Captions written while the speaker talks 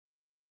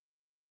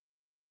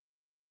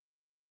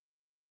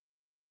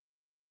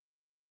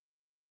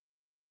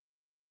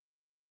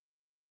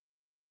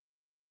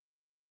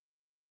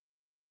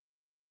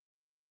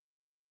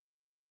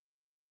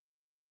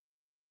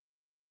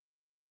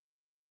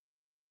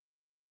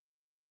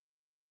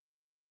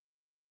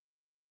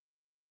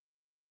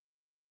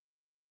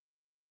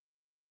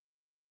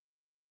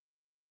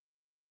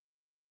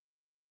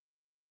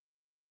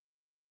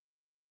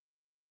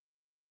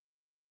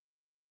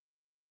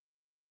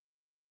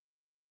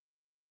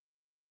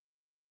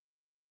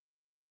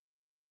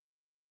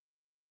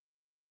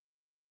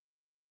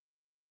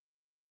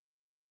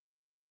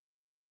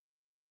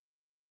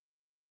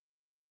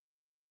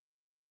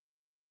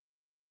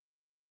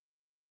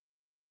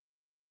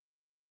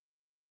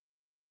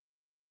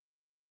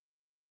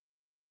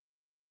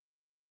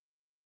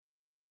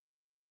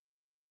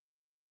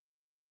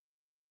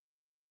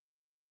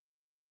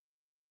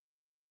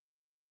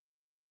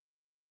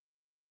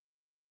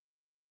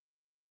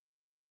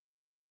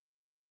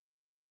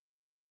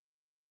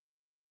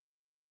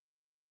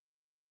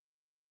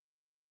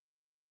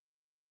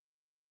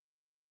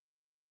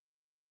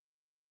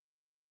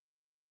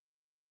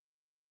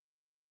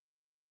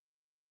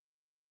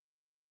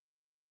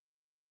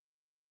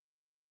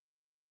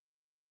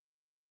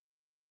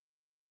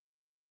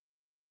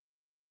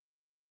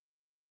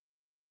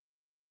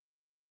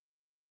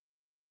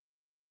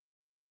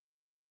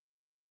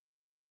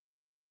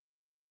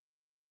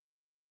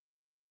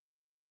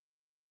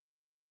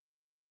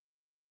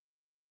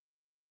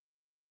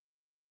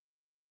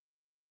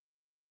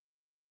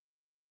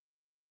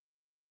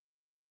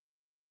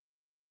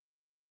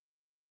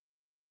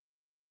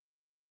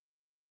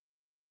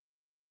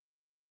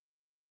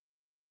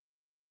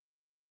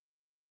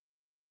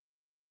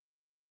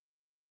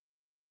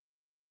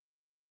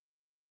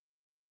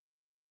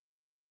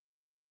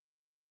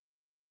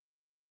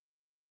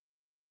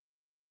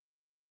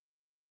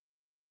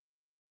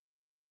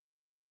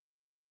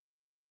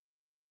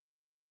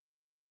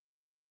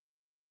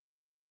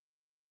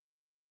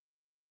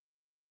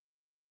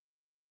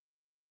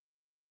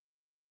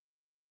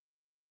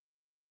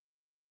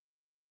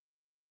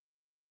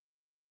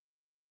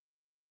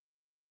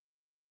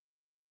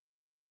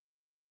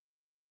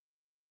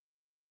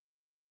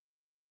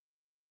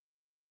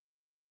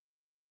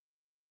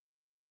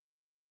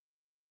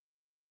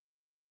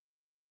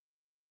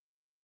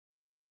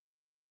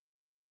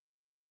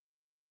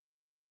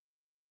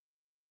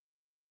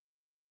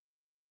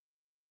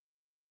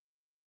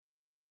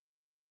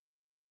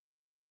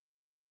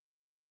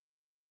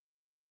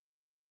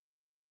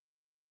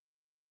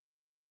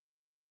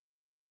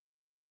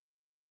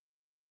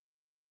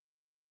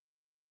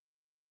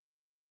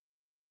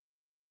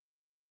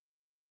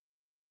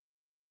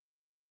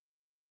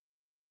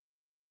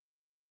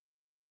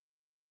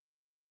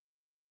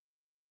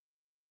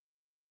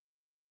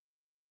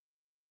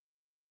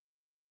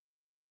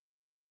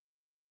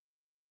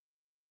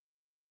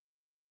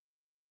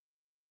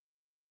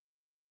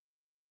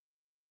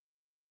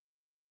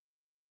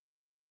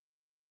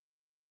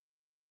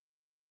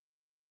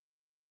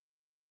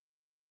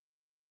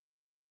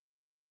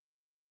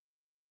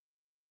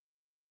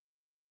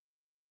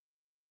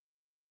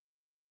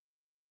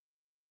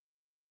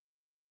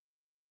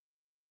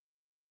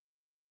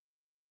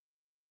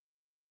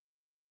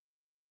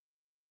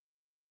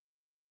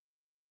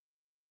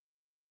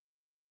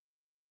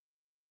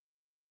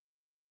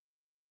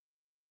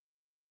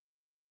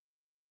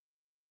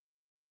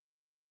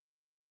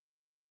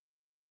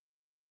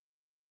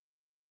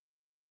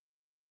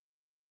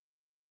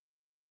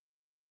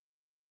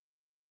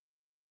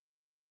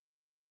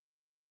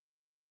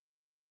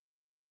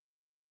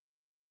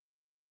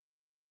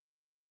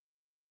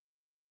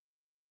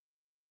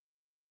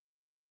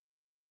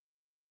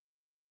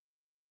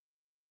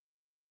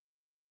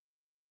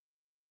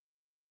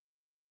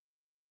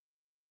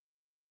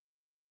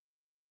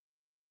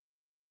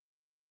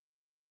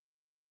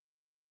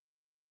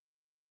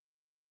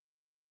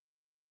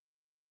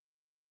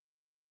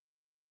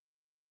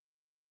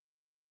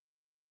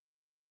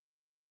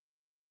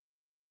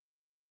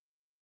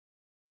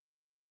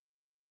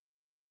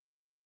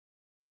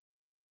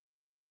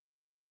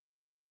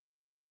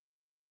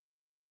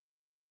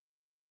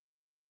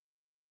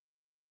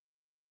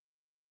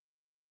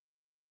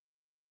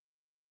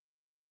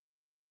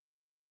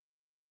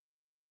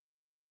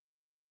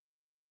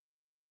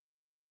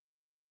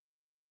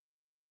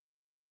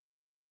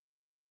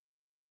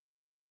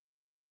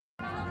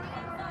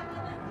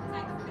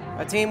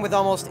A team with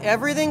almost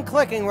everything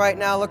clicking right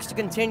now looks to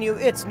continue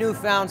its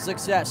newfound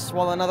success,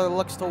 while another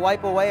looks to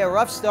wipe away a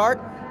rough start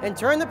and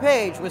turn the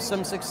page with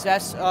some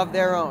success of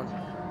their own.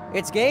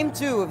 It's Game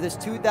 2 of this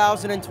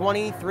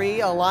 2023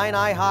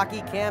 Illini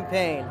hockey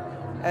campaign,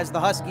 as the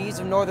Huskies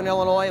of Northern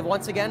Illinois have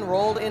once again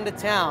rolled into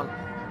town.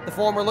 The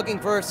former looking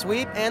for a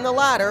sweep, and the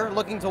latter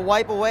looking to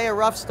wipe away a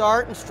rough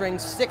start and string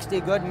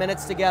 60 good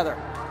minutes together.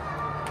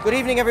 Good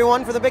evening,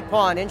 everyone, for the Big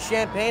Pond in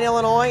Champaign,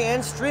 Illinois,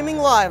 and streaming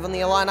live on the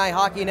Illini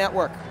Hockey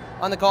Network.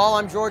 On the call,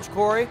 I'm George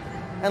Corey,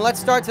 and let's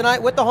start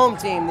tonight with the home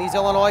team, these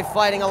Illinois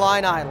Fighting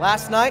Illini.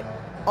 Last night,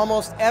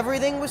 almost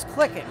everything was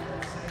clicking.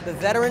 The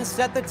veterans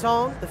set the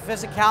tone, the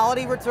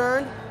physicality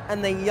returned,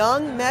 and the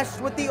young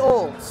meshed with the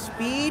old.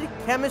 Speed,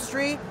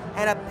 chemistry,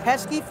 and a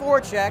pesky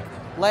forecheck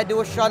led to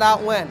a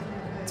shutout win.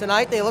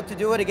 Tonight, they look to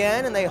do it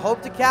again, and they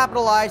hope to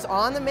capitalize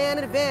on the man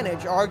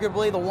advantage,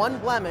 arguably the one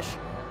blemish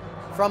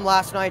from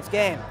last night's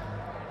game.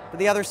 To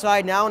the other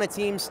side now, and a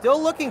team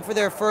still looking for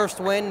their first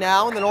win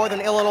now in the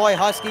Northern Illinois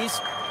Huskies.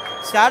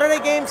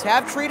 Saturday games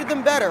have treated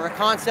them better, a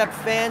concept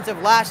fans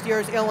of last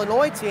year's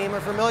Illinois team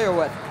are familiar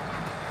with.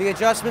 The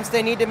adjustments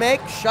they need to make: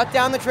 shut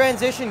down the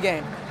transition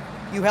game.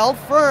 You held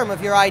firm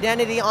of your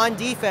identity on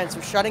defense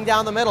of shutting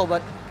down the middle,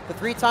 but the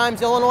 3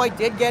 times Illinois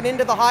did get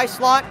into the high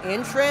slot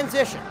in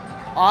transition,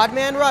 odd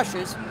man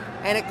rushes,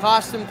 and it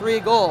cost them 3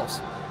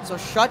 goals. So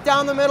shut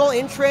down the middle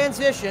in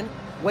transition,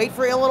 wait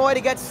for Illinois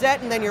to get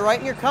set, and then you're right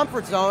in your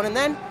comfort zone, and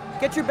then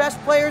get your best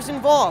players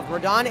involved.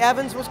 Rodon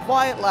Evans was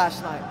quiet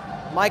last night.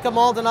 Micah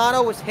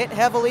Maldonado was hit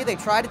heavily. They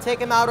tried to take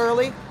him out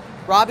early.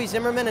 Robbie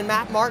Zimmerman and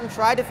Matt Martin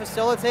tried to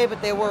facilitate,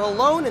 but they were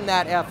alone in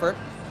that effort.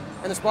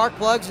 And the spark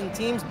plugs and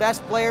team's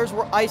best players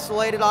were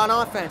isolated on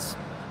offense.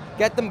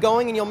 Get them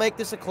going and you'll make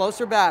this a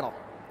closer battle.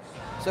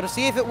 So to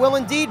see if it will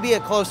indeed be a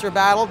closer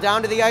battle,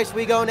 down to the ice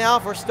we go now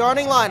for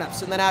starting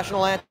lineups in the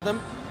national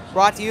anthem.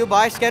 Brought to you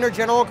by Skenner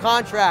General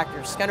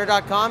Contractors.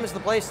 Skenner.com is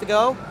the place to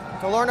go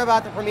to learn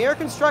about the premier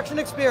construction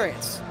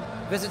experience.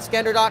 Visit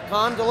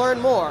Skenner.com to learn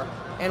more,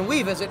 and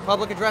we visit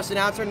public address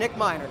announcer Nick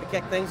Miner to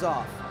kick things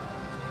off.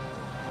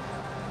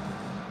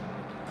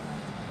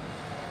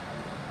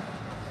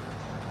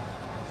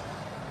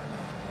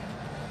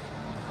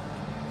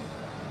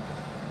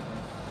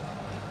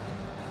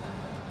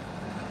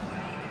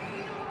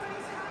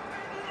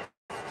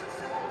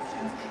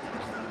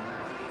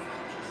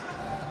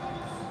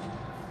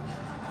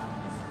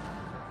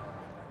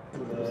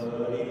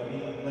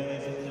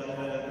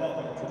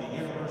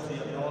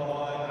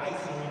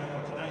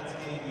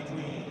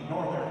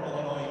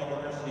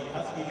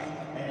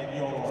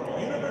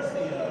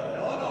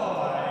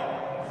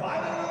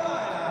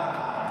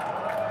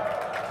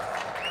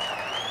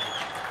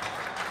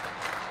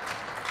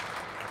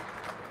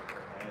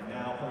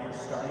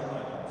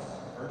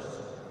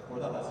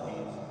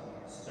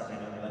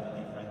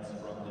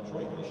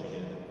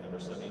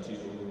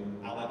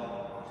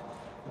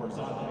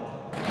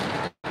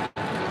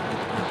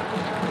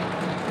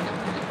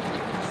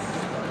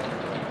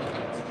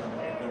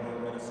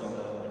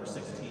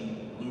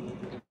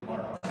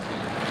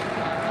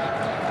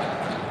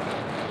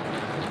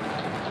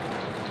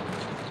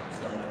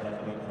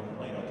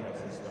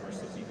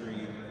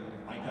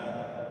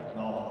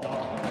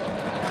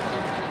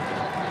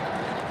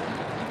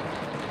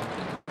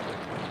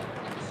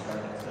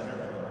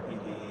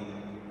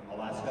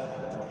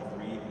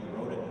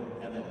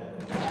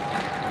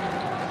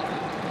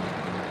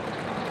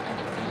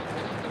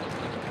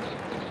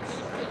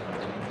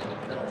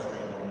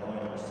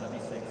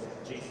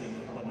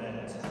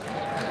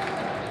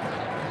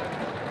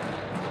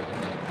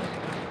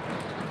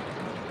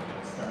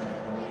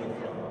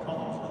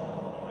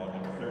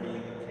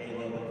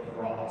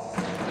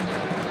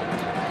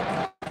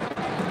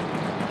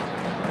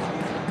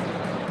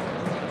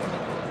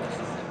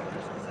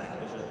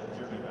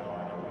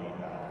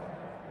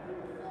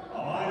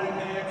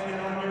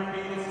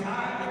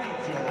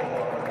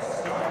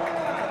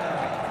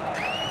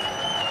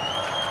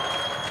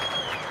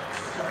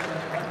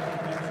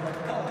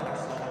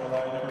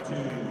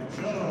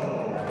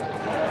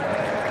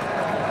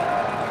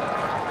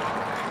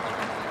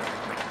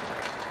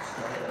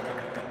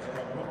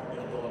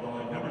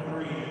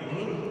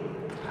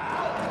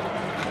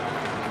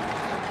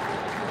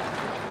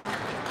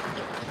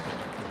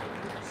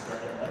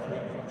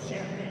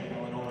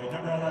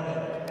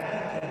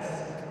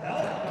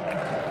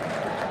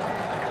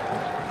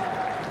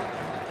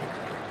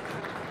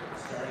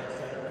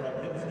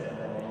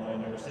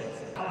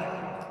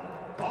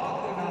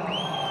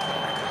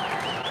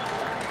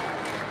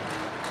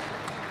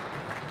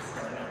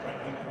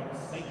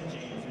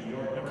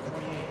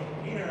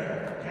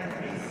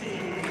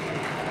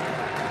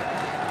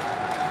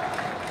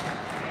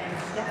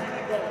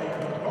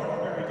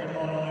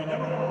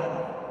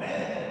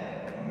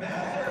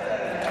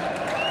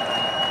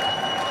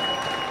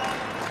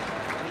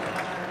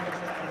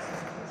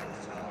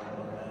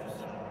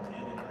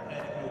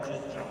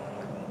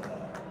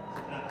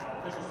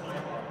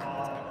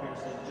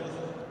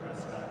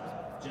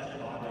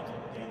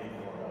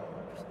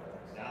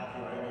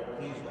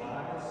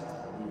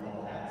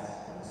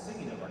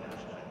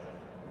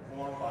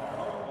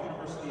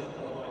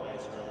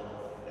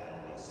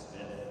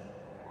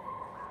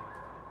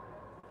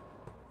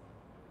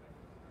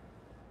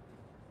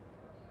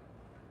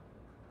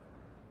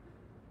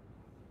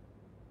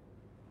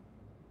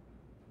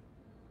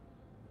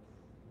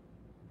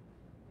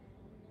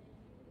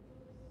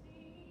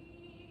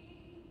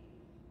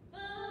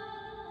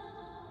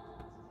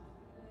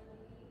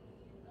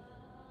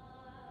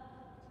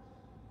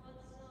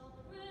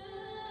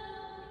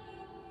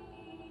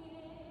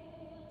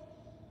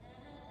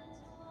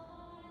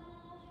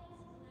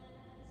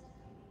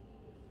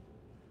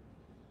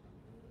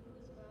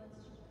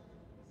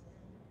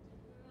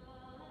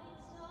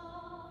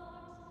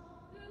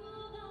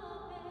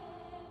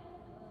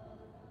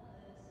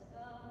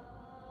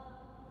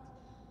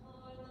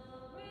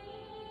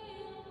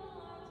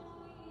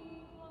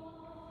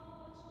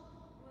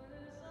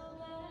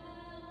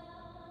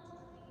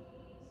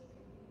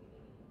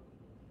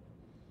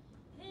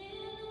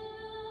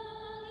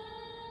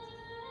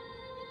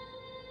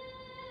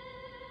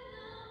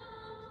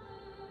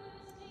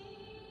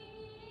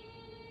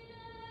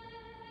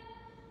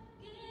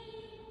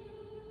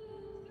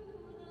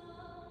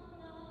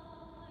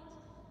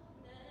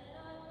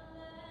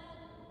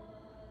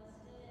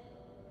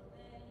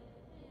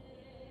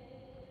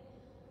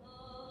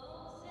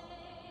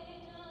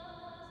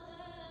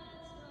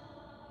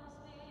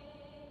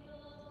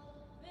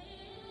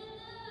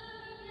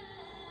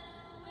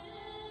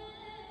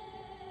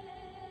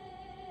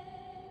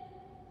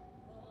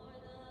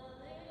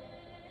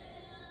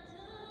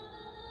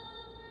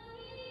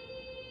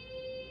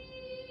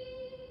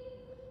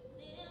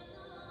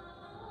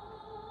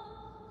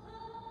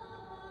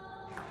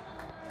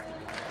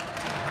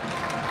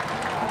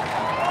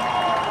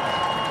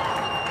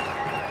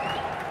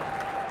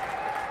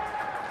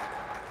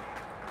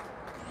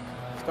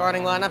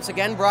 Starting lineups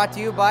again brought to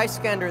you by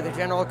Skender, the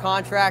general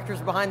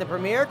contractors behind the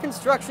premier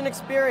construction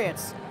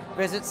experience.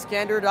 Visit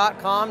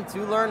skender.com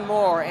to learn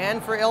more.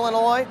 And for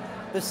Illinois,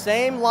 the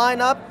same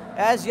lineup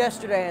as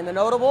yesterday. And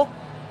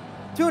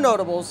two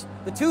notables,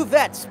 the two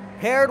vets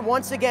paired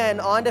once again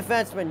on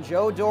defensemen,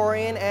 Joe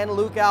Dorian and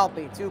Luke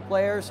Alpe. Two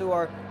players who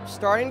are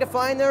starting to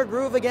find their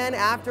groove again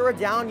after a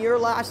down year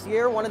last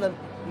year. One of the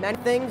many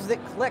things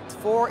that clicked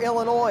for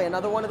Illinois.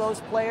 Another one of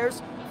those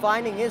players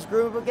finding his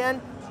groove again.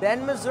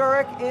 Ben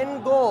Mazurek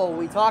in goal.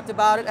 We talked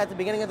about it at the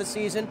beginning of the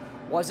season.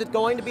 Was it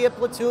going to be a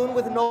platoon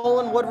with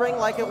Nolan Woodring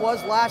like it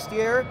was last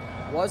year?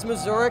 Was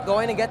Mazurek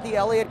going to get the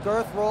Elliot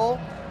Girth role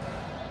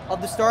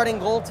of the starting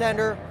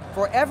goaltender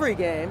for every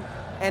game?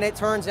 And it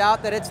turns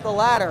out that it's the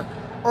latter,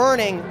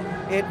 earning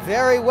it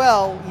very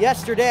well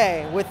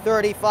yesterday with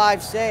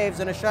 35 saves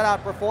and a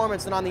shutout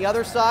performance. And on the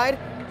other side,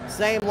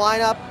 same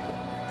lineup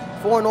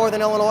for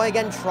Northern Illinois,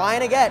 again trying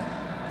to get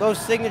those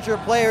signature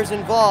players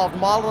involved,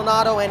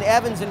 Maldonado and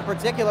Evans in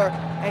particular,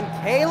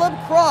 and Caleb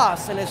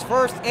Cross in his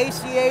first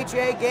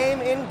ACHA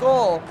game in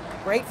goal.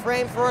 Great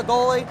frame for a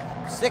goalie,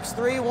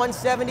 6'3",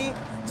 170,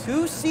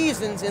 2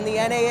 seasons in the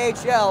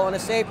NAHL and a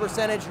save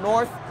percentage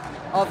north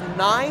of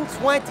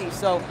 .920.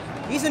 So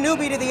he's a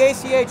newbie to the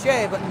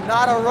ACHA, but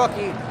not a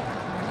rookie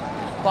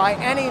by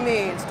any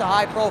means to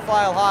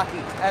high-profile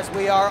hockey, as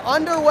we are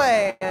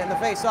underway, and the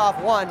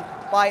face-off won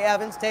by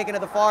Evans, taken to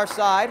the far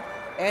side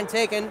and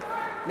taken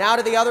now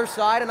to the other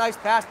side. A nice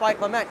pass by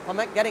Clement.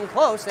 Clement getting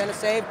close, and a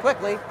save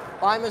quickly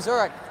by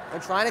Mazurek. They're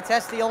trying to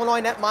test the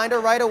Illinois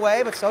netminder right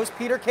away, but so's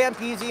Peter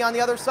Campisi on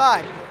the other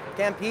side.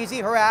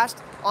 Campisi harassed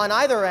on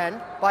either end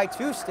by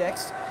 2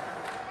 sticks,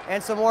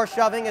 and some more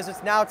shoving as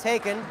it's now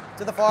taken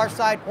to the far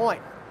side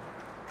point.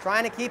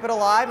 Trying to keep it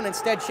alive and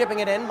instead chipping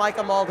it in,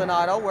 Micah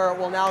Maldonado, where it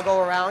will now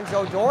go around.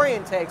 Joe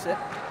Dorian takes it.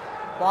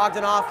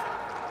 Bogdanov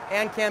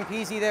and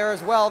Campisi there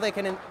as well. They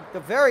can, at the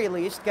very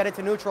least, get it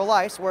to neutral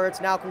ice, where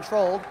it's now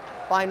controlled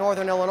by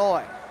Northern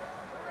Illinois.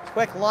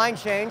 Quick line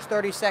change,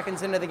 30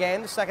 seconds into the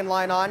game. The second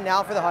line on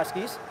now for the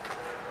Huskies.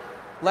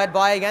 Led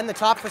by, again, the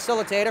top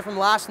facilitator from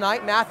last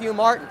night, Matthew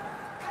Martin.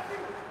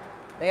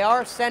 They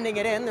are sending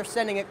it in. They're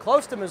sending it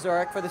close to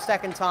Mazurek for the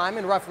second time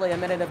in roughly a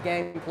minute of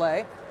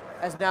gameplay,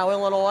 as now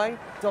Illinois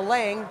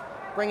delaying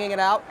bringing it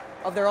out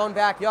of their own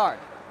backyard.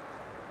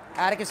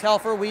 Atticus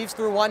Helfer weaves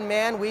through one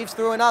man, weaves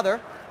through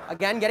another.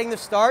 Again, getting the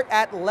start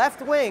at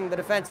left wing, the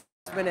defenseman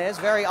is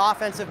very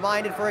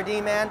offensive-minded for a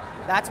D-man.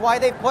 That's why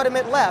they've put him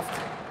at left,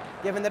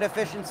 given the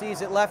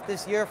deficiencies at left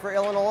this year for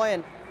Illinois,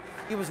 and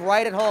he was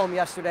right at home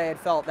yesterday, it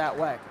felt that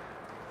way.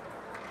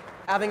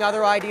 Having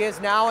other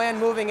ideas now and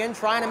moving in,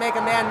 trying to make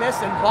a man miss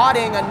and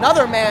bodying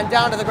another man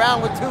down to the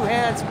ground with 2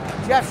 hands.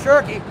 Jeff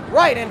Shirkey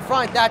right in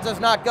front. That does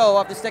not go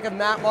off the stick of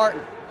Matt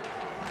Martin.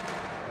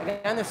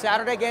 Again, the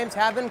Saturday games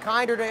have been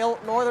kinder to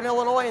Northern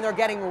Illinois, and they're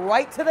getting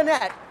right to the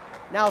net.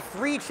 Now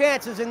 3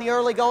 chances in the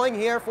early going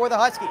here for the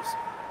Huskies.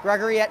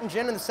 Gregory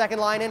Ettingen in the second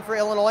line in for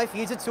Illinois,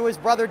 feeds it to his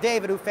brother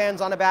David, who fans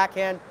on a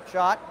backhand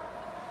shot.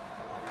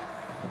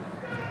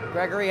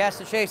 Gregory has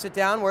to chase it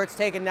down, where it's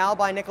taken now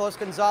by Nicholas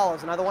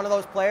Gonzalez, another one of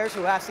those players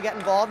who has to get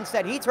involved.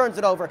 Instead, he turns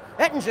it over.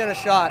 Ettingen a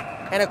shot,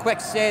 and a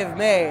quick save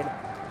made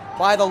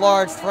by the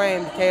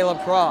large-framed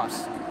Caleb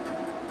Cross.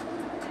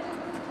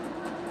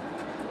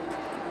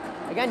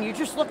 Again, you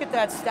just look at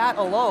that stat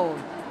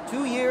alone.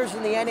 2 years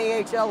in the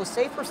NAHL, a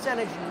save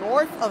percentage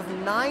north of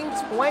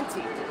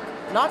 .920.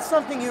 Not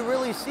something you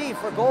really see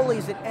for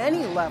goalies at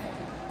any level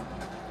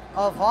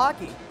of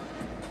hockey.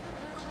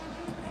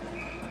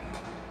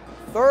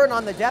 3rd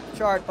on the depth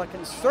chart, but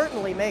can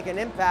certainly make an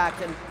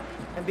impact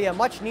and be a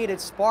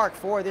much-needed spark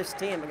for this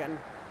team. Again,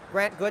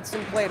 Grant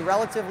Goodson played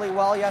relatively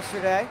well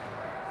yesterday,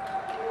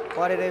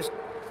 but it is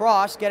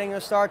Cross getting the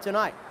start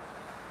tonight.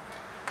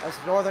 As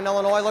Northern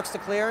Illinois looks to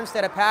clear,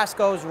 instead a pass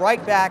goes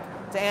right back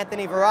to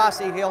Anthony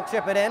Verassi. He'll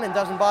chip it in and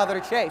doesn't bother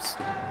to chase,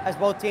 as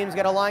both teams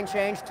get a line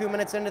change 2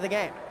 minutes into the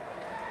game.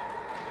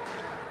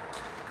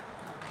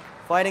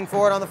 Fighting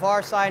for it on the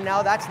far side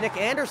now, that's Nick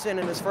Anderson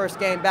in his first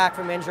game back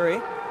from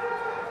injury.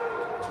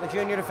 The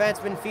junior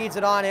defenseman feeds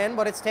it on in,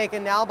 but it's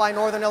taken now by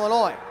Northern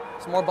Illinois.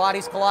 Some more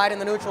bodies collide in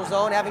the neutral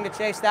zone, having to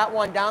chase that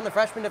one down. The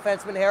freshman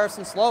defenseman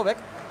Harrison Slovic.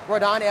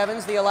 Rodon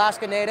Evans, the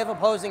Alaska native,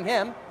 opposing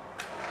him.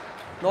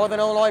 Northern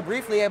Illinois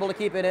briefly able to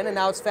keep it in, and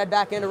now it's fed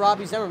back into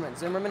Robbie Zimmerman.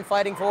 Zimmerman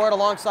fighting for it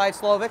alongside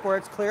Slovic, where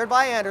it's cleared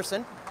by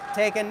Anderson.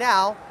 Taken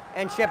now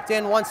and chipped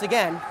in once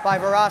again by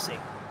Verassi.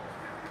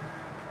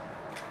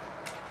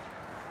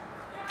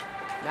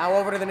 Now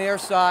over to the near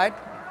side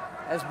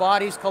as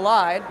bodies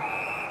collide.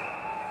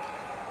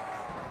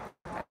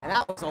 And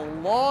that was a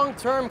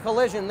long-term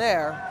collision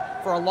there.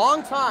 For a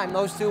long time,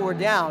 those two were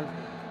down.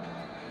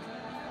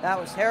 That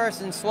was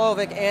Harrison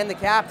Slovic and the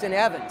captain,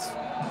 Evans.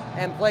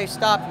 And play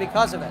stopped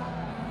because of it.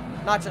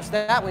 Not just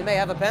that, we may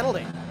have a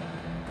penalty.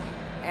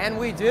 And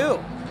we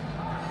do.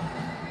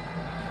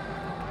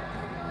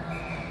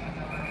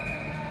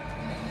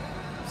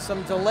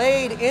 Some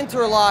delayed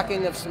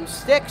interlocking of some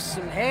sticks,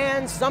 some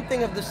hands,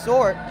 something of the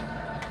sort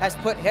has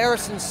put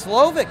Harrison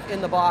Slovic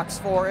in the box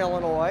for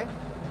Illinois.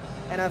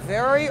 And a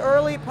very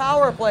early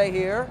power play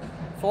here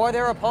for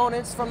their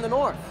opponents from the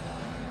north.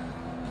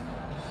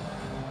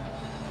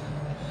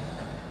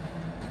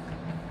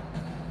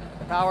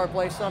 The power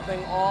play,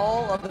 something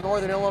all of the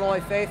Northern Illinois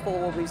faithful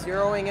will be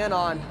zeroing in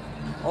on.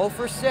 0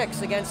 for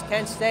 6 against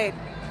Kent State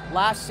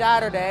last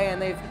Saturday,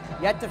 and they've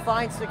yet to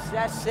find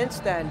success since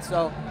then.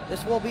 So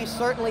this will be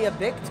certainly a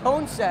big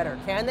tone setter.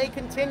 Can they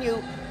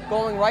continue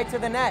going right to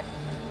the net?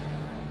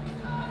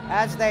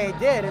 As they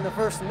did in the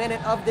first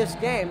minute of this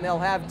game, they'll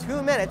have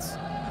 2 minutes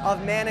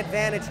of man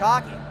advantage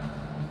hockey.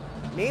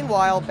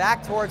 Meanwhile,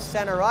 back towards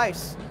center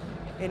ice,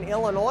 an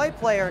Illinois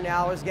player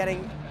now is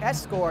getting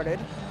escorted.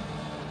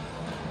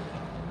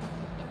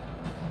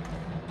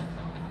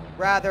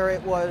 Rather,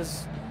 it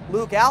was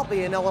Luke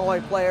Alpe, an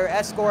Illinois player,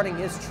 escorting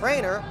his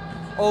trainer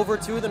over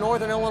to the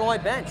Northern Illinois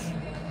bench.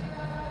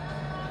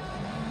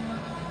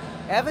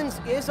 Evans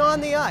is on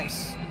the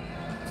ice,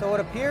 so it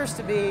appears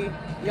to be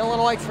the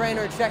Illinois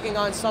trainer checking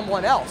on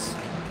someone else.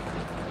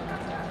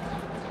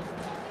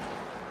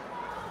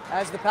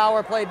 As the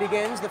power play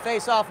begins, the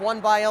faceoff won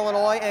by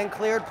Illinois and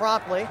cleared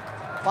promptly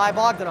by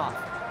Bogdanov.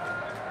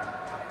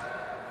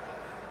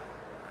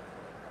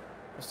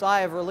 A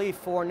sigh of relief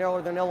for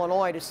Northern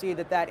Illinois to see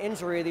that that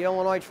injury the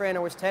Illinois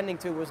trainer was tending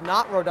to was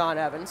not Rodon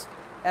Evans.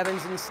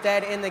 Evans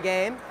instead in the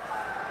game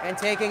and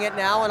taking it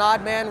now, an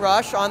odd man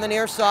rush on the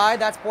near side.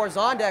 That's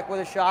Porzondek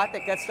with a shot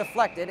that gets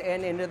deflected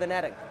and into the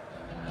netting.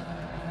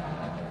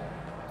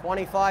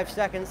 25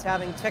 seconds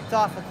having ticked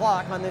off the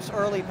clock on this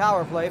early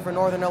power play for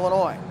Northern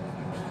Illinois.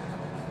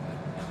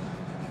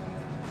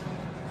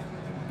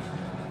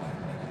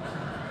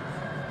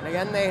 And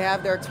again, they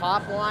have their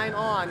top line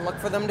on. Look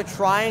for them to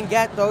try and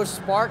get those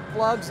spark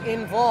plugs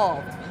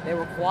involved. They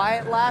were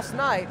quiet last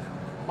night,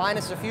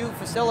 minus a few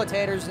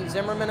facilitators in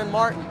Zimmerman and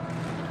Martin.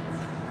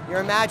 You're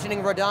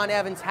imagining Rodon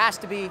Evans has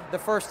to be the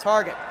first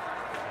target.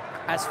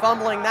 As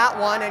fumbling that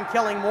one and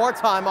killing more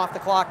time off the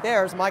clock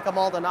there is Micah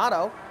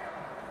Maldonado.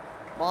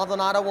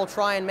 Maldonado will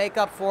try and make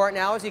up for it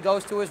now as he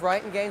goes to his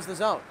right and gains the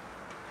zone.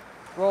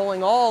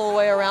 Rolling all the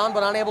way around,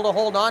 but unable to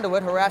hold on to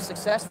it. Harassed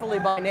successfully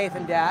by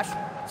Nathan Dash.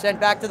 Sent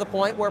back to the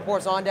point where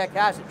Porzondek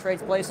has it.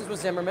 Trades places with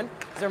Zimmerman.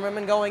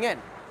 Zimmerman going in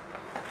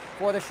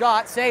for the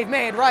shot. Save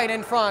made right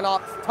in front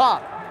off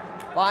top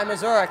by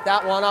Mazurek.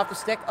 That one off the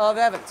stick of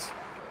Evans.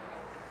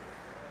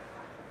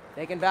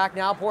 Taken back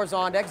now,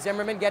 Porzondek.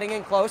 Zimmerman getting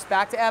in close.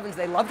 Back to Evans.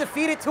 They love to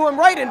feed it to him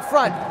right in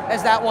front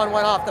as that one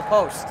went off the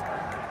post.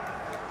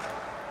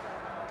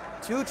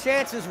 2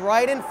 chances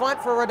right in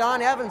front for Rodon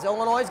Evans.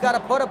 Illinois' got to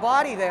put a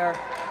body there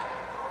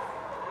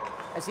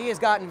as he has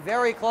gotten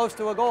very close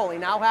to a goal. He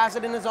now has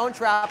it in his own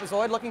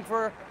trapezoid, looking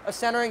for a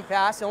centering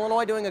pass.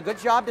 Illinois doing a good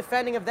job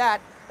defending of that,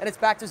 and it's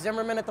back to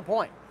Zimmerman at the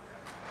point.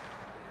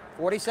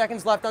 40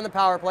 seconds left on the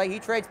power play. He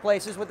trades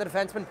places with the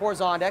defenseman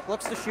Porzondek,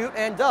 looks to shoot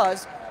and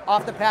does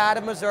off the pad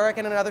of Mazurek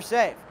and another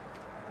save.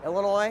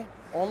 Illinois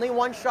only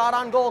 1 shot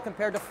on goal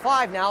compared to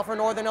 5 now for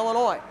Northern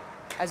Illinois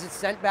as it's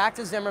sent back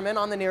to Zimmerman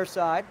on the near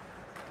side.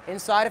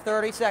 Inside of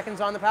 30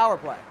 seconds on the power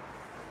play.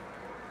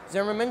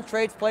 Zimmerman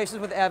trades places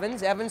with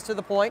Evans. Evans to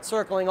the point,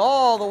 circling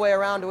all the way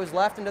around to his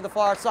left and to the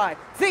far side.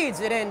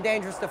 Feeds it in,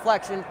 dangerous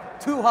deflection,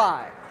 too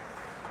high.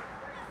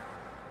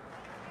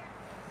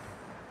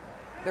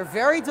 They're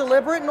very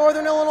deliberate,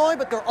 Northern Illinois,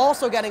 but they're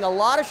also getting a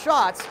lot of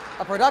shots,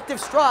 a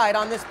productive stride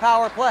on this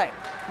power play.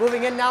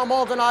 Moving in now,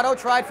 Maldonado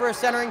tried for a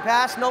centering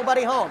pass,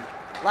 nobody home.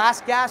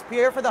 Last gasp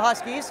here for the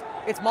Huskies.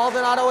 It's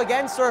Maldonado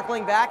again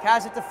circling back,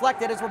 has it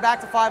deflected as we're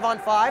back to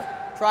 5-on-5.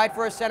 Tried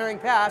for a centering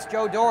pass.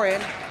 Joe Dorian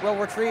will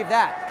retrieve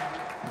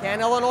that.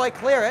 Can Illinois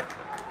clear it?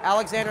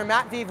 Alexander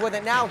Matveev with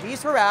it now.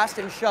 He's harassed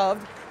and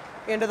shoved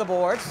into the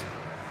boards.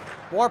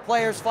 More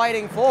players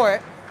fighting for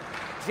it.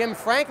 Jim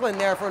Franklin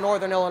there for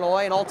Northern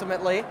Illinois, and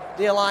ultimately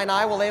the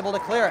Illini will able to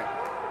clear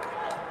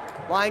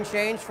it. Line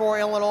change for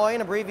Illinois,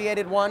 an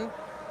abbreviated one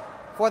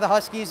for the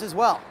Huskies as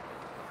well.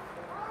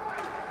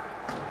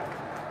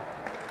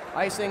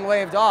 Icing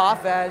waved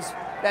off as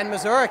Ben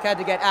Mazurek had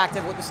to get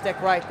active with the stick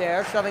right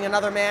there. Shoving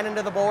another man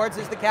into the boards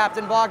is the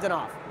captain,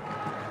 Bogdanov.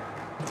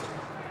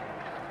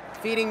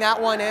 Feeding that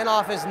one in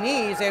off his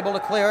knees, able to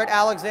clear it,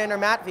 Alexander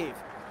Matveev.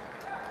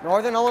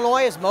 Northern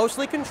Illinois has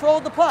mostly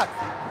controlled the puck.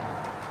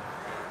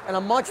 And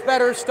a much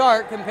better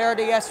start compared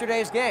to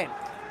yesterday's game.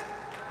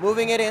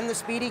 Moving it in, the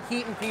speedy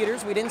Keaton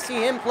Peters. We didn't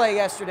see him play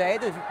yesterday,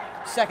 the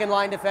second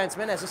line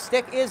defenseman, as the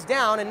stick is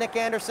down, and Nick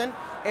Anderson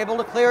able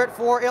to clear it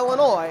for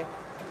Illinois,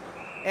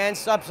 and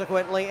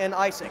subsequently an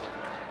icing.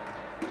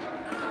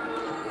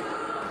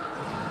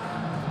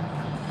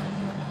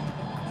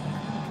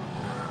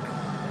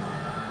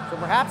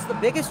 Perhaps the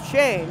biggest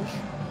change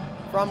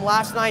from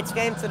last night's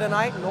game to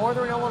tonight,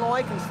 Northern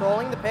Illinois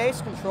controlling the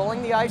pace,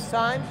 controlling the ice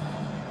time,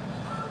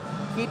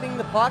 keeping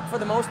the puck for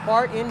the most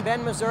part in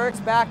Ben Mazurek's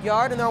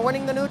backyard, and they're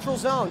winning the neutral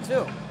zone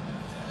too.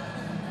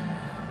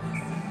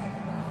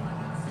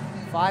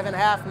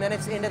 5.5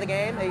 minutes into the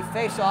game, a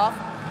face-off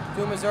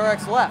to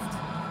Mazurek's left.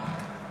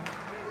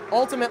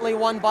 Ultimately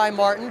won by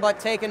Martin, but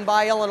taken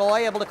by Illinois,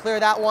 able to clear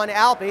that one.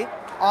 Alpe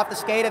off the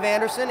skate of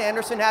Anderson.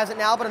 Anderson has it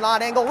now, but an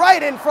odd angle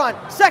right in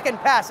front. Second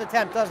pass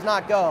attempt does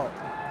not go.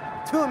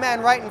 Two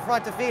men right in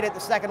front to feed it. The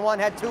second one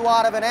had too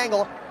odd of an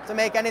angle to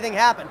make anything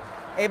happen.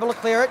 Able to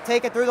clear it,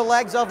 take it through the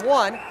legs of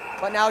one,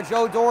 but now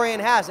Joe Dorian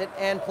has it,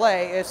 and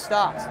play is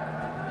stopped.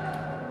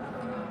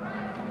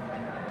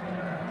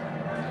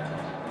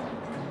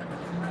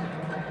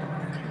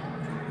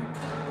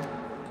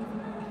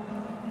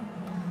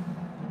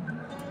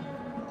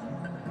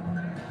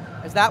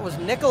 As that was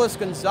Nicholas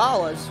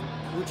Gonzalez,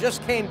 who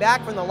just came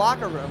back from the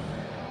locker room.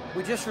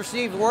 We just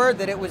received word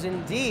that it was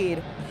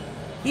indeed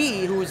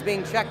he who was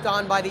being checked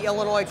on by the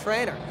Illinois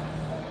trainer.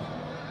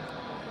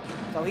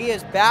 So he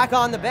is back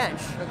on the bench,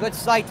 a good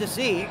sight to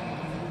see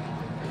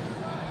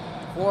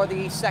for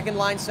the second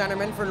line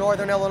centerman for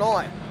Northern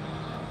Illinois.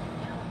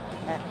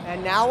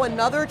 And now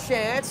another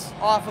chance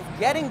off of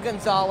getting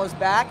Gonzalez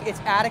back.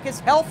 It's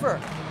Atticus Helfer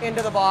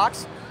into the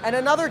box, and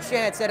another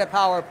chance at a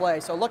power play.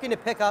 So looking to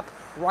pick up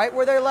right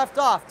where they left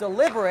off,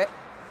 deliberate,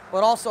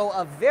 but also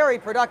a very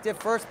productive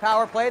first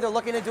power play. They're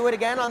looking to do it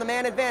again on the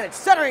man advantage.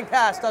 Centering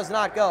pass does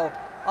not go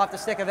off the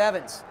stick of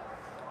Evans.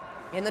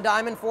 In the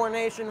diamond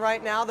formation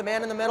right now, the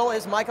man in the middle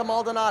is Micah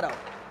Maldonado.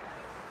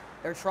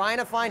 They're trying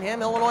to find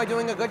him. Illinois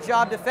doing a good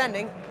job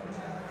defending.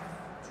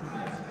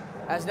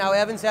 As now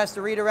Evans has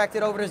to redirect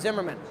it over to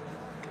Zimmerman.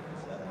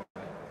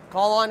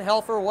 Call on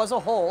Helfer was a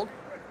hold.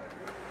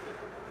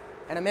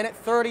 And a minute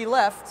 30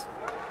 left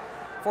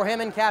for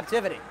him in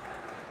captivity.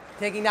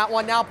 Taking that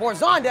one now,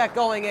 Porzondek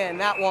going in.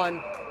 That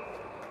one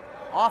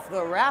off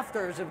the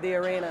rafters of the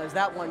arena as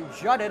that one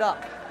jutted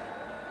up.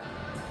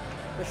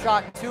 The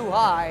shot too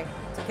high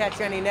to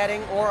catch any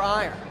netting or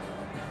iron.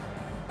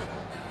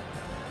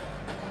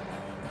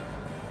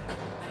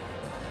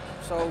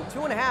 So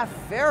 2.5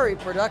 very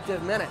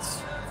productive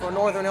minutes for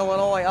Northern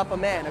Illinois up a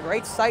man. A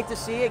great sight to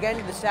see.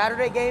 Again, the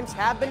Saturday games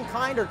have been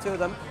kinder to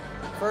them.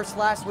 First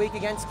last week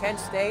against Kent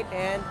State,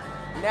 and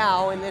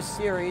now in this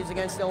series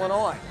against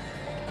Illinois.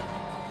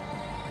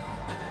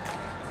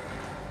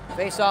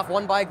 Face-off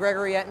won by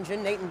Gregory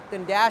Ettingen.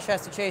 Nathan Dash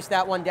has to chase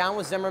that one down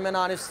with Zimmerman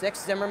on his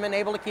sixth. Zimmerman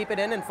able to keep it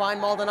in and find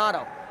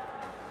Maldonado.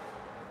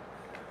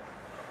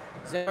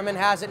 Zimmerman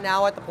has it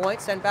now at the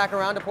point, sent back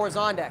around to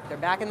Porzondek. They're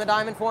back in the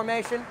diamond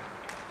formation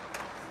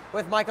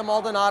with Micah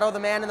Maldonado, the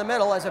man in the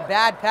middle, as a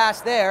bad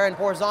pass there, and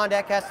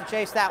Porzondek has to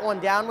chase that one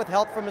down with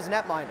help from his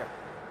netminder.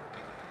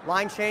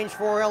 Line change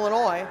for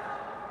Illinois.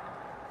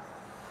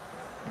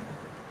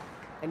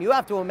 And you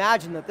have to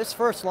imagine that this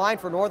first line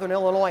for Northern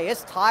Illinois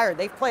is tired.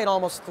 They've played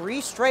almost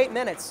 3 straight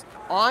minutes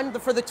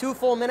for the 2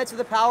 full minutes of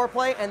the power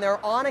play, and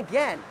they're on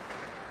again.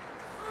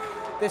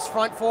 This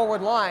front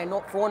forward line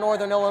for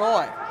Northern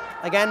Illinois.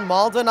 Again,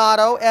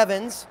 Maldonado,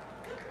 Evans,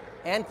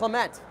 and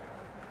Clement.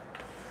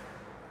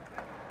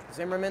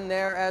 Zimmerman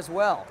there as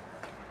well.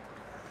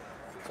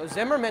 So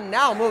Zimmerman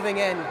now moving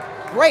in.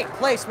 Great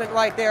placement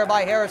right there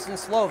by Harrison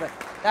Slovic.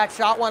 That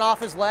shot went off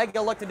his leg.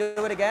 He'll look to do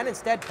it again.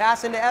 Instead,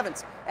 pass into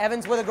Evans.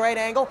 Evans with a great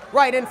angle,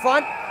 right in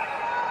front.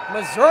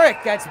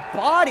 Mazurek gets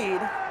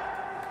bodied.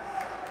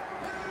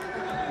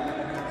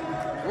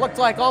 Looked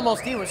like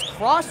almost he was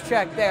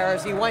cross-checked there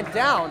as he went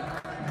down.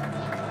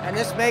 And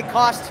this may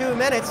cost 2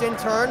 minutes in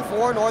turn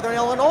for Northern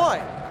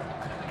Illinois.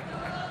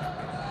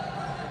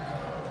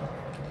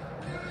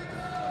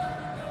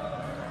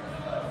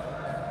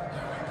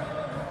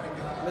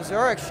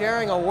 Mazurek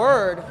sharing a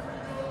word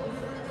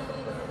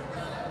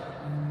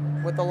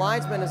with the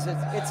linesman as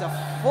it's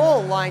a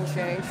full line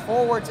change,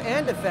 forwards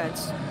and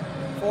defense,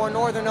 for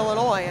Northern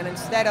Illinois. And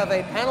instead of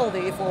a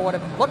penalty for what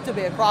it looked to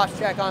be a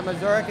cross-check on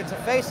Mazurek, it's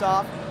a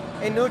face-off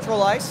in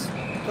neutral ice.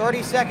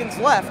 30 seconds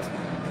left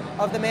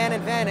of the man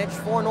advantage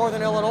for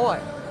Northern Illinois.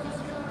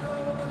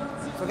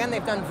 So again,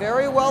 they've done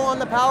very well on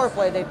the power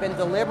play. They've been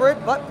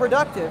deliberate but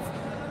productive.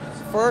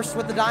 First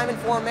with the diamond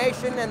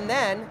formation, and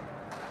then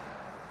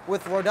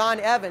with Rodon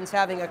Evans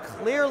having a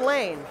clear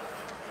lane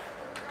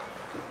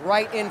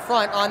right in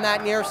front on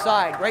that near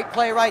side. Great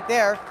play right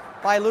there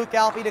by Luke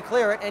Alpe to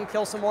clear it and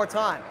kill some more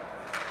time.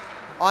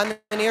 On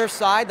the near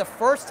side, the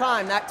first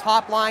time that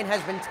top line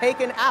has been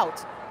taken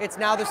out, it's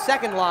now the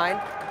second line,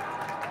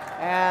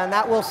 and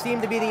that will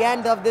seem to be the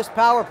end of this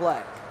power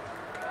play.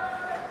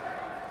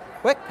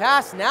 Quick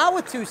pass now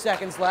with 2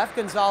 seconds left.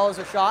 Gonzalez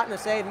a shot and a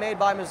save made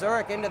by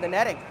Mazurek into the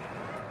netting.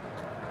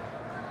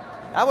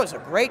 That was a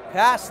great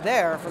pass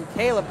there from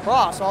Caleb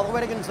Cross all the way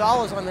to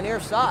Gonzalez on the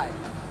near side.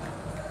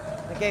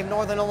 That gave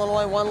Northern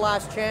Illinois one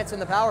last chance in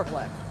the power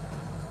play.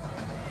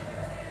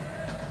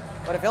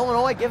 But if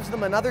Illinois gives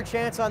them another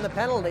chance on the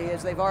penalty,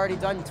 as they've already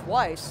done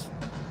twice,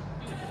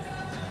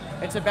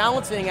 it's a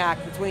balancing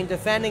act between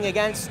defending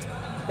against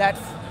that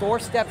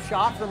doorstep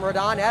shot from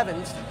Rodon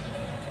Evans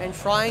and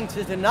trying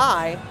to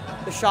deny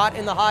the shot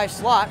in the high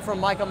slot from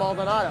Micah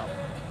Maldonado.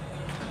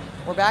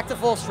 We're back to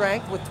full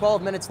strength with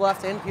 12 minutes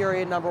left in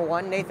period number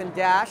 1. Nathan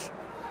Dash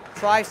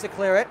tries to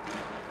clear it.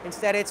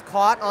 Instead, it's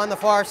caught on the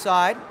far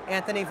side.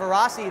 Anthony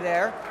Verassi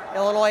there.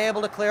 Illinois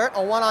able to clear it. A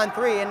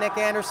 1-on-3, and Nick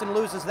Anderson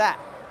loses that.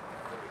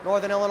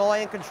 Northern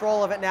Illinois in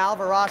control of it now.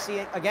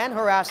 Verassi again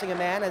harassing a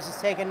man as it's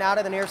taken now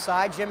to the near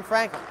side. Jim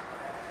Franklin.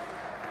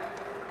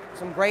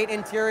 Some great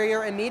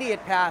interior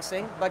immediate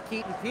passing, but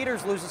Keaton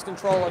Peters loses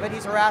control of it.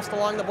 He's harassed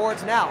along the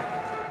boards now.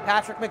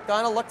 Patrick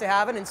McDonough looked to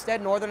have it.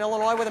 Instead, Northern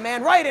Illinois with a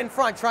man right in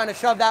front trying to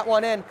shove that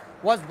one in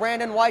was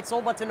Brandon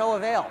Weitzel, but to no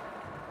avail.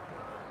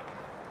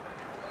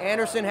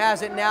 Anderson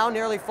has it now,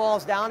 nearly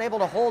falls down, able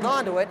to hold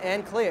on to it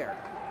and clear.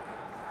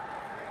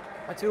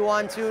 A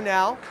 2-on-2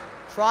 now.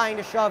 Trying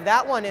to shove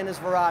that one in is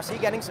Verassi,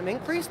 getting some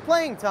increased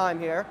playing time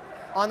here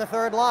on the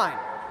third line.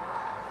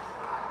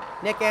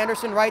 Nick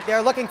Anderson right there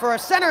looking for a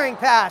centering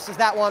pass as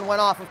that one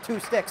went off of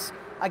 2 sticks.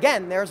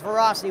 Again, there's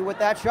Verassi with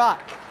that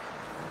shot.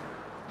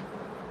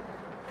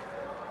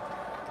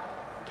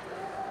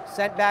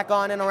 Sent back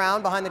on and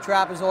around behind the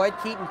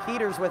trapezoid. Keaton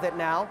Peters with it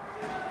now.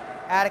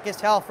 Atticus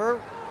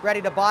Helfer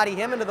ready to body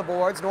him into the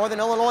boards. Northern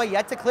Illinois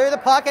yet to clear the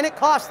puck, and it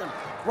cost them.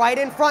 Right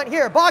in front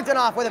here,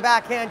 Bogdanov with a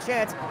backhand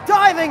chance.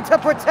 Diving to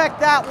protect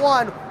that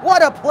one.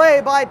 What a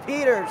play by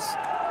Peters.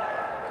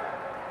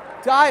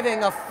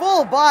 Diving, a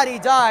full body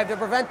dive to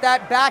prevent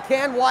that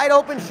backhand wide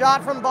open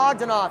shot from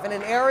Bogdanov in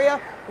an area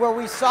where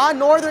we saw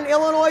Northern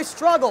Illinois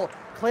struggle,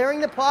 clearing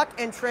the puck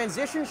and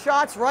transition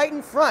shots right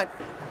in front.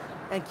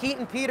 And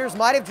Keaton Peters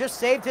might have just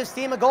saved his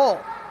team a goal.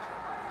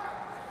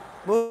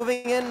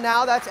 Moving in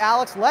now, that's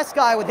Alex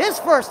Lesky with his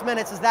first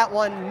minutes as that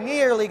one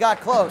nearly got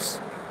close.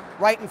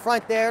 Right in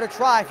front there to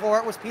try for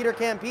it was Peter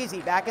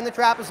Campisi. Back in the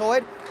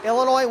trapezoid.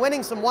 Illinois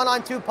winning some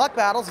 1-on-2 puck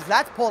battles as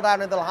that's pulled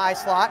out into the high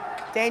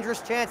slot.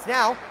 Dangerous chance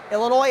now.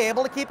 Illinois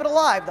able to keep it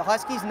alive. The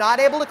Huskies not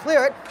able to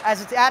clear it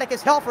as it's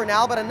Atticus Helfer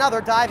now, but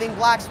another diving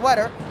black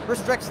sweater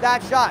restricts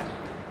that shot.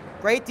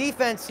 Great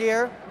defense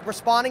here,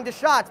 responding to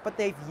shots, but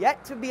they've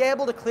yet to be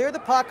able to clear the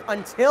puck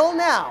until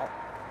now,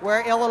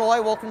 where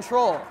Illinois will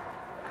control.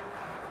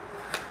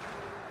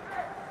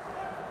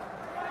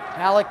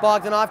 Alec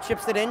Bogdanov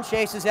chips it in,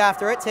 chases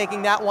after it,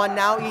 taking that one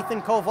now,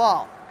 Ethan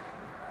Koval.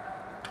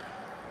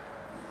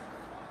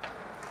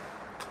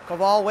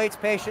 Koval waits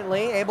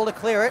patiently, able to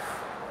clear it.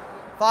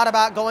 Thought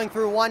about going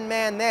through one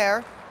man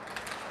there.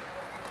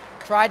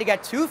 Tried to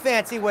get too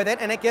fancy with it,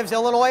 and it gives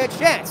Illinois a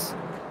chance.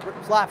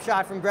 Slap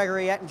shot from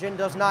Gregory Ettingen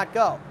does not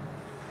go.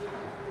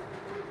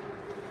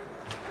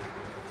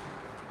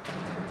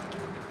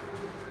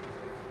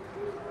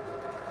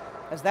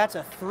 As that's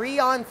a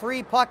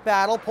 3-on-3 puck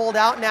battle pulled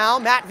out now.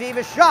 Matt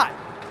Viva's shot.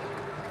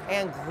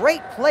 And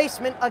great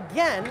placement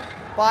again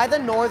by the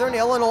Northern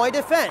Illinois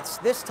defense.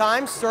 This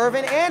time,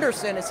 Servin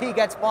Anderson as he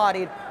gets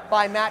bodied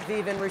by Matt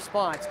Viva in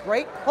response.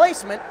 Great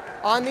placement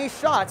on these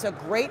shots. A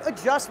great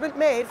adjustment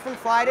made from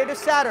Friday to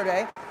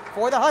Saturday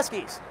for the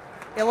Huskies.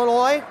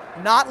 Illinois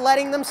not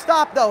letting them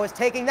stop, though, is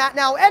taking that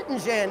now.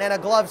 Ettingen and a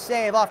glove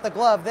save off the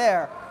glove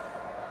there.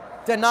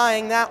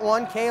 Denying that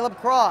one, Caleb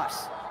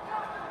Cross.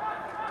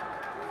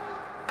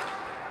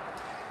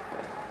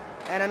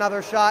 And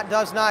another shot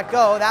does not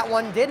go. That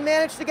one did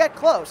manage to get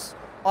close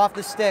off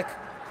the stick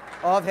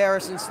of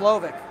Harrison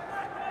Slovic.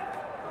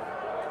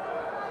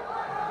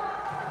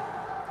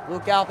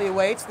 Luke Alpe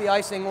waits, the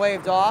icing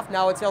waved off.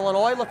 Now it's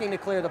Illinois looking to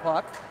clear the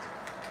puck.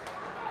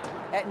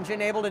 Ettingen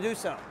able to do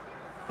so.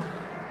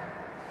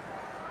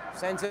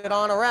 Sends it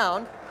on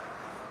around.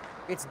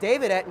 It's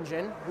David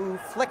Ettingen who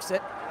flicks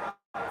it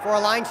for a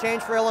line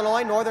change for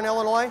Illinois. Northern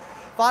Illinois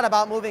thought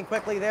about moving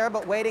quickly there,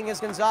 but waiting is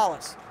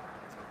Gonzalez.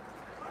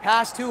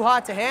 Pass too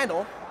hot to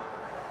handle,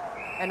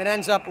 and it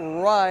ends up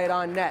right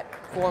on net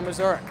for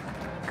Missouri.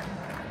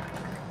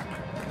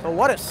 But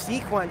what a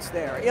sequence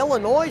there.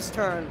 Illinois'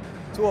 turn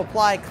to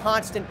apply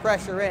constant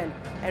pressure in,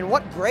 and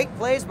what great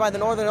plays by the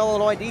Northern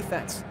Illinois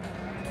defense.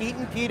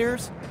 Keaton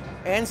Peters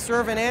and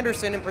Servin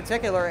Anderson in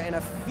particular, and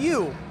a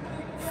few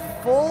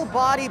full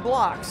body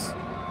blocks.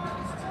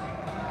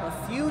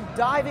 A few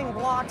diving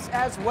blocks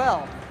as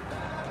well.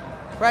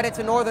 Credit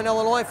to Northern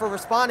Illinois for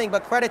responding,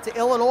 but credit to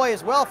Illinois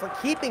as well for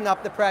keeping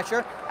up the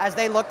pressure as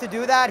they look to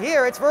do that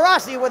here. It's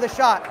Verassi with a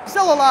shot,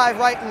 still alive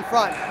right in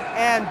front,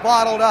 and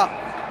bottled up.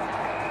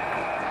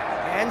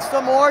 And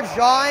some more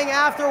jawing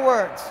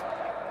afterwards.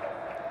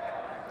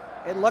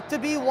 It looked to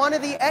be one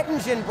of the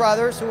Ettingen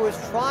brothers who was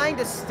trying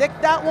to stick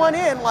that one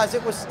in as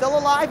it was still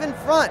alive in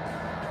front.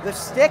 The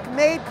stick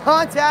made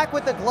contact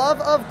with the glove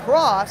of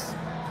Cross,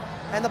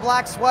 and the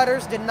black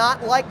sweaters did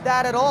not like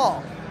that at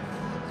all.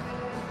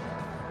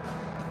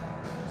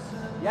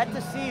 Yet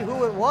to see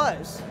who it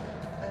was.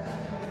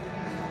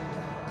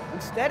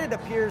 Instead, it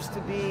appears to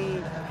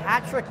be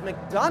Patrick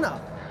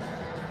McDonough,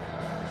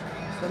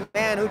 the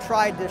man who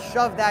tried to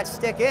shove that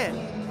stick in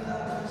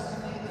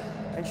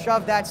and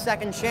shove that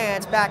second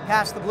chance back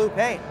past the blue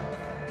paint.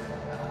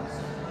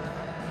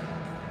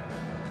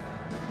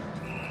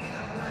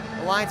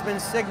 The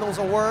linesman signals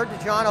a word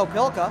to John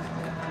Opilka,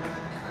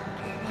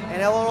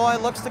 and Illinois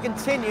looks to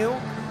continue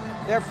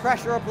their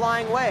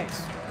pressure-applying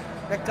ways.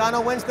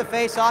 McDonough wins the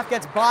face-off,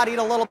 gets bodied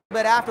a little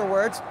bit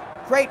afterwards.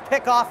 Great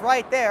pick-off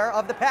right there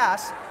of the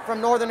pass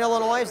from Northern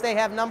Illinois as they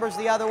have numbers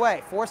the other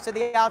way. Forced to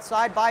the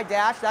outside by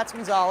Dash, that's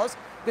Gonzalez.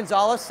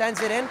 Gonzalez sends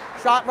it in,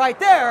 shot right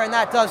there, and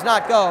that does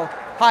not go.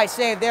 High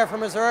save there from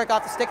Missouri,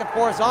 off the stick of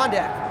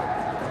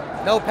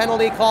Porzondek. No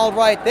penalty called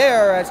right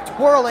there as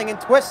twirling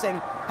and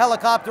twisting,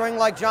 helicoptering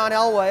like John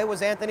Elway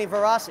was Anthony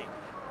Verassi.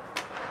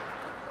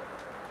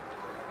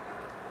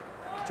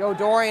 Joe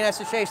Dorian has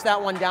to chase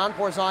that one down.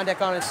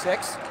 Porzondek on his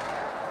 6.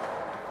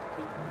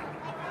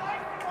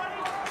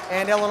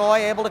 And Illinois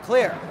able to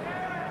clear.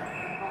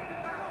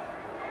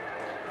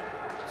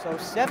 So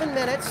 7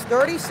 minutes,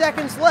 30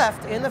 seconds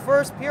left in the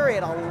first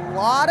period. A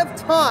lot of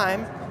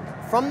time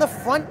from the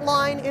front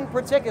line in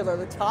particular,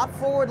 the top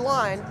forward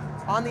line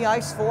on the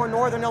ice for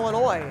Northern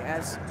Illinois,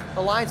 as the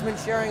linesman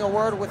sharing a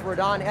word with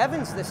Rodon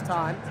Evans this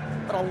time,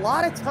 but a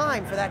lot of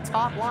time for that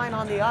top line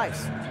on the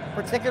ice,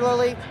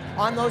 particularly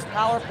on those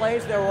power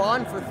plays. They were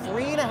on for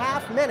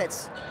 3.5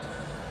 minutes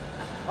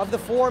of the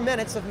 4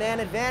 minutes of man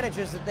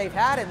advantages that they've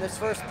had in this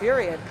first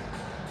period.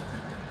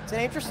 It's an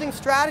interesting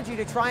strategy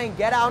to try and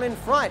get out in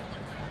front.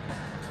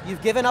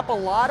 You've given up a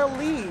lot of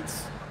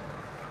leads,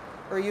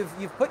 or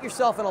you've put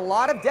yourself in a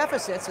lot of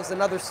deficits, as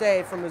another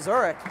save from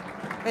Missouri,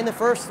 in the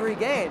first 3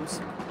 games.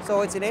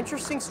 So it's an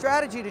interesting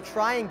strategy to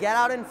try and get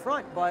out in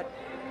front, but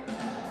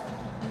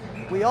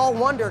we all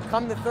wonder,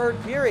 come the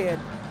third period,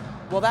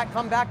 will that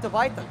come back to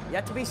bite them?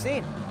 Yet to be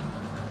seen.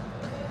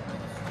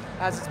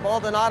 As it's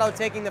Maldonado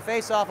taking the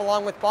faceoff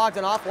along with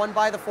Bogdanov, won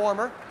by the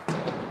former,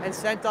 and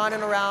sent on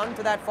and around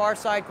to that far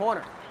side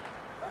corner.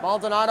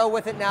 Maldonado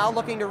with it now,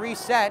 looking to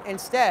reset.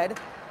 Instead,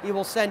 he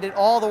will send it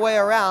all the way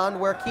around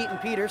where Keaton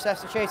Peters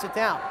has to chase it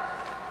down.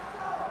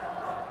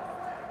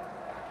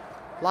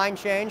 Line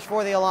change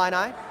for the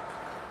Illini.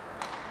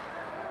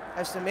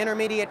 As some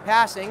intermediate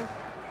passing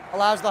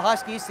allows the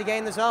Huskies to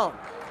gain the zone.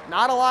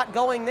 Not a lot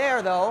going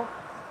there, though,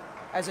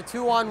 as a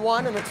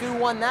 2-on-1, and the 2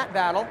 won that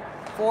battle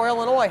for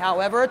Illinois.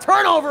 However, a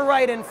turnover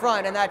right in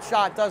front, and that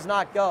shot does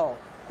not go.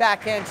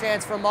 Backhand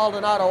chance from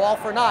Maldonado, all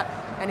for naught,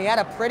 and he had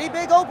a pretty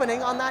big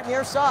opening on that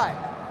near side.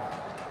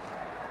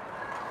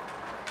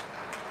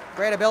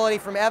 Great ability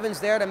from Evans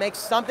there to make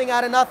something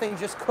out of nothing,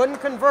 just couldn't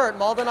convert.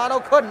 Maldonado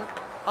couldn't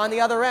on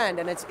the other end,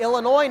 and it's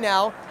Illinois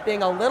now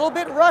being a little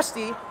bit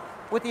rusty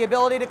with the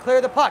ability to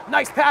clear the puck.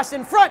 Nice pass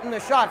in front, and the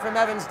shot from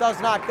Evans does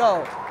not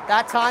go.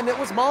 That time it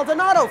was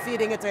Maldonado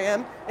feeding it to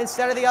him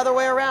instead of the other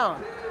way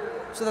around.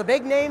 So the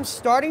big names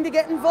starting to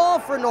get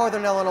involved for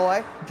Northern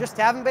Illinois, just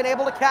haven't been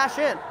able to cash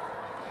in.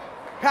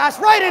 Pass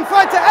right in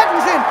front to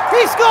Ettinger.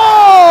 He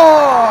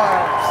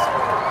scores!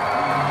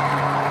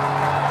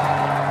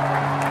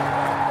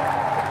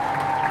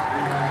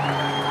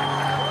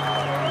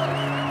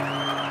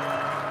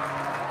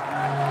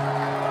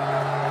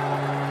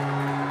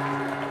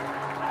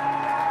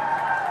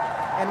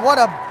 And what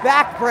a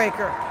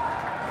backbreaker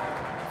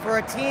for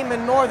a team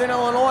in Northern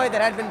Illinois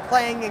that had been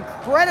playing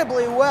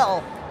incredibly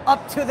well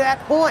up to that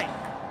point.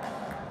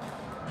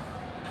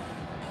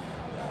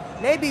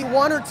 Maybe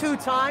 1 or 2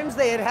 times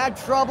they had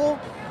trouble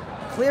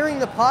clearing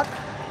the puck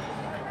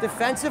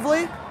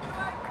defensively,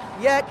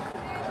 yet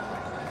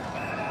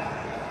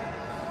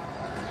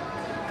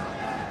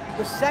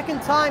the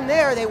second time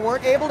there they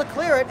weren't able to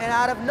clear it, and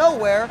out of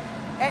nowhere,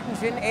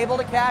 Ettinger able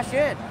to cash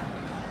in.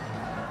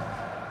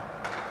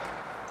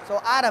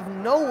 So out of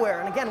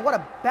nowhere, and again, what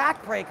a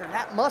backbreaker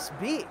that must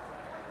be.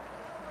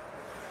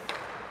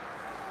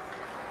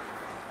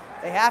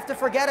 They have to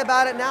forget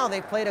about it now.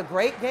 They've played a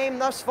great game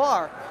thus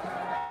far.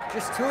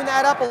 Just tune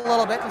that up a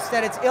little bit.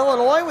 Instead, it's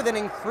Illinois with an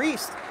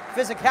increased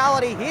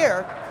physicality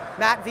here.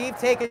 Matt Vive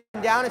taken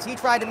down as he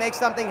tried to make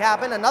something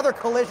happen. Another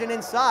collision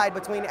inside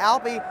between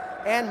Alpe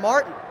and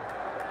Martin.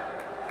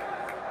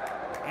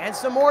 And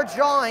some more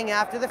jawing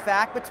after the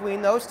fact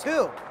between those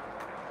two.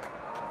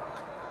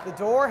 The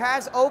door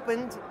has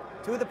opened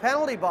to the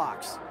penalty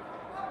box.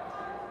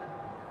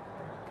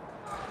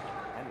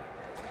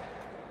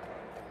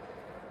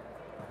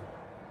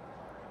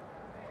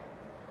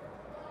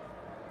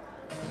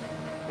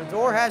 The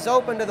door has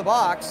opened to the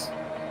box.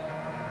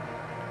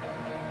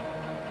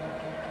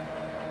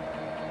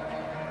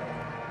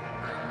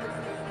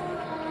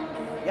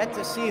 Yet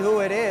to see who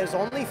it is.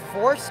 Only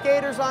 4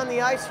 skaters on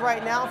the ice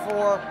right now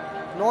for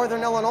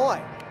Northern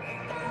Illinois.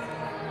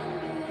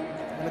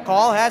 And the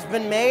call has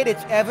been made.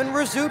 It's Evan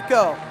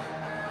Rzutko.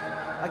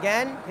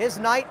 Again, his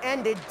night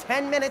ended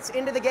 10 minutes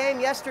into the game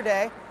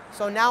yesterday,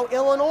 so now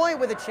Illinois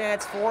with a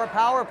chance for a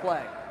power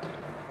play.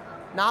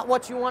 Not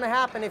what you want to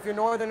happen if you're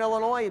Northern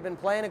Illinois. You've been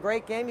playing a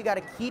great game. You got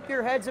to keep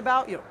your heads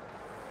about you.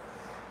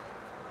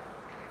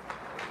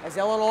 As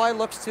Illinois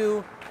looks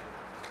to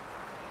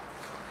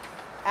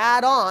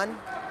add on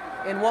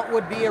in what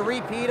would be a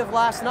repeat of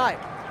last night.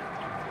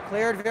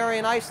 Cleared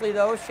very nicely,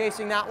 though,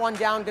 chasing that one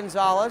down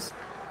Gonzalez.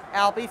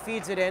 Alpe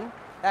feeds it in.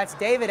 That's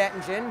David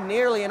Ettinger,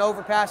 nearly an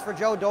overpass for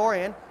Joe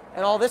Dorian.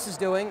 And all this is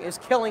doing is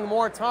killing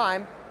more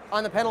time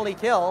on the penalty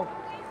kill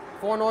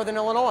for Northern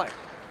Illinois.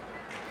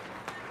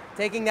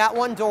 Taking that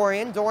one,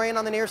 Dorian. Dorian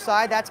on the near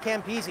side, that's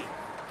Campisi.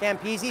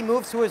 Campisi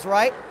moves to his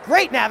right.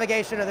 Great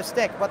navigation of the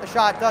stick, but the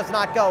shot does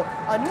not go.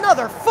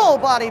 Another full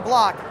body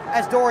block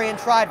as Dorian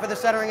tried for the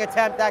centering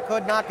attempt. That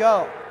could not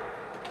go.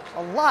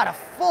 A lot of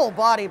full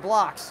body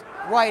blocks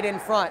right in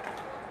front.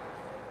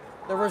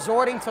 They're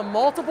resorting to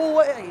multiple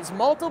ways,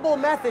 multiple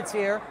methods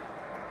here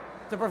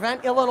to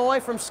prevent Illinois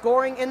from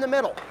scoring in the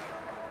middle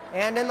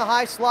and in the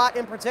high slot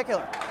in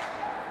particular.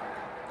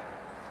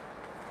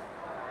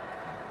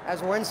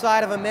 as we're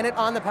inside of a minute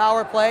on the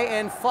power play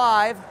and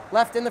 5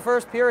 left in the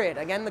first period.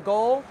 Again, the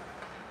goal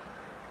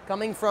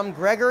coming from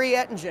Gregory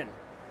Ettingen,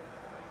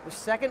 the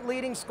second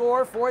leading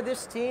scorer for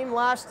this team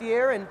last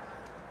year and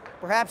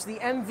perhaps the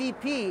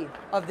MVP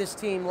of this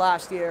team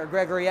last year,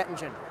 Gregory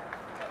Ettingen.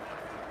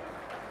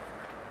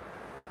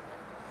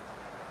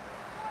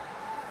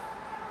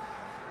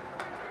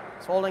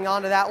 He's holding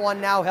on to that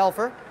one now,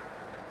 Helfer.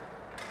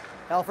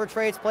 Helfer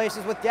trades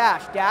places with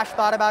Dash. Dash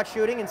thought about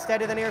shooting instead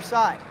to the near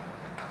side.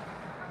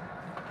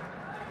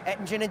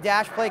 Ettingen and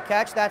Dash play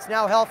catch. That's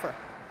now Helfer.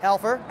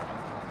 Helfer,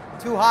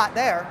 too hot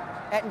there.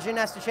 Ettingen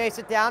has to chase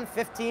it down.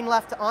 15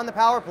 left on the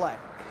power play.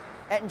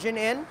 Ettingen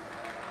in,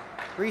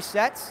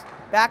 resets,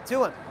 back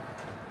to him.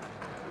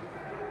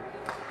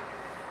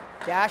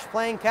 Dash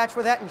playing catch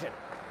with Ettingen.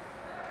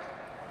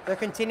 They're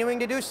continuing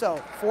to do so.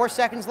 4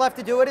 seconds left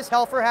to do it as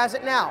Helfer has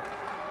it now.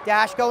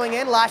 Dash going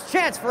in, last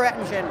chance for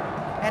Ettingen.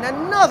 And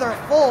another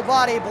full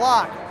body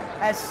block.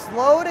 As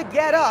slow to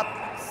get up,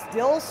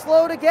 still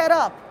slow to get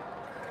up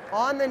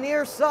on the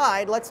near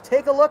side. Let's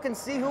take a look and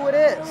see who it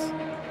is.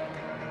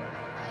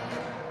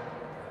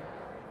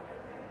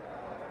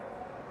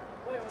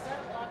 Wait, was that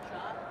a block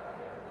shot?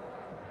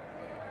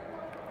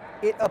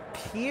 It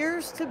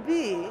appears to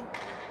be.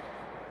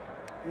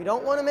 We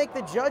don't want to make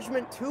the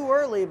judgment too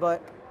early,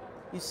 but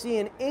you see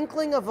an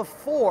inkling of a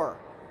 4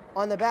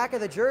 on the back of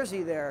the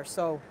jersey there.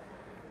 So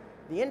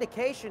the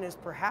indication is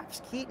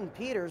perhaps Keaton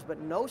Peters, but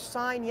no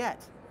sign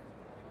yet.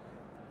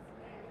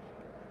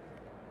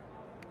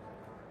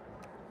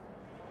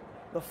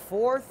 The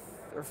 4th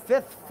or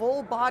 5th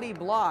full body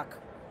block,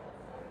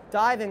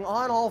 diving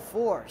on all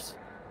 4s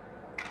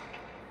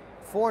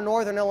for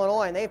Northern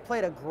Illinois. And they've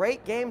played a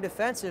great game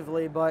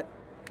defensively, but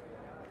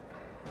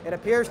it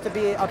appears to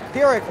be a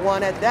Pyrrhic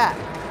one at that.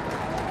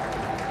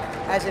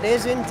 As it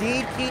is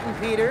indeed Keaton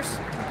Peters.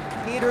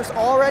 Peters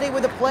already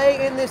with a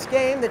play in this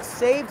game that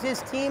saved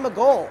his team a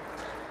goal,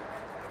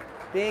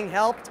 being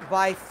helped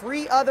by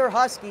 3 other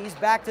Huskies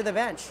back to the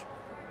bench.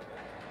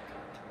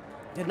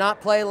 Did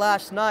not play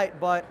last night,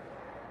 but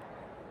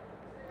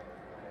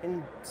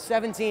in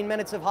 17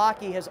 minutes of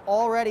hockey has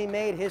already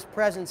made his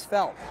presence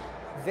felt,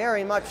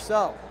 very much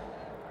so.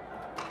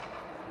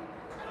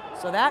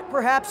 So that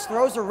perhaps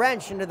throws a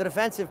wrench into the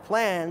defensive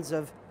plans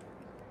of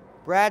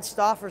Brad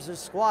Stoffers'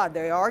 squad.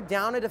 They are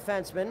down a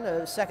defenseman,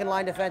 a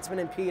second-line defenseman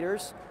in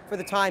Peters for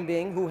the time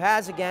being, who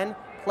has, again,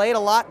 played a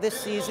lot this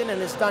season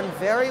and has done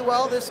very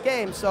well this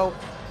game. So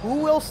who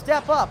will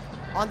step up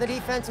on the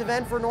defensive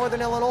end for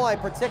Northern Illinois,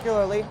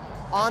 particularly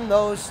on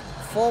those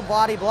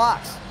full-body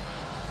blocks?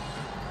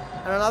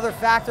 And another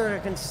factor to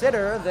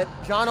consider that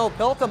John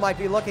Opilka might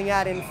be looking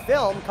at in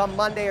film come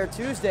Monday or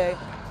Tuesday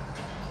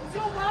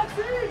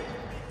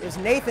is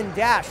Nathan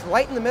Dash,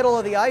 right in the middle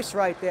of the ice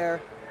right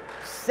there,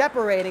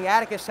 separating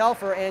Atticus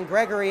Helfer and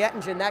Gregory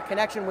Ettingen. That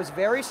connection was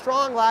very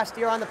strong last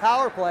year on the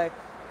power play,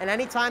 and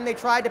anytime they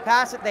tried to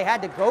pass it, they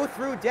had to go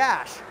through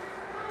Dash.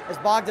 As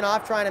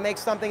Bogdanov trying to make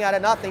something out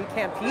of nothing,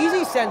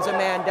 Campese sends a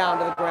man down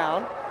to the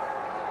ground,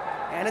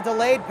 and a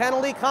delayed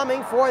penalty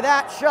coming for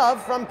that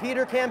shove from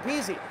Peter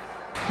Campese.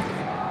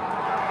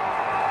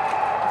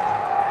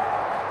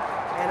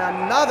 And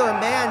another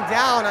man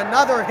down,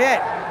 another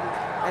hit,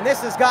 and this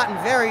has gotten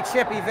very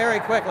chippy very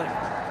quickly.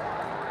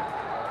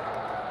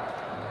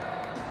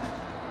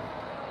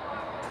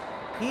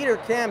 Peter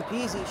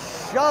Campese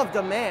shoved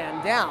a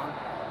man down.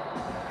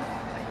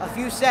 A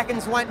few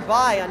seconds went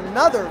by,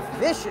 another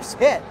vicious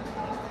hit.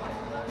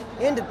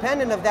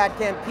 Independent of that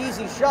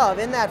Campese shove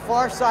in that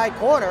far side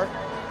corner.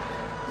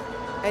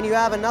 And you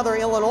have another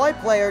Illinois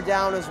player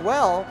down as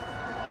well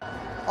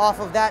off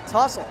of that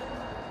tussle.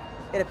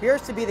 It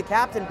appears to be the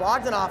captain,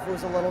 Bogdanov,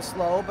 who's a little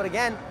slow, but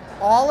again,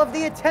 all of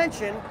the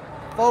attention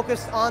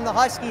focused on the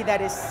Husky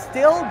that is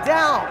still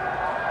down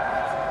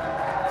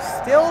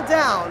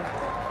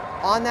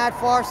on that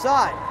far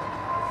side.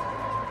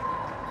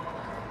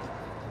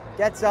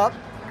 Gets up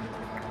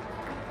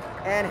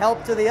and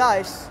helped to the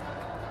ice.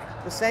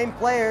 The same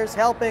players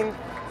helping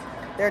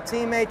their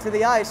teammate to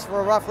the ice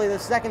for roughly the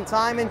second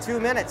time in 2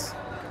 minutes.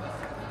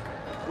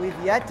 We've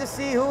yet to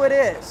see who it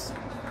is.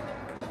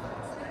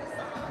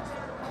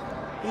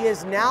 He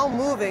is now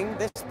moving,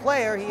 this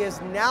player, he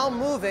is now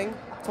moving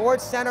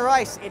towards center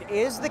ice. It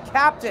is the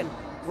captain,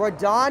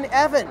 Rodon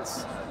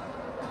Evans.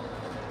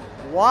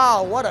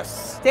 Wow, what a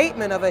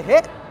statement of a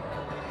hit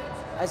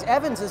as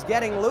Evans is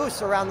getting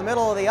loose around the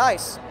middle of the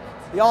ice.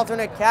 The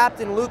alternate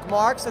captain, Luke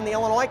Marks, and the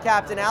Illinois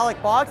captain, Alec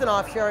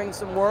Bogdanov, sharing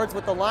some words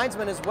with the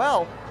linesman as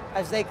well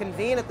as they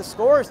convene at the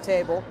scorer's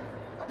table.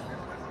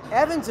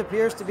 Evans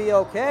appears to be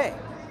okay.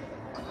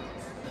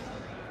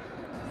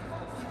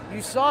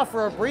 You saw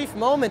for a brief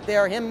moment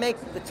there him make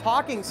the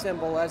talking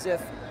symbol as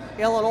if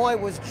Illinois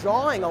was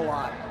jawing a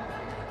lot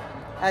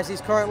as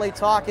he's currently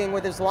talking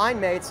with his line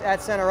mates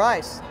at center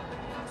ice.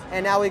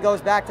 And now he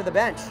goes back to the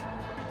bench.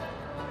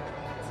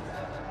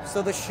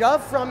 So the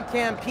shove from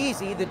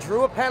Campese that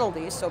drew a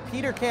penalty, so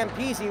Peter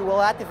Campese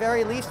will at the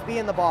very least be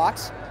in the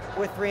box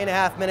with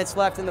 3.5 minutes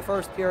left in the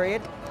first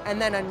period. And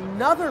then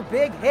another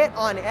big hit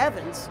on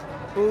Evans,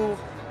 who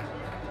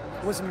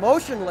was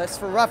motionless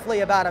for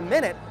roughly about a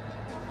minute,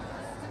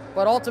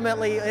 but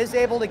ultimately is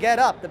able to get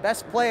up. The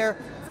best player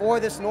for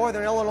this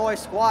Northern Illinois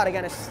squad.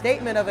 Again, a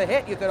statement of a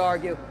hit, you could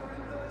argue,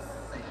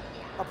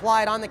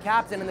 applied on the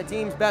captain and the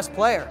team's best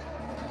player.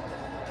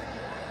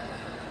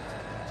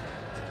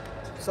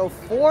 So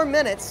 4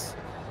 minutes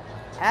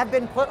have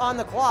been put on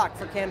the clock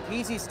for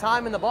Campese's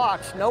time in the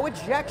box. No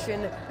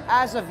ejection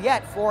as of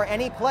yet for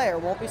any player.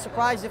 Won't be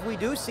surprised if we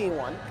do see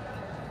one.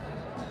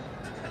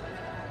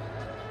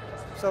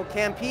 So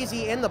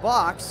Campese in the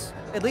box,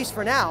 at least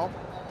for now,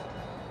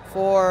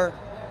 for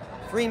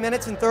 3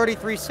 minutes and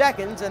 33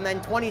 seconds, and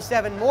then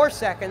 27 more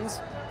seconds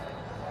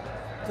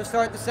to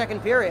start the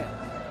second period.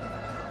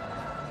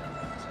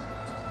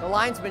 The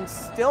linesman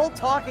still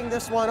talking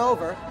this one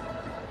over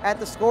at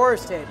the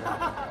scorer's table.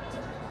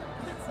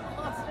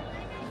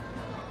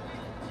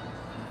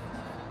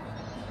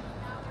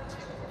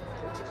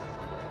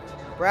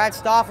 Brad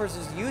Stoffers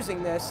is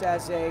using this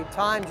as a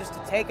time just to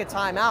take a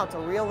timeout, to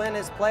reel in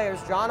his players.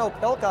 John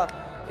Opilka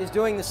is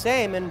doing the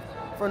same, and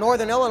for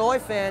Northern Illinois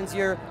fans,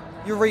 you're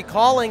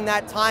recalling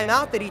that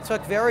timeout that he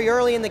took very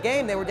early in the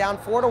game. They were down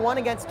 4-1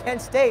 against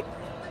Kent State.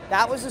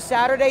 That was a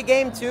Saturday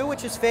game too,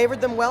 which has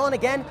favored them well, and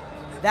again,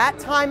 that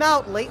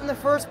timeout late in the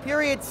first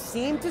period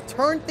seemed to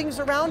turn things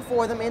around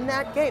for them in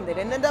that game. They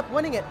didn't end up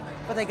winning it,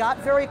 but they got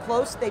very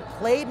close. They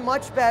played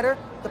much better.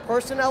 The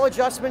personnel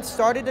adjustments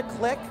started to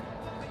click.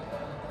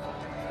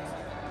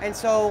 And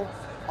so,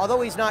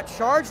 although he's not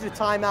charged a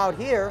timeout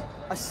here,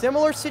 a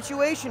similar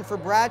situation for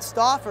Brad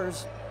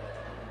Stoffers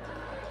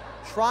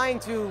trying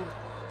to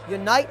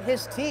unite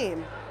his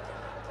team.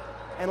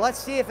 And let's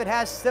see if it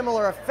has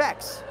similar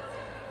effects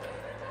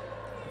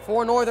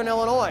for Northern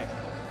Illinois.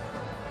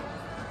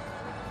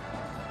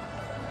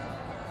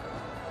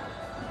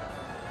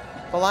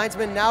 The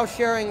linesman now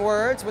sharing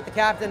words with the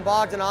captain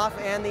Bogdanov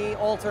and the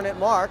alternate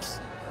marks.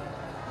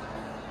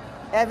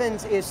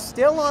 Evans is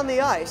still on the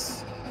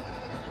ice,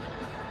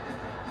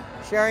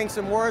 sharing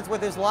some words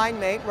with his line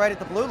mate right at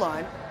the blue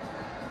line.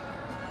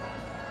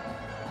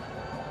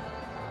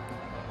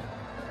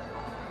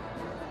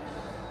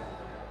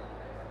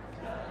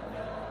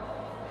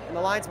 And the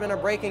linesmen are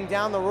breaking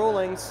down the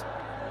rulings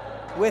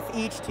with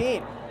each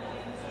team.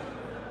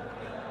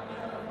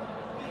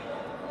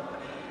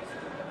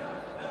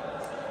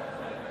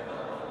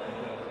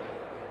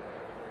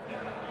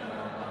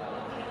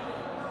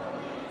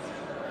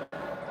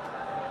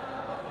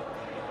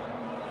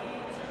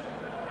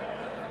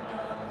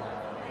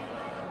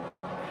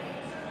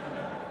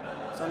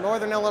 So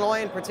Northern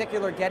Illinois in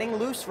particular getting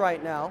loose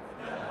right now.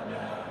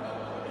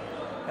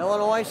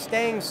 Illinois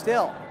staying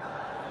still.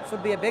 This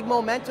would be a big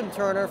momentum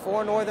turner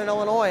for Northern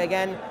Illinois.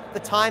 Again, the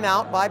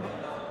timeout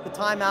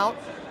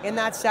in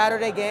that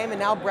Saturday game, and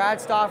now Brad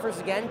Stoffers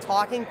again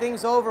talking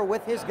things over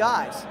with his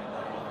guys.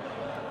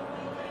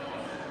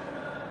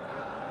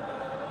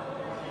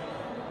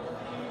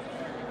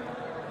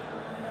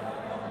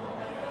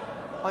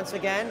 Once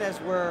again, as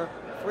we're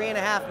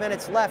 3.5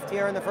 minutes left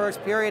here in the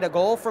first period, a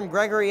goal from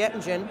Gregory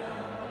Ettingen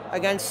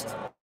against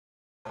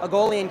a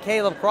goalie in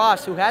Caleb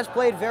Cross, who has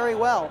played very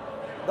well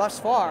thus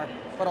far,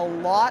 but a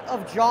lot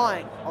of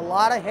jawing, a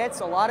lot of hits,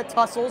 a lot of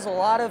tussles, a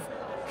lot of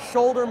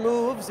shoulder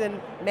moves, and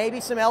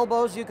maybe some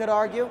elbows, you could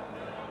argue.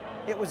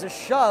 It was a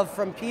shove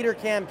from Peter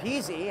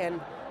Campese,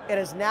 and it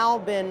has now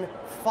been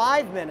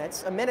 5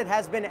 minutes. A minute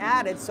has been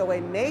added, so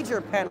a major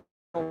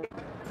penalty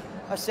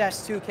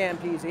assessed to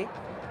Campese.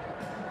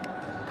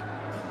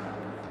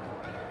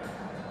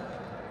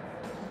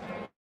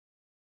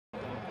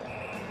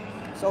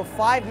 So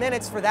 5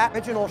 minutes for that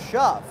original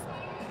shove.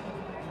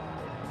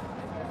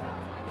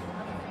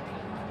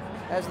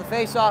 As the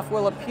faceoff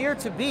will appear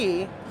to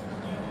be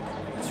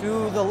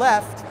to the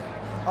left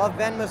of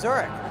Ben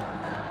Mazurik.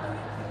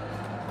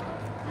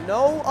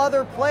 No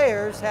other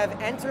players have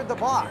entered the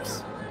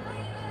box.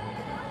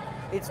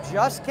 It's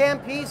just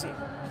Campese.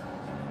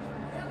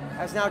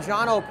 As now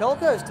John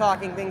Opilka is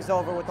talking things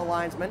over with the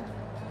linesman.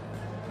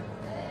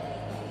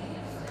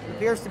 It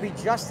appears to be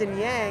Justin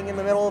Yang in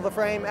the middle of the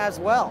frame as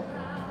well.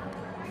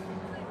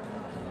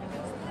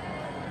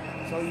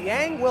 So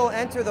Yang will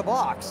enter the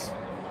box.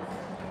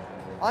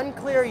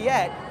 Unclear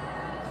yet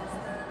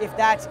if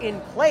that's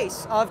in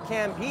place of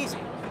Campese.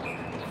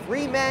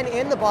 3 men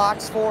in the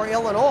box for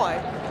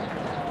Illinois.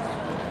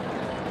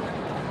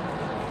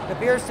 It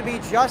appears to be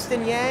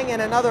Justin Yang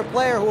and another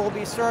player who will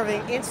be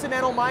serving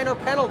incidental minor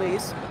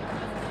penalties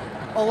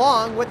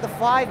along with the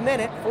 5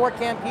 minute for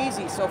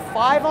Campese. So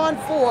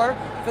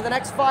 5-on-4 for the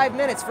next 5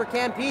 minutes for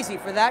Campese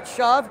for that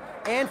shove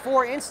and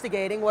for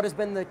instigating what has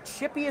been the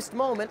chippiest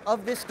moment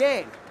of this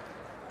game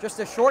just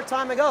a short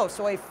time ago.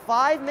 So a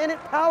 5-minute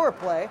power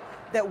play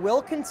that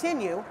will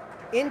continue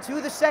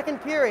into the second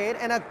period,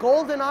 and a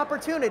golden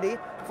opportunity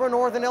for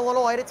Northern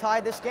Illinois to tie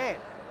this game.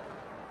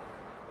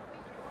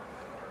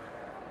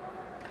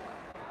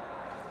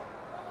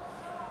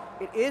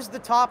 It is the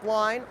top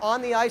line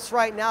on the ice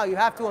right now. You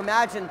have to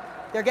imagine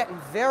they're getting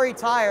very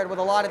tired with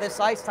a lot of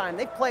this ice time.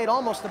 They've played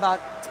almost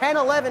about 10,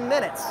 11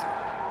 minutes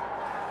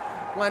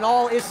when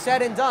all is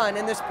said and done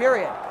in this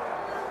period.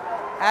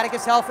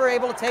 Atticus Helfer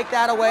able to take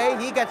that away.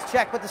 He gets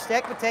checked with the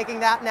stick, but taking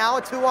that now,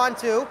 a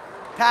 2-on-2.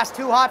 Pass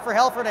too hot for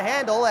Helfer to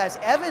handle as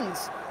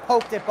Evans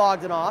poked at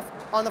Bogdanov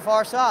on the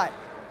far side.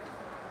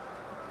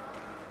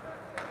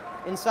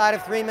 Inside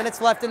of 3 minutes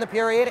left in the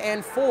period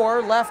and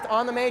 4 left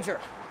on the major.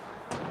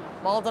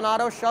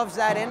 Maldonado shoves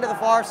that into the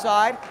far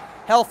side.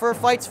 Helfer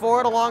fights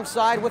for it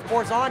alongside with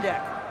Borzondek.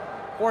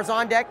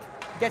 Borzondek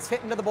gets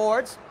hit into the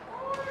boards,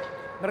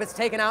 but it's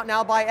taken out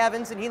now by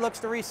Evans, and he looks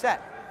to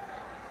reset.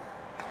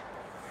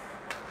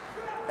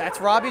 That's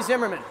Robbie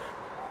Zimmerman.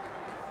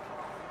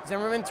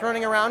 Zimmerman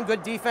turning around,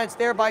 good defense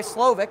there by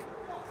Slovic.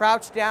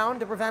 Crouched down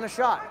to prevent a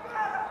shot.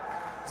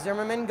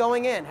 Zimmerman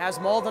going in, has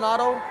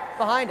Maldonado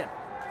behind him,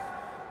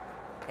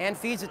 and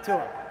feeds it to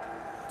him.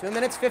 2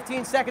 minutes,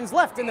 15 seconds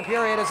left in the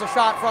period as a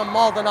shot from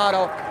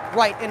Maldonado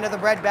right into the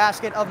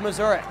breadbasket of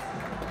Mazurek.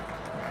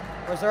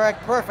 Mazurek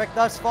perfect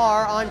thus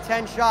far on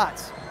 10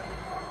 shots.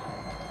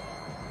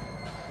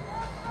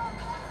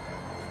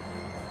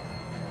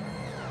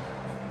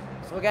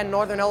 So again,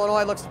 Northern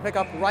Illinois looks to pick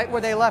up right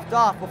where they left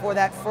off before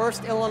that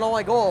first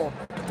Illinois goal.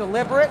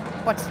 Deliberate,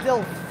 but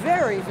still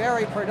very,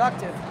 very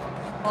productive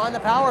on the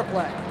power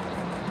play.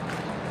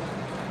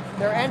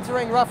 They're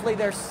entering roughly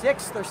their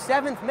 6th or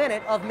 7th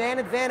minute of man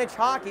advantage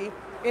hockey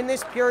in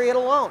this period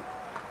alone.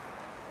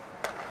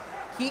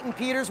 Keaton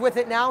Peters with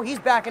it now. He's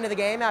back into the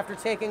game after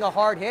taking a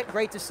hard hit.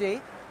 Great to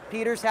see.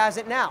 Peters has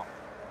it now.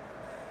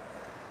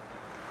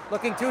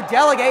 Looking to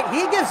delegate.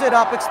 He gives it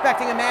up,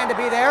 expecting a man to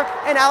be there,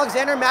 and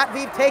Alexander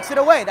Matveev takes it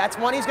away. That's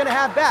one he's going to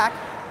have back,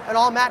 and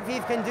all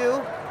Matveev can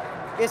do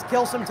is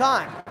kill some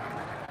time.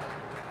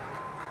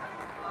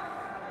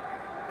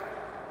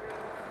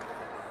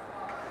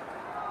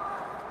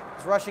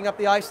 He's rushing up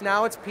the ice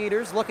now. It's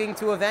Peters looking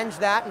to avenge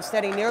that.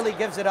 Instead, he nearly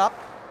gives it up.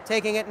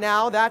 Taking it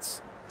now,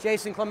 that's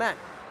Jason Clement.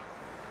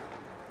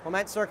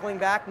 Clement circling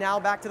back, now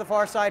back to the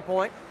far side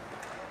point.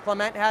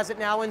 Clement has it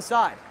now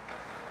inside.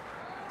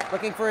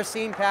 Looking for a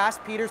seam pass.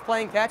 Peters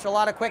playing catch, a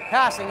lot of quick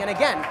passing, and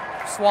again,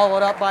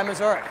 swallowed up by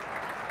Mazurek.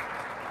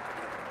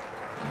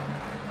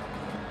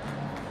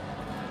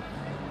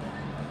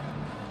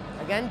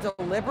 Again,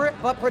 deliberate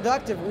but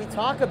productive. We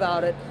talk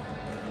about it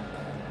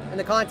in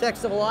the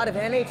context of a lot of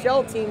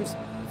NHL teams.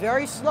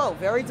 Very slow,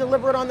 very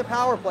deliberate on the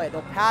power play.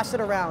 They'll pass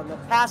it around, they'll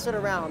pass it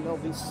around, they'll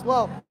be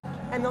slow,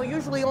 and they'll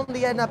usually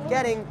only end up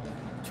getting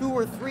 2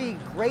 or 3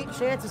 great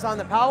chances on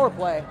the power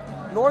play.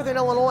 Northern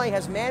Illinois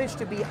has managed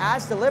to be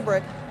as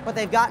deliberate, but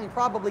they've gotten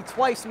probably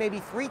twice, maybe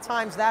 3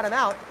 times that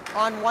amount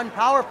on one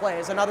power play.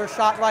 Is another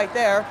shot right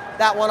there.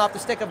 That one off the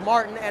stick of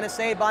Martin and a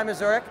save by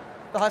Mazurek.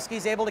 The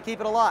Huskies able to keep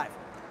it alive.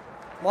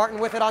 Martin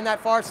with it on that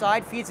far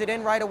side, feeds it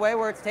in right away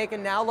where it's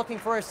taken now, looking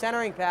for a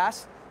centering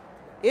pass.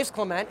 Is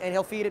Clement, and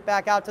he'll feed it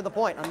back out to the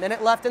point. A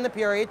minute left in the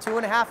period,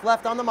 2.5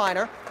 left on the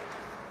minor.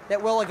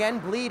 That will again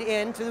bleed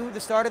into the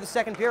start of the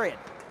second period.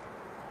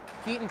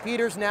 Keaton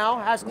Peters now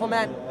has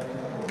Clement.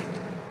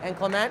 And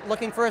Clement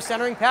looking for a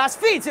centering pass,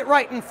 feeds it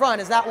right in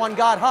front as that one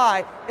got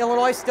high.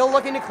 Illinois still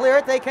looking to clear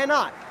it, they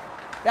cannot.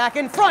 Back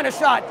in front, a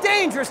shot,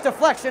 dangerous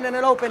deflection in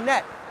an open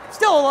net.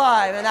 Still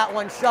alive, and that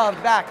one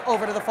shoved back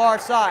over to the far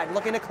side.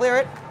 Looking to clear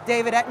it,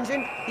 David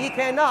Ettingen, he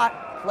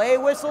cannot. Play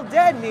whistle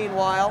dead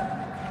meanwhile.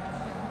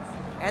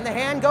 And the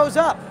hand goes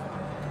up.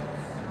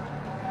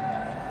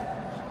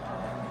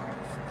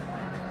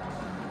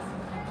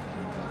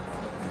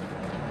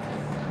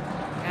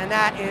 And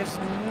that is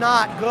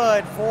not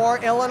good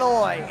for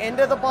Illinois.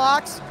 Into the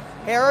box,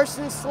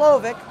 Harrison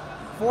Slovic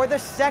for the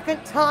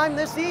 2nd time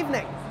this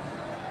evening.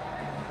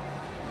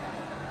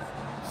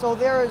 So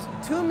there is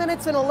 2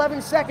 minutes and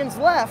 11 seconds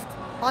left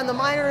on the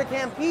minor to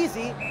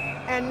Campisi,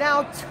 and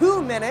now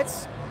 2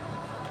 minutes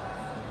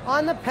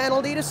on the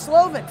penalty to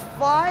Slovic.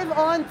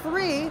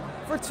 5-on-3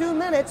 for 2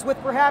 minutes,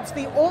 with perhaps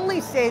the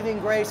only saving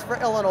grace for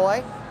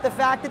Illinois, the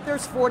fact that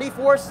there's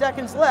 44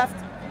 seconds left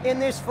in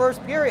this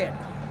first period.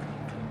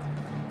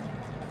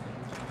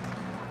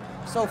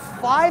 So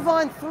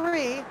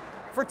 5-on-3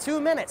 for 2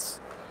 minutes,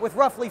 with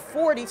roughly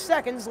 40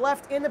 seconds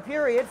left in the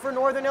period for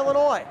Northern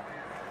Illinois.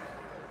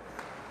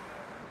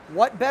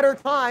 What better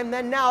time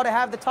than now to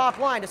have the top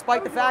line,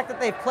 despite the fact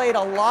that they've played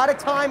a lot of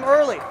time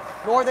early.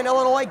 Northern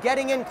Illinois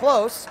getting in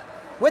close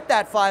with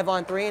that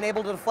 5-on-3 and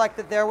able to deflect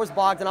it there was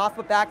Bogdanov,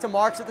 but back to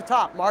Marks at the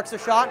top. Marks a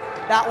shot,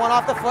 that one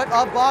off the foot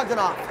of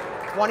Bogdanov.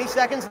 20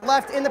 seconds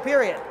left in the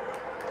period.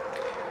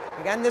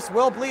 Again, this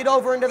will bleed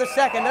over into the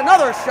second.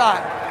 Another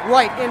shot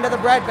right into the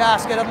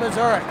breadbasket of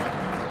Mazurek.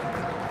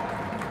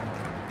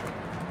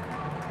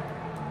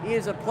 He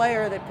is a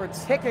player that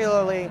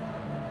particularly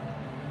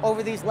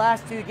over these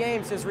last 2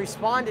 games has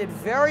responded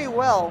very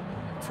well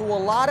to a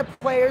lot of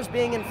players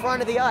being in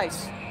front of the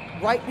ice,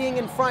 right being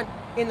in front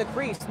in the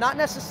crease. They're not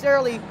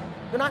necessarily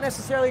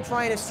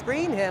trying to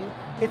screen him.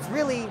 It's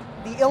really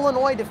the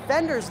Illinois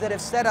defenders that have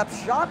set up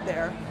shop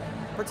there,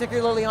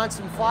 particularly on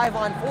some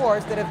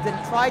 5-on-4s that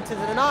have tried to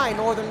deny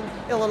Northern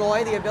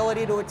Illinois the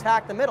ability to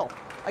attack the middle.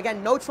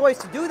 Again, no choice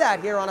to do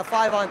that here on a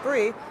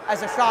 5-on-3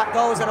 as a shot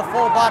goes and a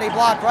full body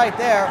block right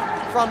there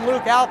from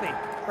Luke Alpe.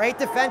 Great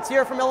defense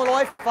here from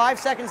Illinois. 5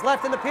 seconds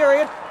left in the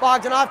period.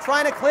 Bogdanov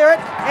trying to clear it,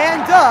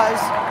 and does,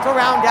 to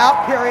round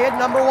out period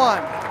number 1.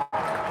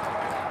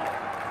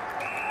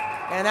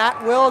 And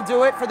that will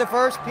do it for the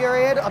first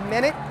period. 1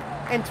 minute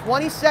and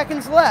 20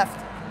 seconds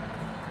left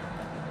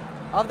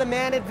of the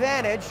man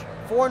advantage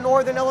for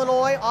Northern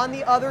Illinois on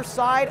the other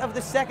side of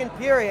the second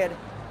period.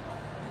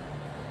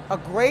 A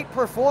great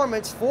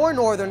performance for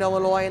Northern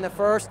Illinois in the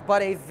first,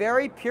 but a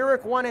very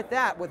Pyrrhic one at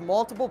that, with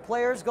multiple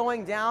players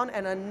going down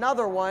and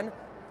another one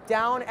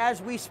down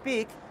as we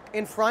speak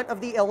in front of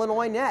the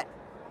Illinois net.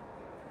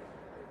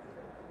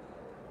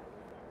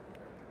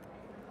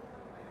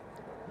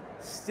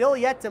 Still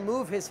yet to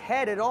move his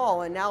head at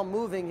all, and now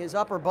moving his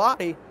upper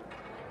body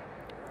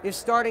is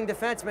starting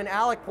defenseman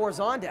Alec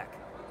Porzondek.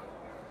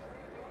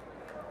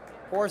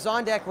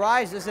 Porzondek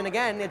rises, and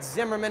again, it's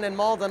Zimmerman and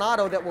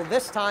Maldonado that will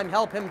this time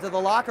help him to the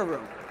locker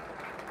room.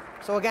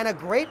 So again, a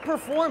great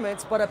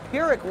performance, but a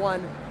Pyrrhic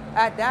one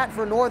at that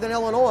for Northern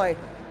Illinois.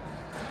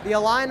 The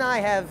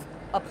Illini have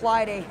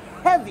applied a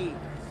heavy,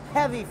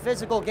 heavy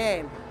physical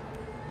game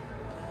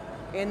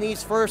in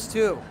these first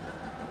two.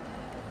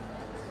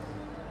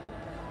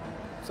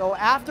 So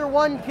after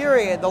one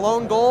period, the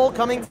lone goal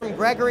coming from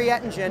Gregory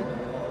Ettingen,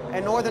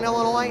 and Northern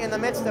Illinois in the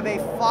midst of a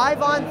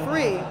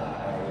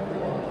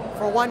 5-on-3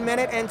 for 1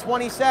 minute and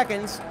 20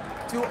 seconds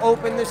to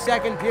open the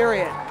second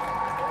period.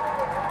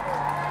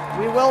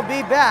 We will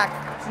be back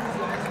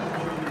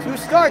to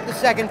start the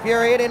second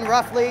period in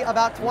roughly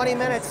about 20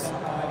 minutes.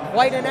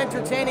 Quite an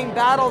entertaining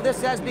battle.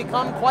 This has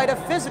become quite a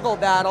physical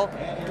battle,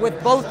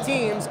 with both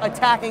teams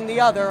attacking the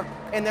other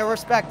in their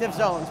respective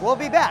zones. We'll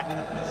be back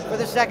for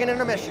the second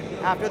intermission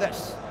after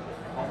this.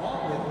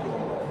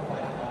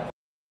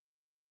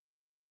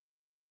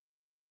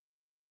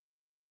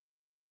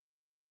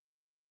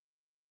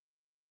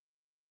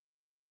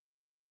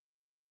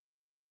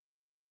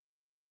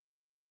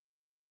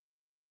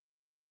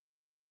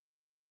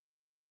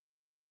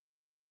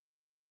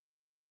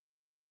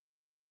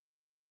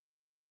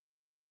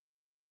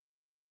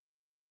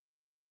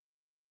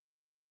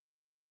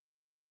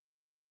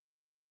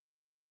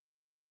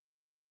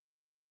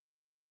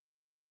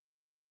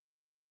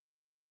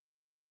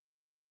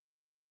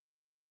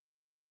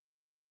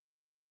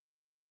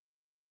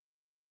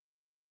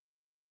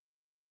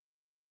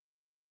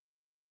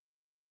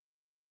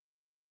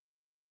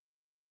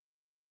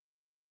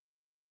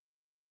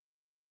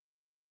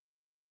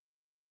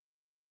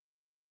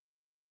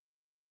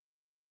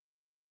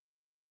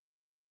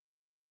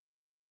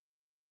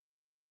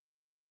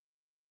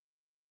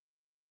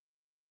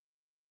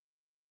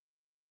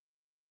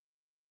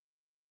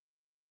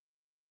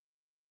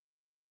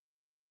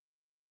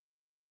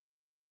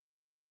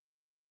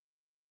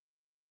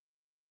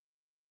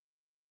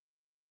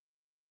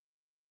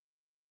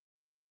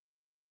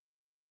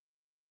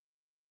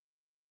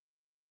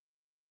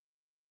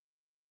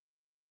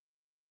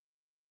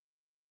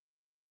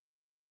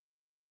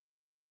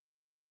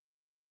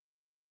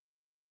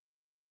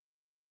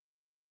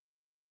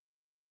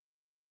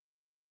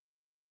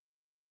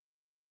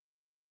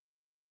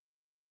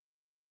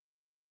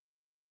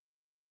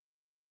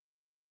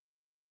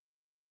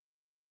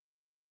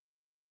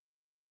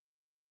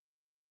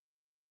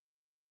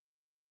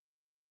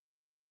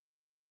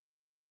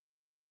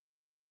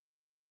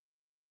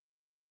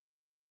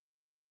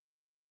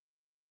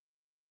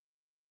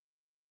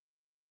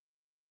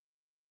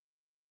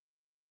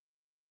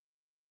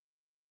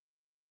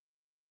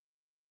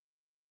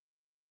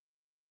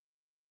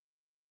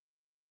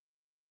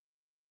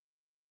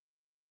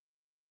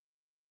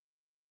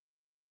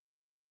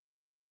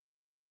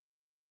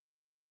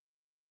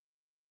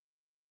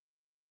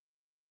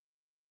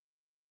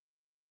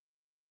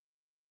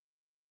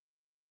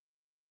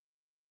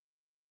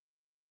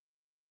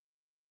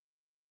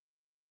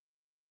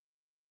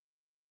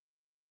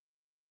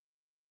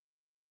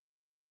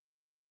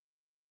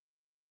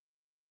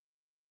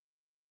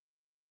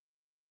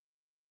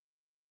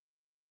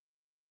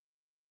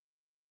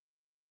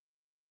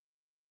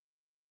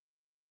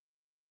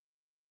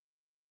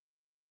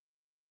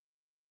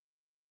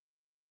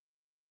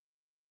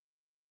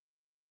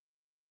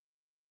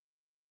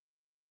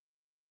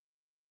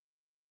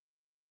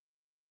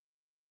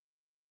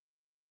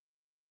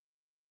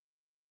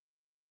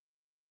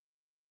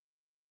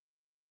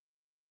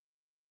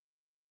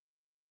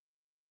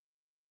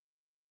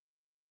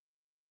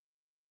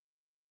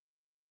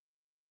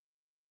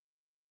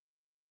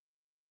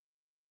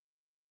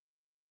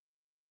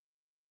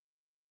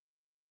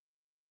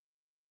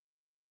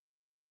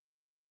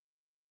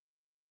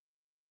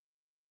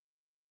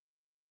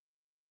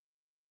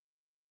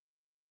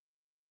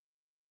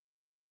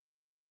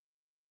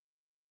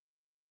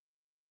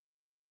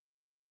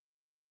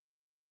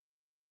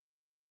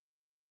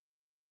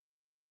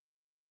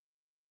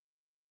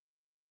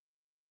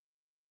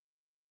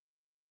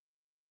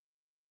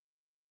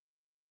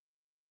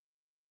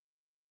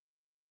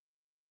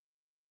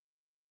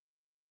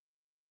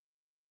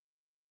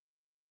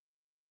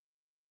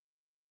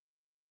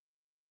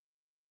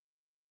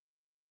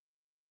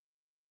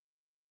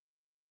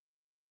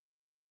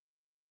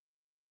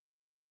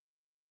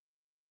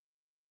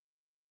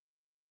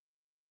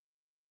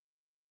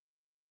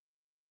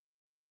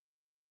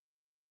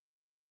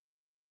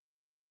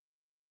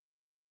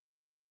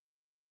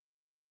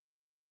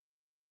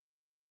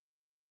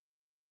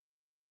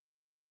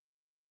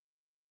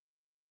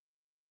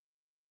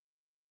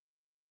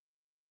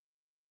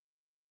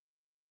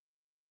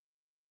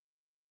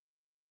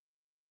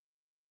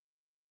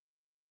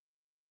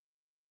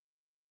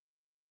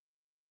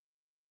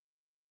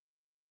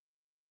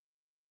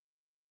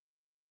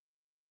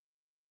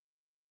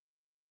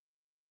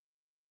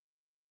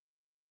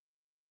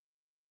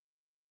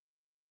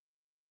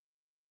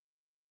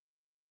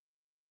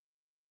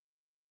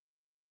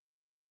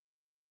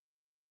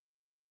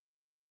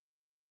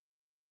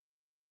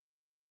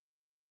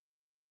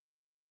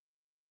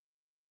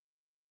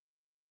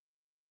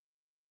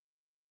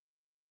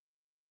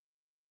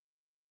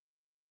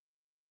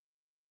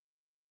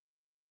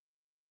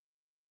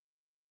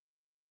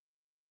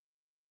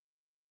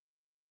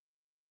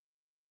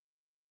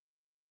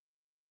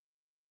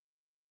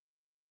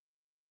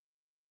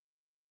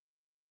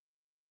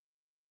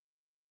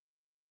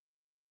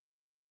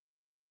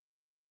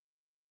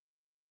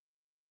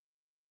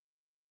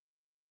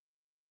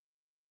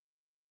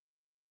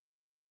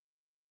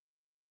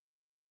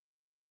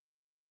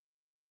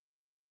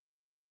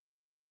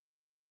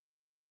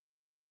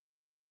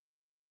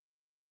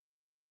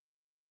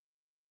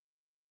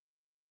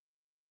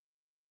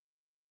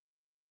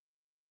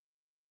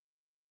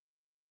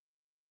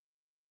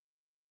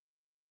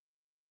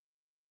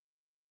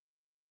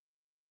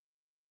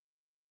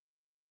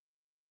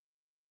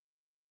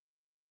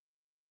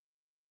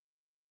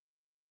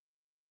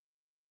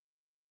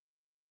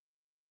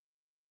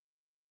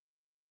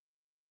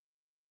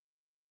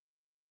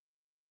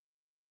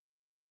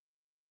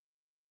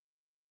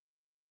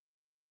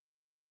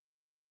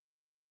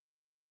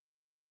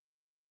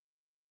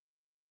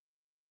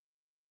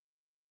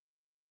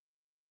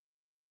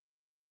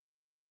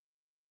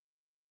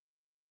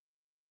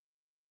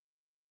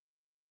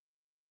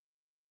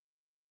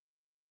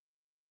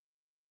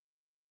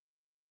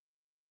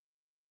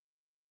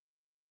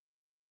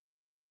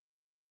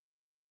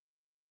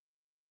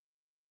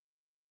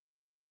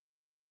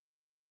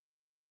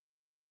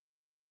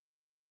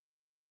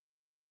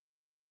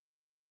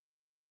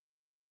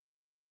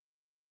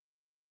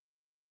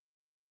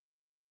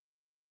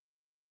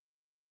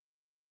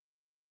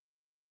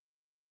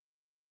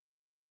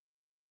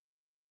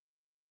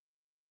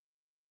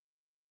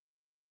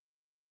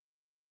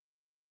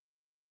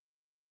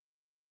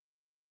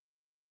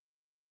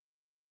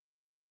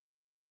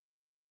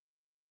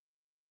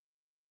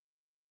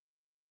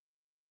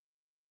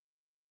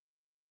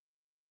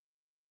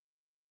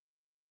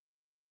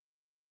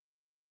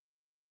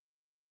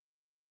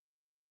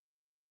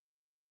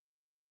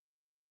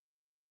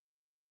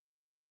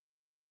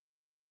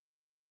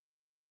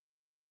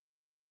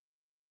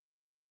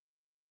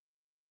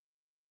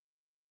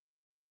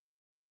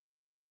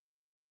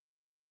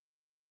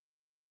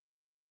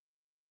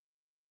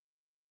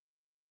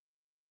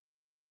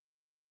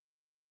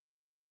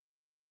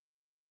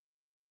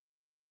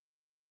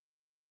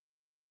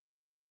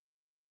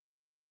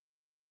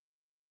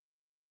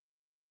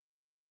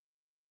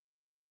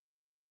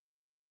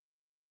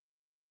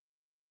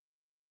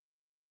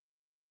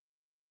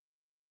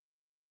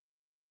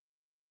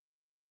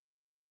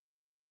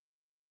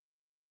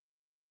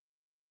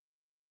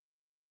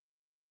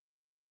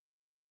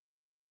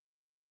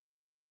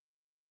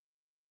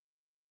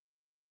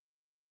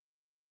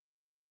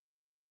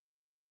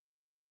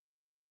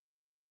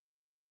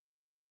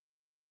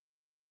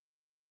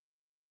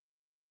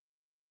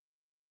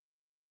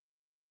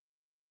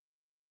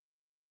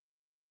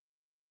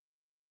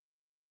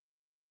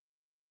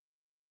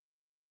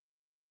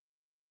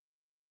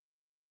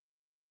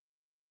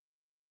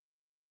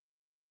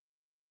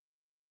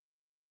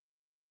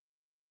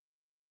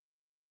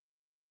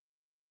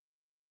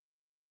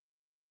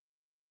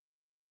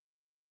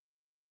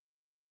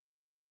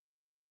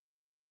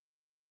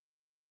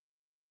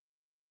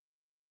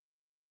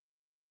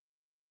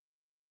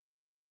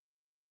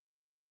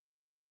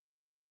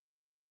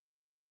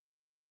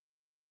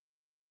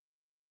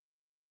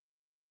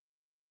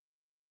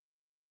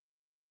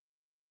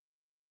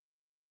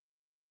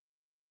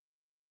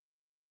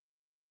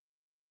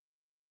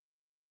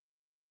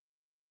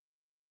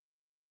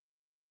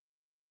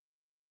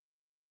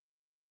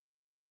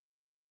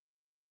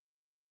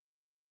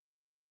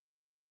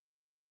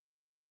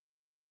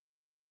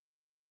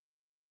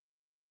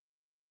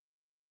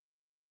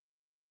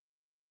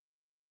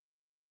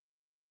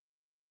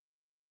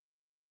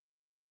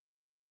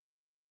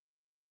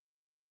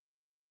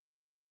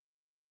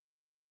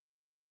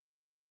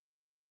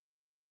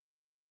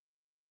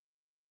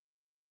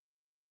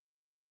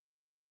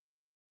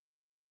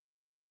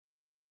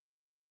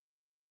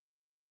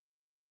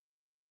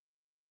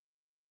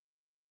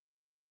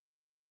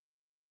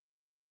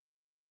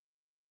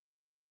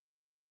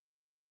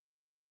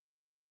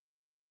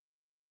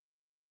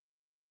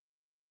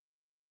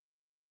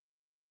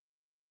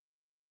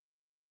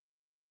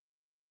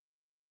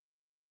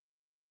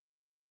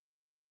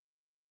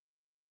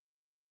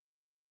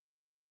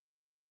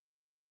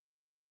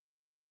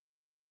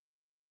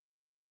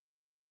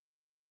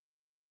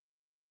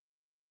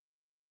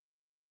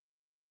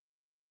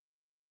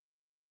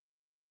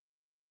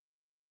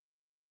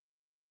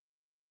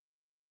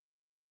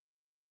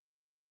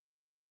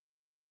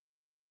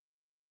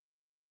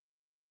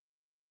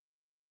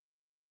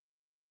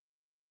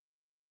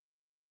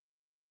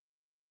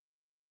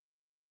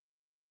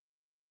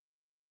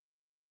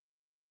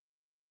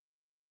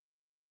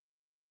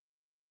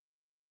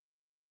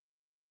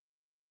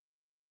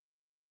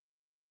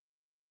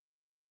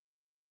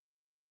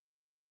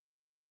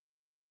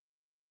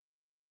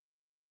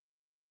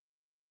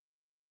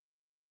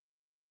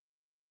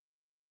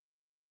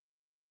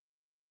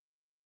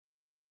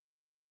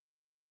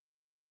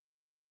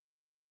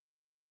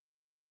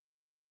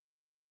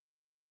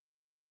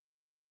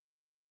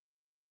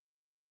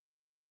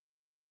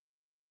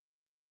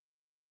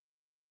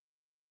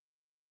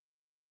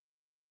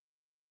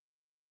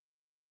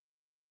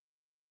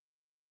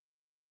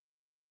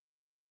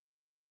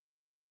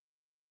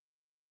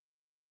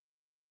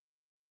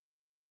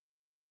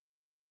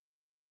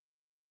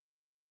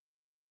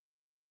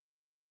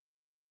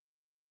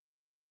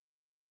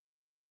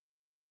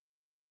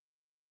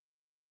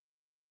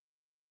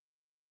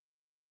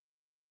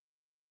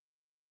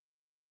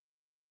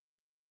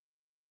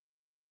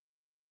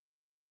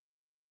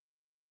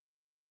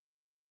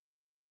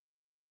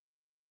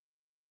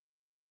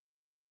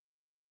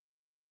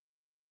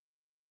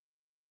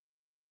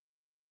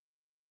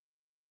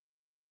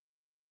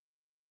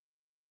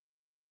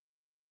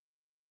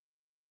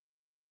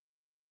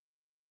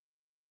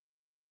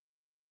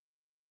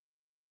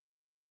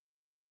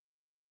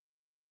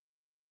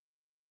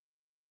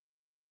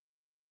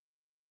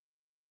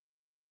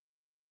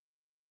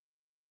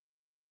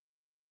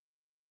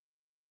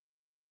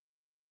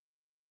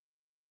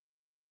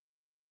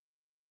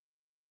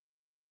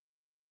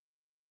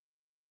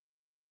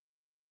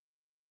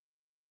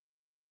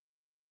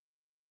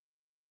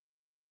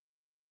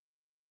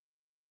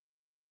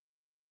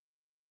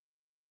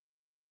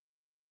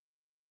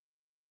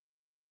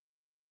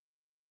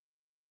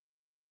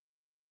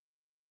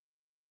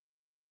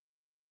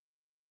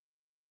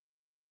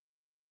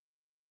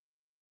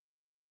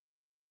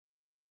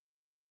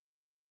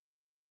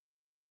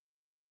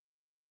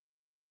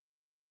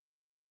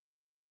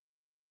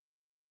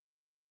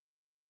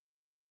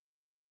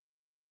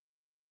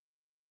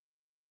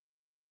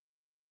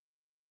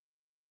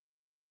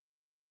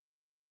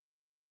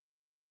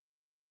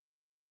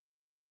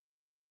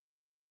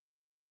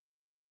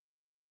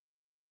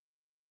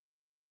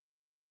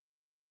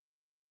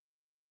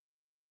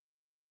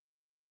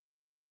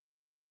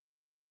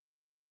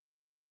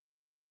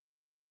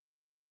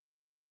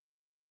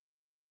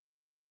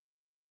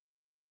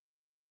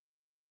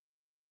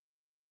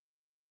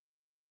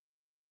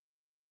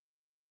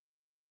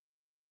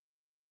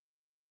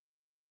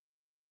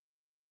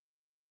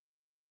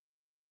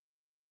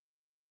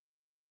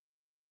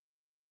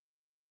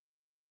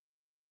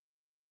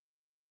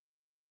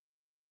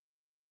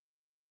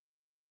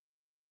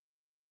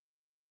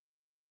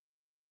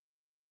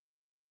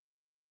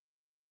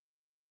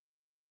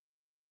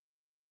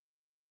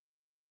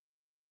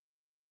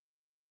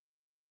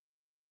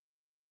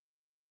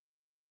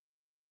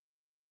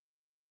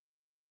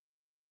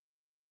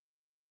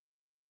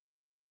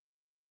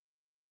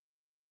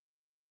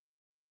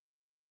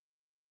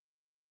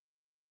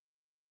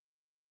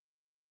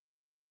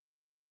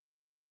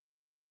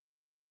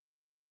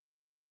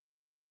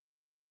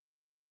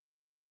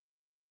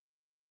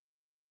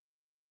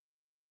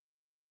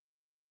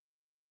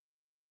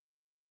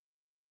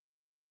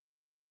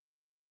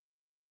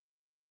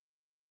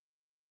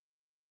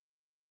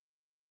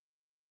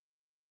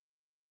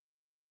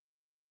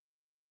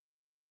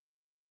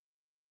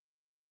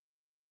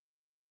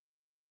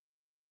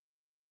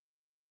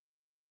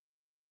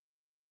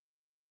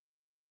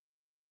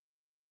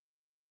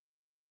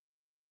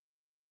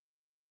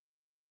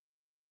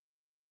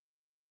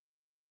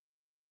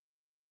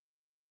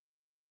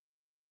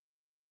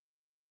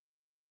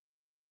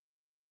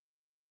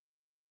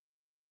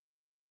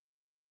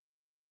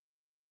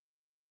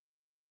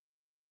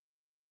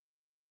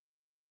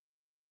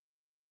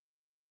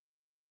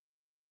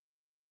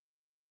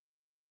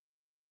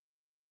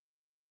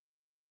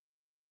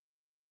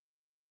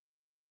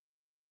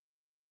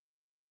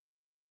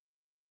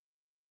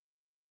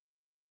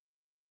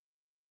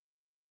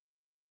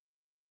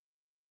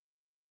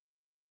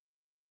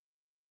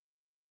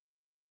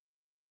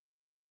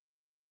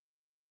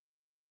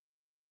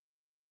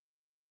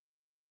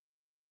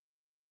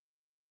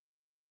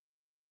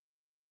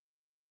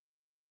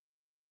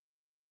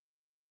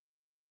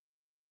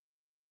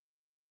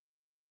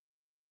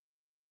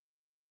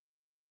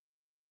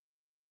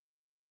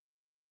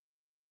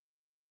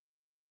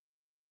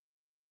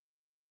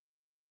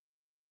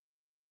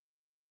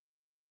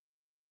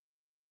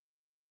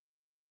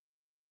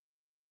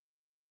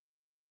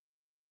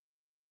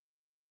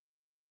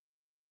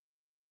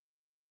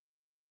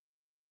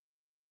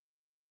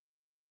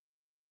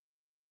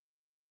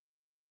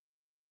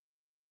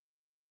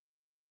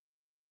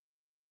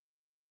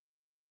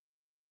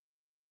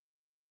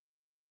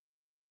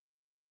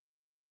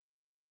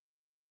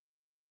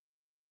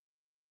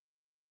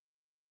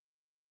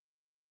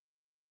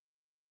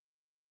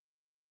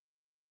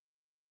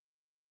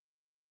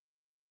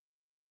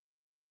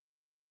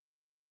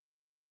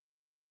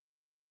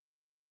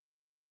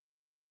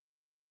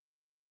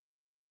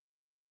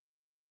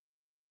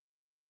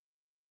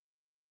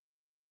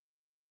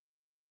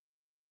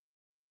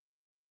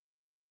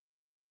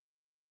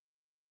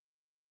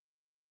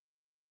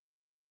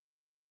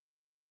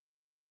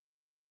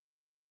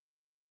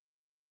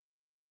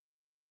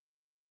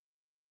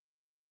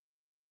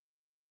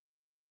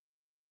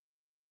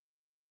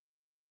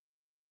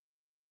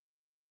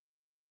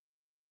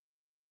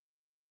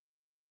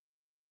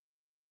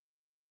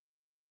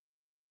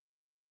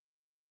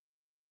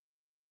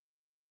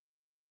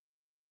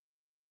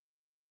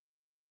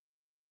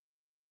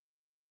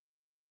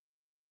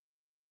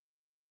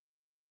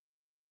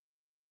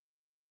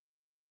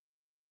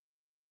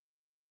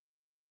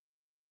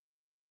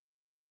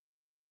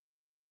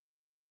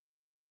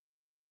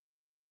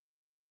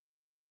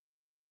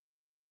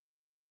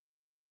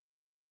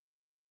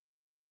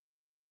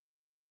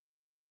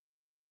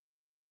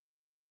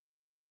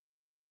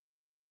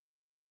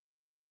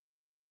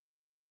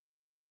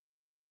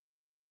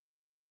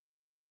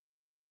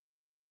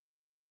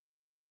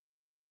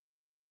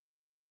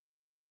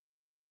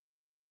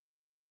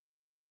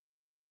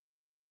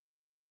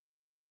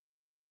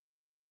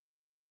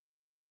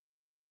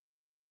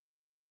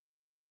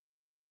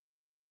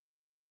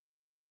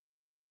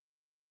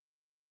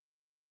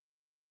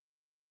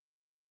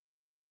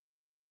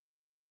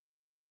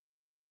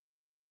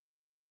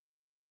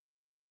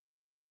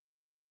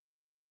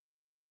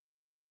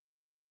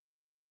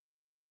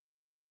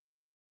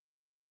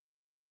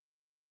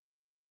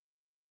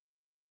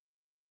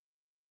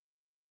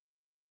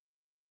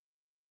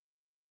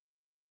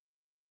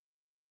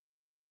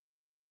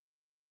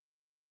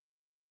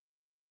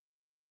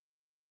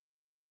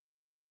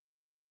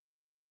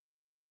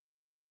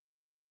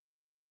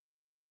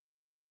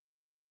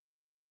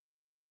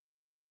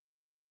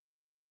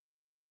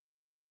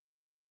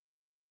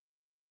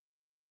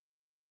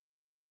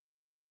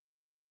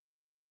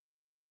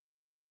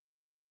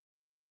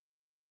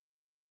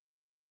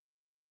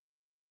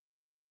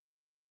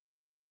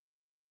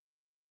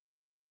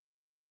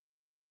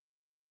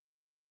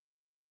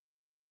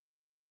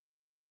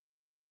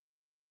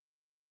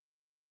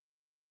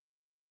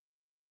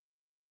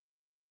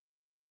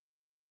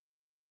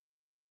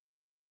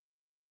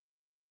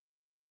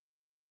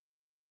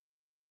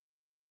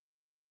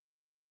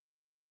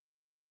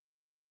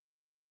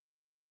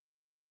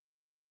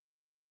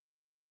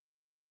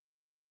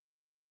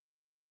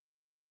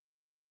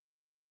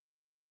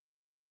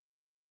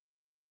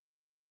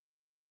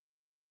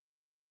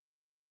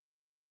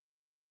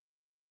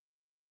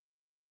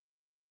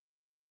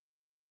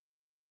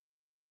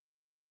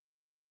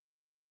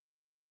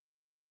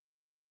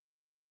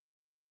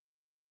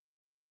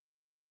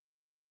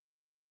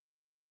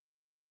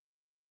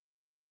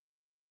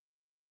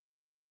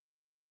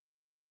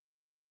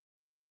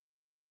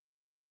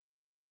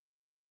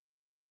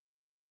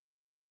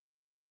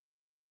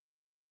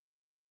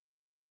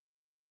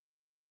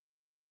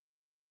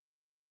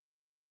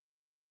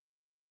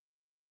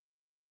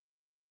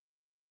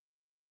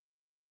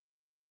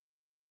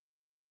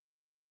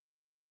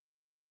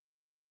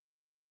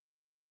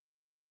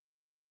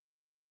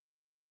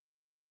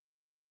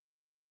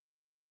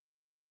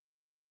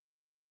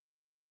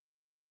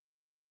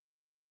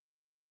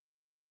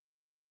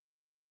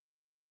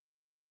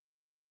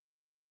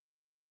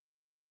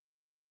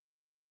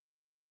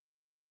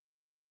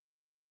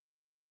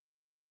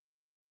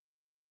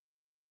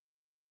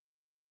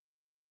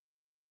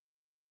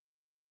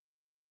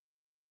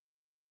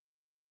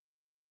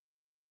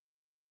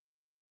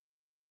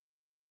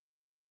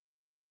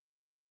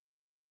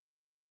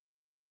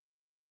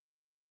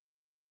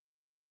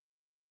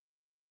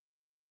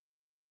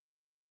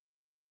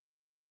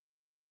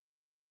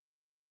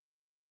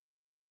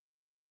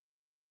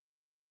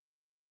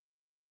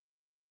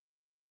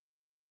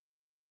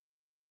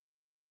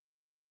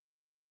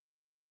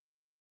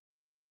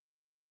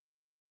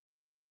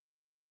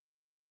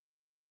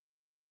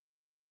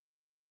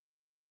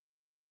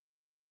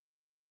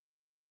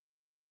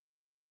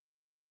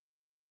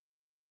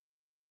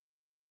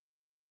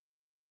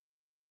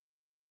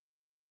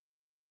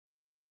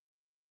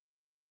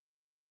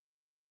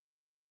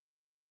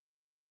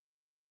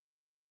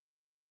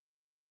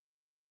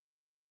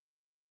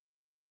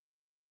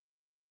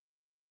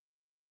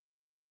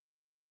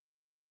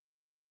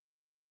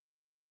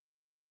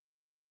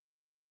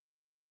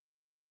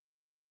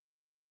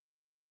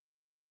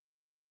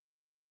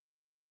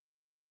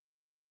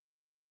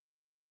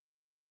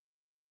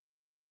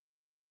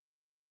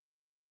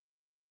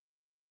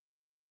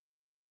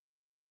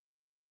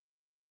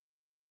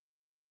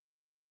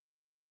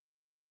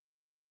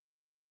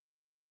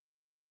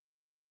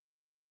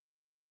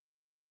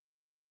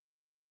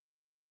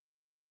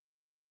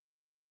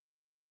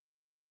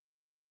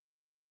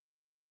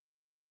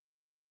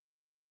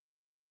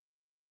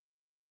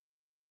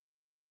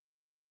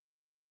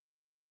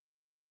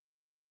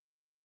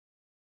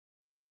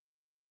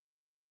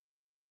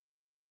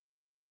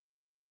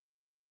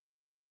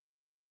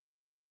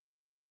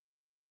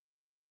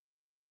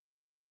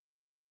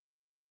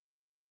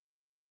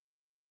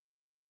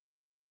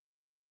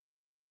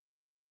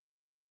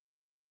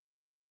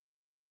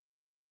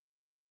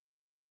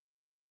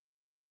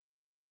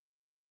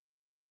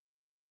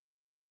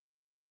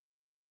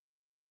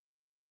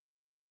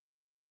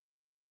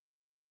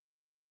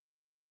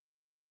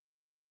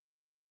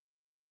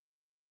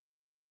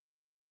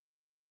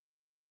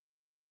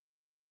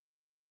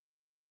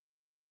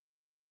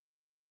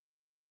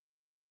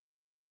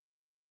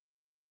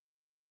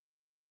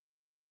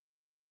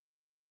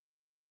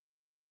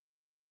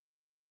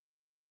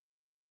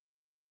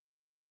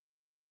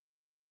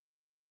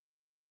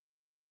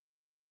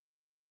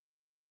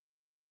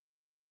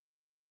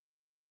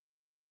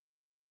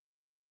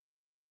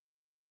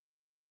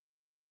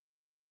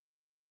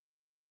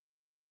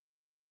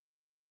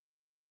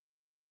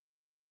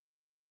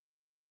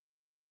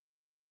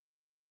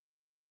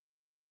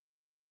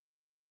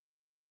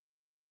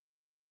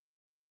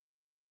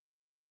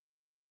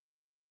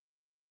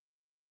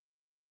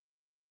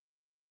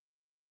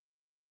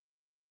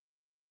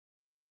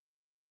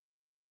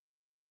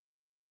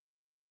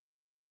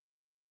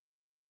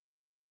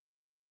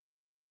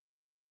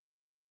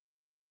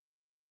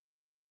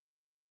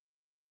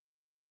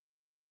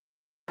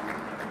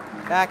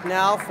 Back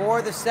now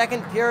for the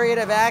second period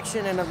of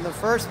action, and of the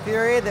first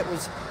period that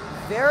was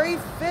very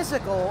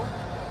physical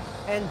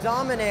and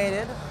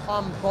dominated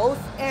on both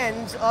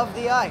ends of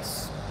the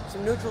ice.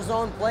 Some neutral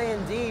zone play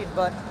indeed,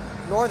 but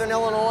Northern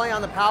Illinois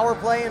on the power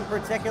play in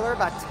particular,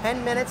 about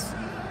 10 minutes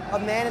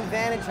of man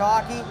advantage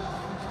hockey,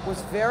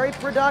 was very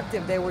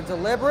productive. They were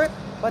deliberate,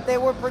 but they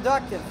were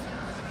productive.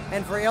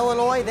 And for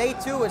Illinois, they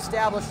too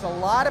established a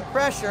lot of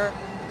pressure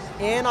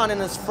in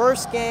his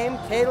first game.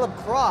 Caleb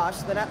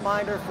Cross, the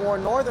netminder for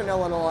Northern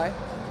Illinois.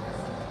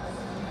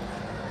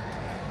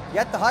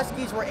 Yet the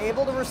Huskies were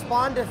able to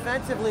respond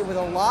defensively with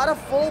a lot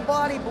of full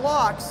body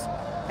blocks,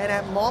 and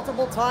at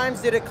multiple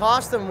times did it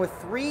cost them, with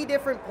 3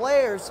 different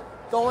players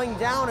going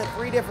down at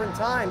 3 different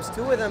times.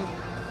 2 of them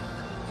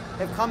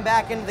have come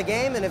back into the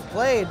game and have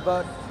played,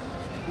 but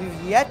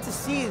we've yet to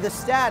see the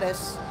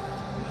status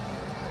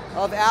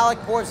of Alec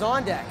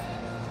Porzondek.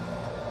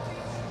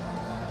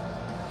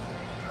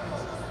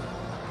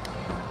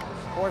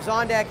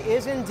 Porzondek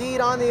is indeed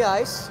on the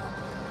ice,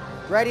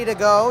 ready to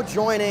go,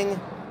 joining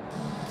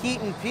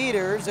Keaton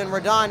Peters and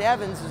Radon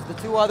Evans as the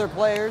 2 other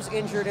players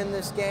injured in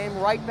this game,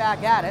 right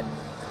back at it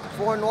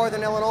for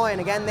Northern Illinois. And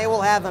again, they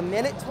will have a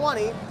minute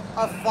 20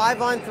 of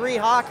 5-on-3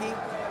 hockey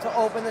to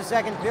open the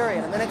second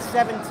period. A minute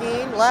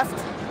 17 left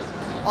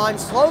on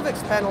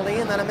Slovic's penalty,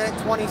 and then a minute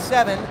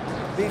 27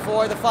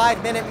 before the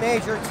 5-minute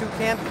major to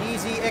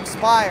Campese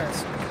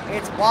expires.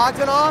 It's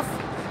Bogdanov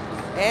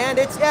and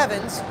it's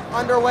Evans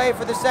underway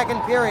for the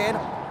second period.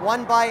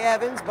 Won by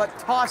Evans, but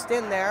tossed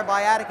in there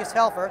by Atticus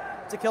Helfer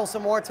to kill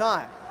some more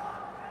time.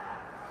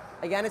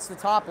 Again, it's the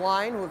top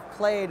line who have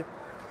played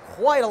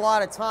quite a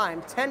lot of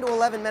time, 10 to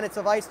 11 minutes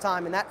of ice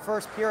time in that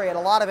first period, a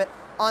lot of it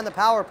on the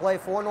power play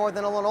for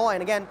Northern Illinois.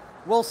 And again,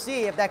 we'll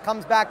see if that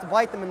comes back to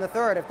bite them in the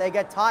third, if they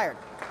get tired.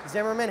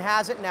 Zimmerman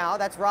has it now.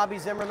 That's Robbie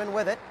Zimmerman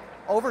with it.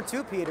 Over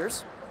to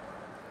Peters.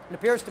 It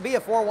appears to be a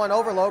 4-1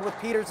 overload with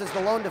Peters as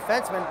the lone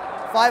defenseman.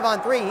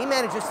 5-on-3. He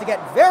manages to get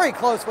very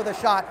close with a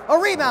shot. A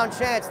rebound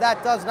chance.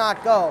 That does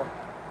not go.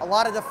 A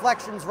lot of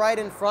deflections right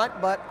in front,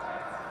 but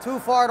too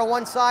far to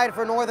one side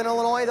for Northern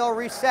Illinois. They'll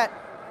reset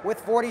with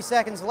 40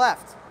 seconds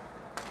left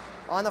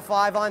on the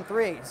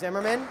 5-on-3.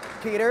 Zimmerman,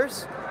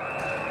 Peters,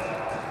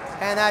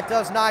 and that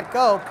does not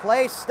go.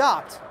 Play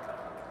stopped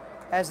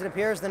as it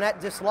appears the net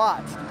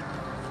dislodged.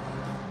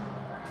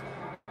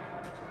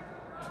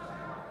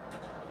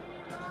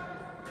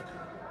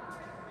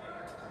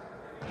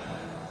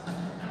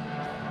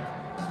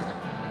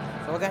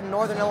 So again,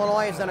 Northern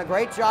Illinois has done a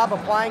great job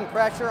applying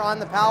pressure on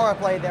the power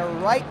play. They're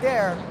right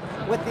there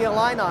with the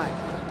Illini.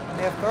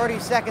 They have 30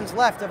 seconds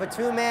left of a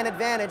 2-man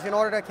advantage in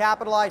order to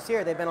capitalize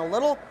here. They've been a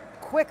little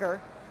quicker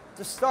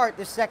to start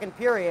this second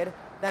period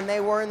than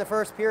they were in the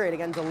first period.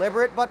 Again,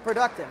 deliberate but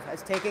productive.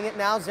 As taking it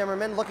now,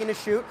 Zimmerman looking to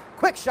shoot.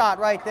 Quick shot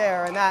right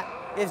there, and that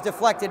is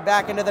deflected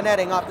back into the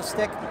netting off the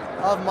stick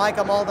of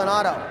Micah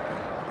Maldonado.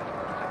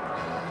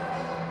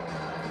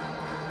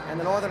 And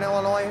the Northern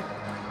Illinois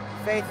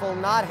faithful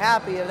not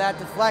happy of that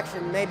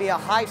deflection. Maybe a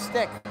high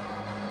stick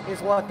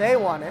is what they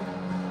wanted,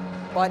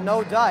 but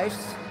no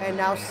dice. And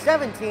now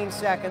 17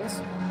 seconds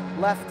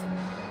left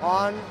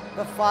on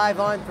the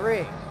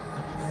 5-on-3.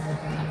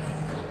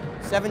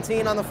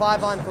 17 on the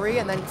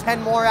 5-on-3, and then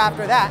 10 more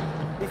after that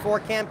before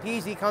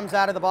Campese comes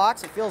out of the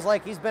box. It feels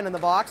like he's been in the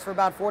box for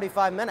about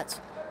 45 minutes.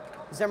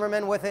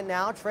 Zimmerman with it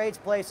now, trades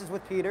places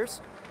with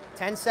Peters.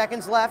 10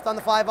 seconds left on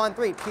the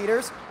 5-on-3.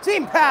 Peters,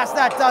 team pass,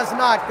 that does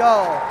not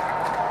go.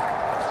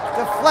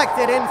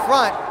 Deflected in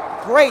front.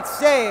 Great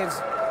saves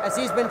as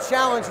he's been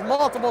challenged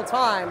multiple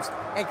times,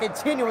 and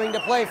continuing to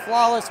play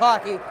flawless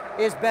hockey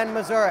is Ben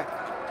Mazurek.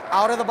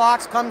 Out of the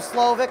box comes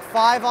Slovic,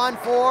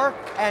 5-on-4,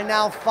 and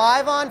now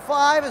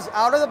 5-on-5 is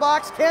out of the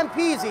box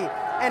Campese,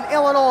 and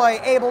Illinois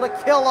able to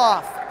kill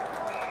off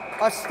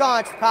a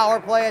staunch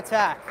power play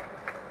attack.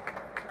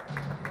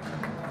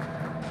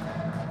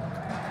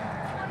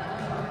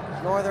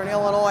 Northern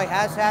Illinois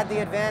has had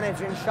the advantage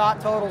in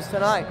shot totals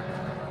tonight.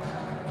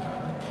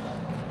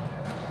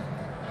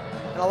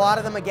 And a lot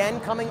of them again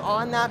coming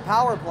on that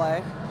power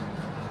play.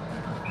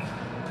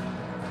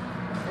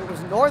 It was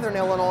Northern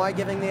Illinois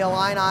giving the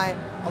Illini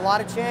a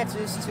lot of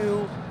chances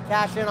to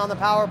cash in on the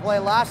power play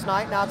last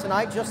night. Now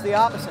tonight, just the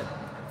opposite.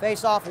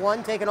 Face-off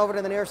one taken over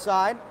to the near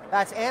side.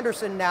 That's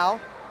Anderson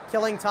now,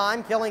 killing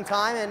time,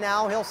 and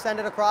now he'll send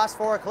it across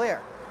for a clear.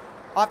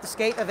 Off the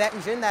skate of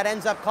Ettingen, that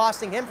ends up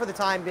costing him for the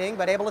time being,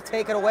 but able to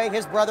take it away,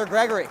 his brother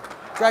Gregory.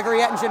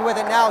 Gregory Ettingen with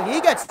it now.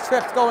 He gets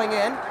tripped going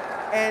in,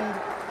 and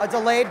a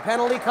delayed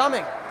penalty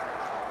coming.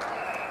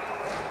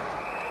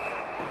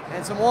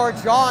 And some more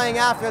jawing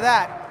after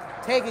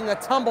that. Taking a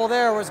tumble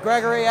there was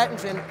Gregory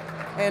Ettingen.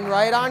 And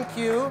right on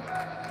cue,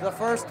 the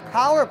first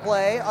power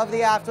play of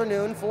the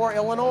afternoon for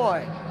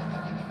Illinois.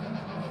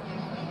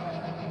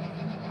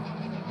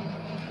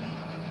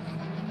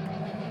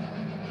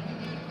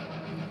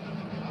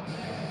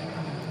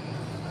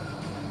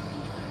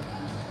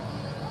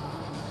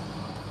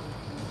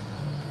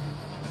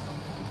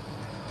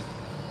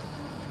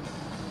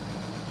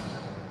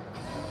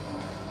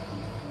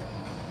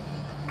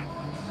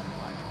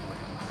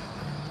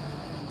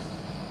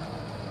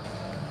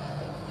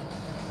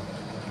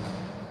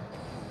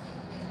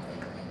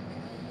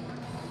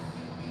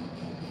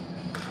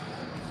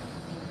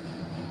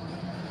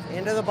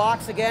 Into the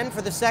box again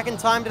for the second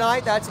time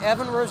tonight. That's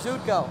Evan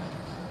Rzutko.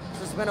 This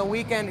has been a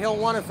weekend he'll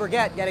want to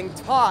forget, getting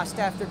tossed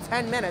after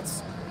 10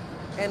 minutes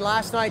in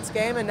last night's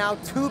game, and now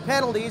 2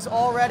 penalties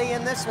already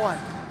in this one.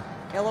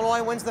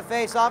 Illinois wins the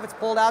face-off. It's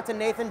pulled out to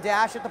Nathan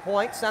Dash at the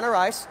point, center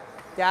ice.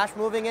 Dash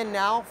moving in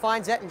now,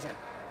 finds Ettingen.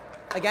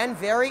 Again,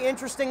 very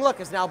interesting look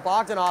as now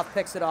Bogdanov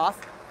picks it off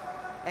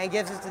and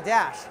gives it to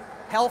Dash.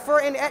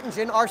 Helfer and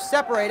Ettingen are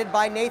separated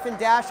by Nathan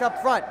Dash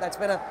up front. That's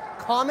been a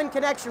common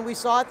connection we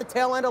saw at the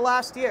tail end of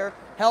last year.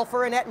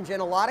 Helfer and Ettingen,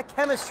 a lot of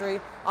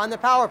chemistry on the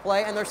power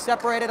play, and they're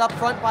separated up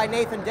front by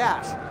Nathan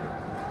Dash.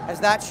 As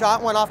that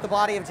shot went off the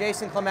body of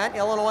Jason Clement,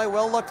 Illinois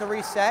will look to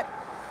reset.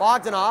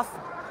 Bogdanov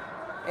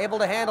able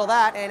to handle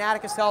that, and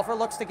Atticus Helfer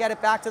looks to get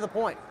it back to the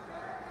point.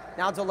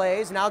 Now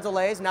delays,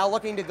 now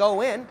looking to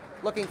go in,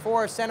 looking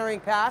for a centering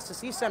pass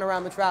as he sent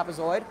around the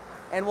trapezoid,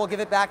 and we'll give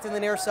it back to the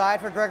near side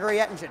for Gregory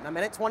Ettingen.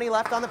 1:20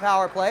 left on the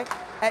power play.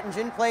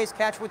 Ettingen plays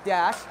catch with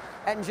Dash.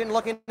 Ettingen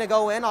looking to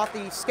go in off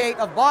the skate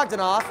of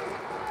Bogdanov,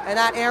 and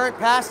that errant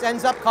pass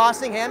ends up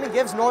costing him and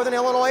gives Northern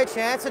Illinois a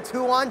chance, a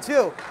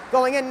 2-on-2.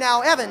 Going in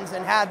now, Evans,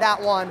 and had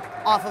that one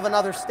off of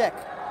another stick.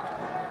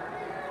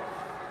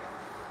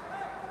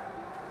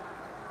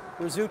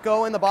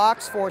 Rzutko in the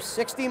box for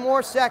 60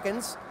 more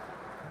seconds.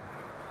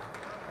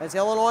 As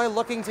Illinois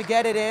looking to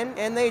get it in,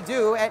 and they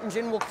do.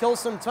 Ettingen will kill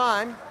some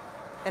time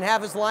and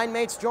have his line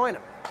mates join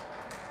him.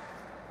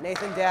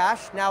 Nathan Dash,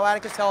 now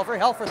Atticus Helfer.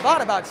 Helfer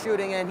thought about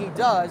shooting, and he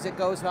does. It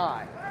goes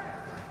high.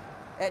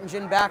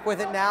 Ettingen back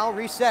with it now,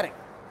 resetting.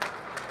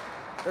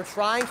 They're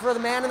trying for the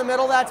man in the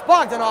middle. That's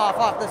Bogdanov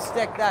off the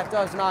stick. That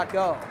does not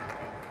go.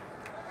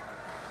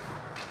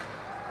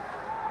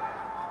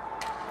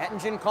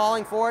 Ettingen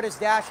calling for it as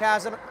Dash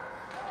has it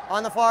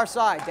on the far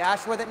side.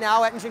 Dash with it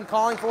now. Ettingen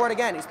calling for it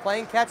again. He's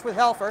playing catch with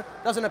Helfer.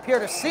 Doesn't appear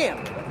to see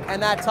him.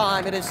 And that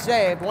time it is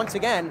saved once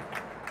again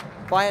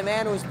by a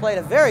man who's played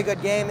a very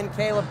good game in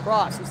Caleb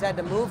Cross. He's had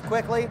to move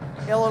quickly.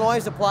 Illinois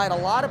has applied a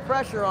lot of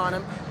pressure on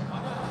him.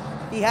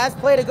 He has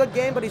played a good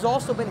game, but he's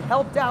also been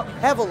helped out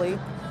heavily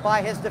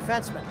by his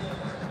defensemen.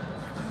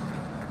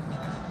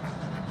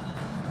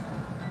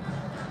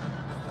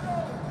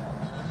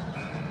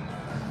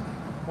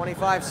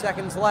 "25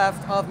 seconds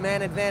left of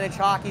man advantage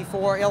hockey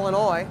for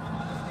Illinois.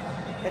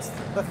 It's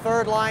the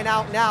third line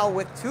out now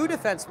with 2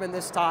 defensemen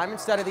this time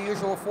instead of the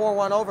usual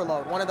 4-1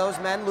 overload. One of those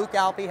men, Luke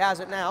Alpe, has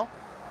it now.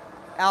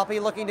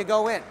 Alpe looking to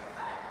go in.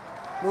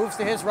 Moves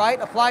to his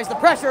right, applies the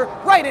pressure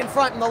right in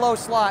front in the low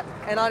slot,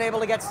 and unable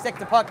to get stick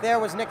to puck there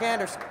was Nick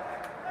Anderson.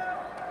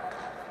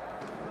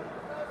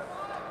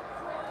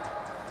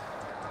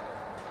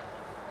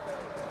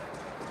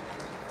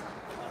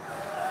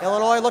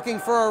 Illinois looking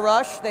for a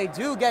rush. They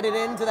do get it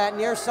into that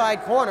near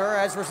side corner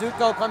as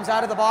Rzutko comes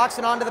out of the box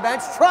and onto the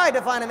bench. Tried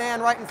to find a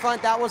man right in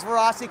front. That was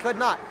Verasi, could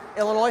not.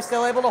 Illinois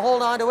still able to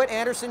hold on to it.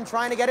 Anderson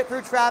trying to get it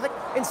through traffic.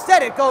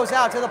 Instead, it goes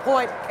out to the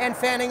point, and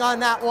fanning on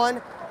that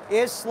one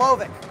is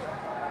Slovic.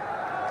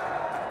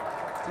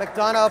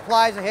 McDonough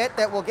applies a hit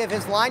that will give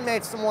his line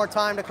mates some more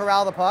time to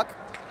corral the puck.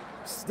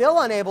 Still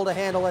unable to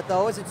handle it,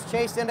 though, as it's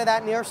chased into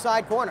that near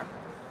side corner.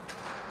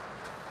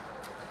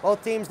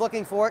 Both teams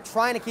looking for it,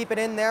 trying to keep it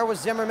in there with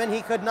Zimmerman.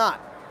 He could not.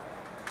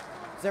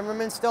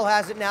 Zimmerman still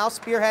has it now,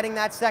 spearheading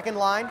that second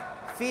line.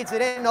 Feeds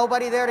it in,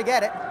 nobody there to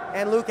get it,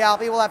 and Luke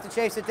Alpe will have to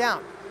chase it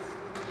down.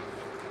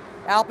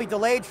 Alpe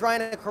delayed trying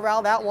to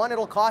corral that one.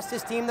 It'll cost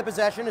his team the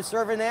possession as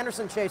Servan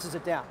Anderson chases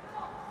it down.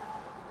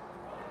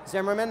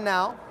 Zimmerman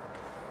now.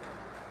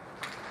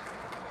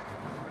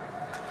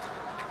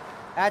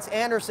 That's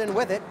Anderson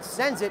with it,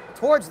 sends it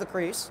towards the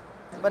crease,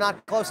 but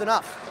not close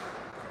enough.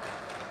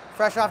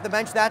 Fresh off the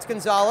bench, that's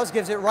Gonzalez,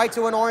 gives it right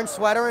to an orange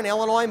sweater, and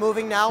Illinois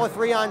moving now a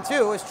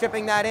 3-on-2 is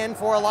chipping that in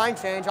for a line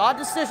change. Odd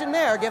decision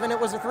there, given it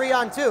was a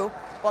 3-on-2,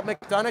 but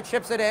McDonough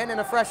chips it in, and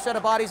a fresh set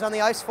of bodies on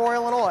the ice for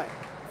Illinois.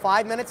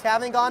 5 minutes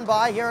having gone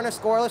by here in a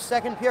scoreless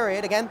second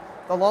period. Again,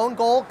 the lone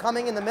goal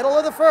coming in the middle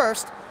of the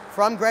first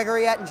from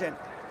Gregory Ettingen.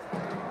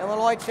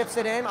 Illinois chips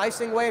it in,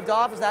 icing waved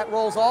off as that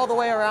rolls all the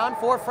way around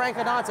for Frank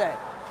Adante.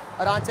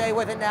 Adante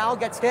with it now,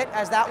 gets hit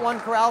as that one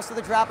corrals to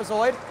the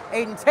trapezoid.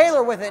 Aiden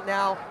Taylor with it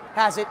now,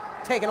 has it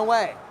taken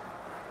away.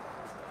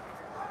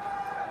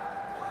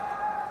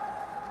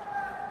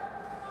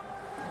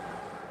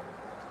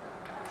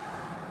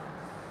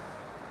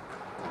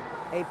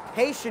 A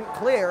patient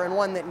clear and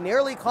one that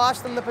nearly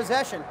cost them the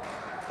possession.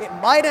 It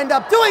might end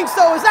up doing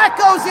so as that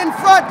goes in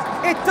front.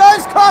 It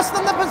does cost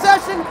them the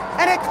possession,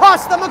 and it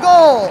cost them a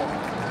goal.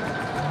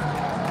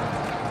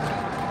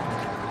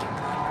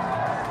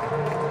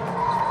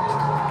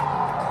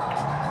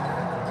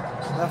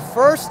 The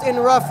first in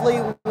roughly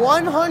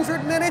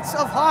 100 minutes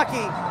of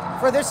hockey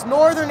for this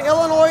Northern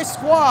Illinois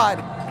squad.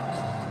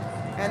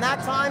 And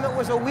that time it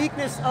was a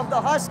weakness of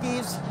the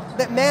Huskies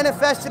that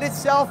manifested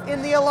itself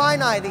in the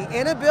Illini, the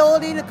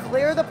inability to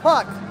clear the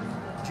puck.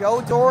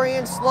 Joe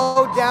Dorian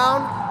slowed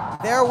down.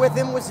 There with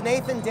him was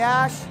Nathan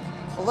Dash.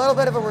 A little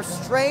bit of a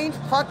restrained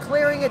puck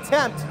clearing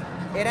attempt.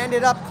 It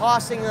ended up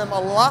costing them a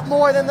lot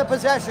more than the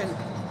possession.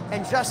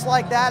 And just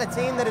like that, a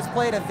team that has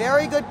played a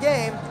very good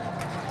game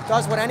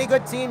does what any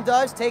good team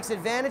does, takes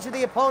advantage of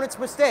the opponent's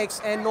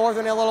mistakes, and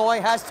Northern Illinois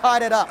has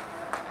tied it up.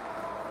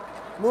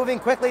 Moving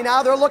quickly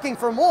now, they're looking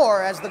for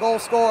more as the goal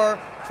scorer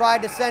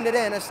tried to send it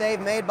in, a save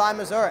made by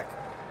Missouri.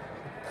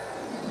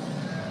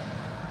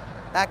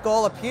 That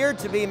goal appeared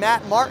to be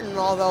Matt Martin,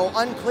 although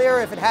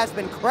unclear if it has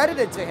been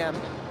credited to him.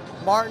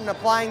 Martin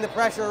applying the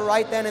pressure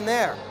right then and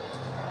there.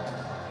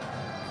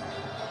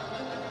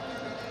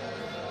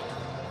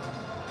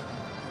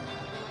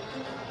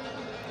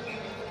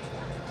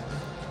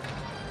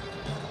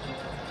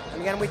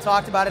 And again, we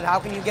talked about it. How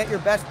can you get your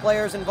best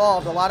players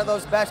involved? A lot of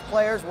those best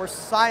players were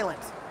silent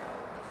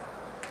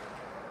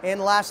in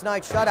last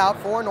night's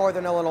shutout for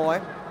Northern Illinois.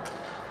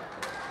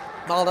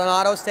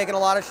 Maldonado's taken a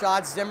lot of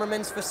shots.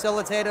 Zimmerman's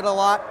facilitated a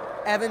lot.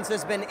 Evans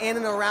has been in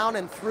and around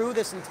and through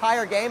this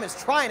entire game,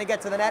 is trying to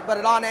get to the net, but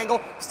at on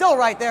angle. Still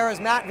right there is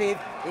Matveev.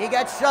 He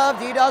gets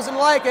shoved. He doesn't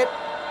like it.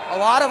 A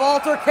lot of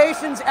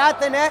altercations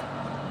at the net.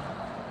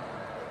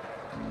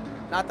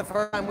 Not the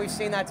first time we've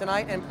seen that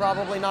tonight, and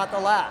probably not the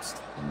last.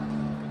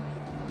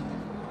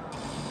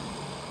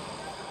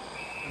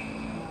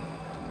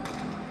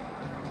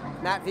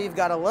 Matveev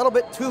got a little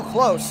bit too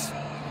close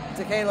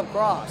to Caleb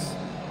Cross.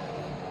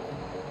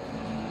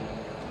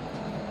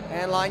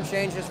 And line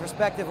changes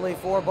respectively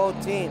for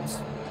both teams.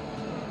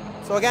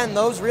 So again,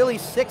 those really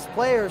 6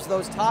 players,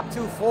 those top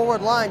 2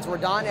 forward lines where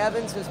Don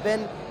Evans has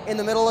been in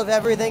the middle of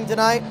everything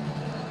tonight.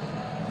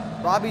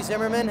 Robbie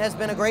Zimmerman has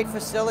been a great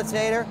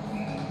facilitator.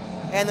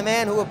 And the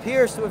man who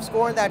appears to have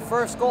scored that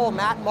first goal,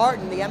 Matt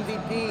Martin, the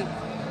MVP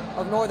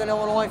of Northern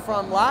Illinois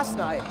from last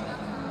night,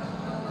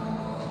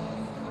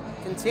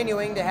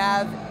 continuing to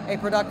have a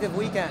productive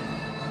weekend.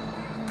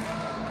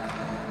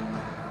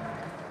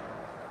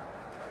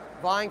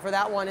 Vying for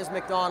that one is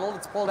McDonald.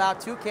 It's pulled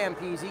out to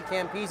Campese.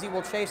 Campese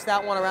will chase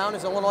that one around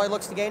as Illinois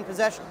looks to gain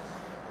possession.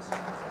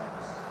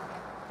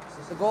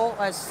 The goal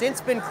has since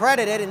been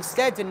credited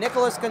instead to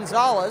Nicholas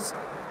Gonzalez.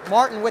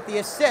 Martin with the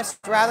assist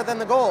rather than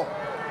the goal.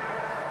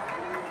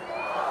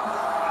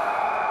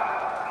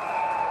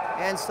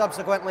 And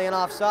subsequently an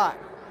offside.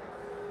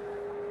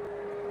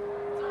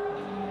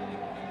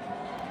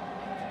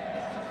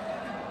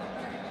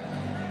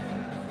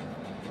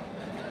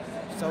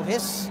 So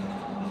his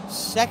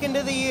second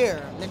of the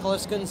year,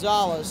 Nicholas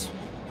Gonzalez.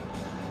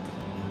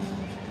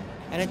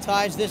 And it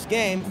ties this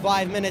game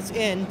 5 minutes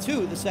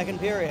into the second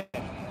period. The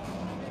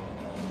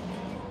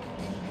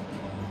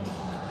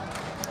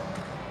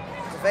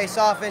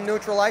face-off in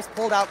neutral ice,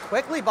 pulled out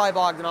quickly by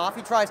Bogdanov.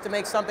 He tries to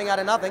make something out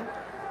of nothing.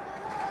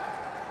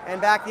 And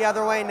back the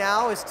other way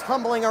now is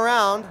tumbling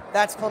around.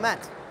 That's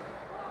Clement.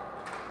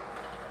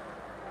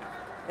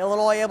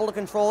 Illinois able to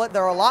control it.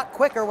 They're a lot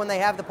quicker when they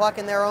have the puck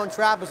in their own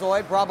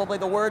trapezoid. Probably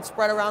the word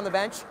spread around the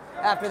bench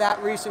after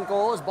that recent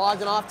goal as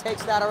Bogdanov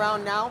takes that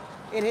around now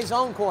in his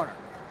own corner.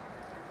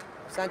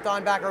 Sent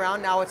on back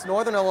around. Now it's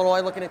Northern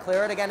Illinois looking to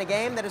clear it. Again, a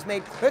game that has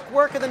made quick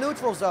work of the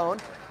neutral zone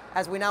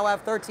as we now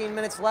have 13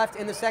 minutes left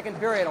in the second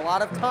period. A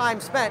lot of time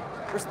spent,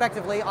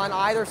 respectively, on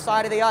either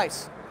side of the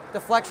ice.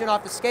 Deflection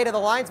off the skate of the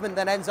linesman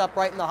that ends up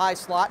right in the high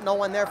slot. No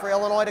one there for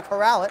Illinois to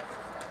corral it.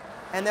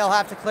 And they'll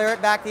have to clear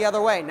it back the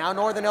other way. Now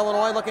Northern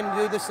Illinois looking to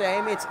do the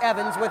same. It's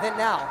Evans with it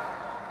now.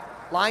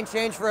 Line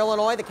change for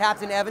Illinois. The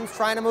captain Evans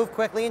trying to move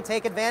quickly and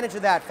take advantage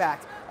of that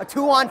fact. A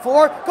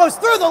 2-on-4 goes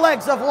through the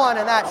legs of one,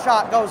 and that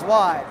shot goes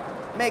wide.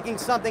 Making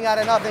something out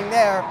of nothing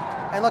there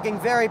and looking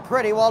very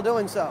pretty while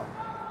doing so.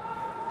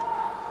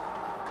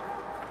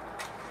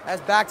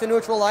 As back to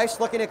neutral ice,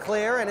 looking to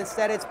clear, and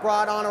instead it's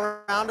brought on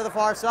around to the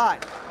far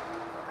side.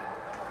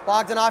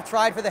 Bogdanov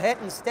tried for the hit.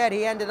 Instead,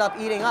 he ended up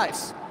eating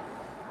ice.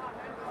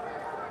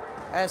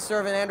 As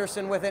Servant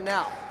Anderson with it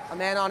now. A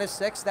man on his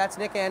 6th, that's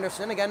Nick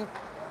Anderson. Again,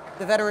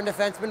 the veteran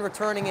defenseman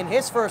returning in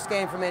his first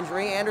game from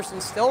injury. Anderson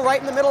still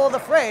right in the middle of the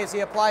fray as he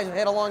applies a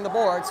hit along the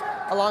boards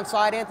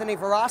alongside Anthony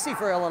Verassi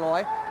for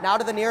Illinois. Now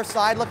to the near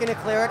side looking to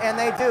clear it, and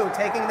they do.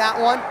 Taking that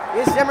one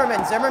is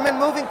Zimmerman. Zimmerman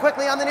moving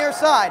quickly on the near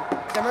side.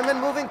 Zimmerman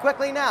moving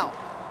quickly now.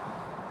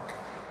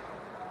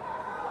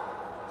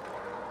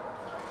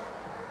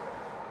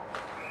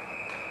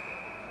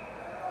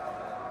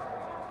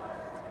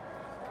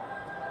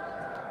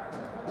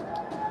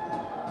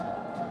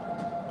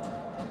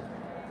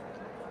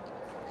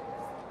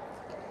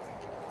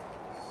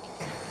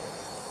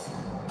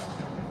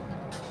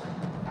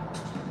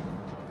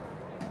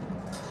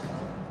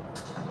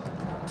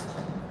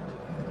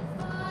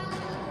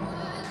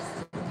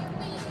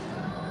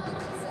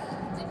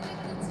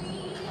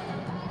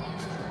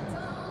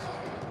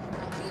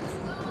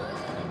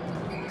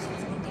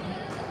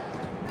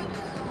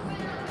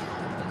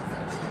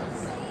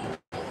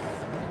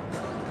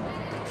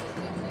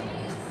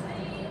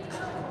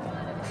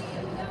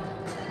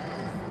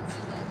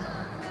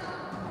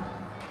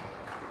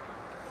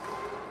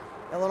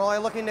 Illinois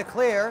looking to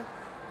clear.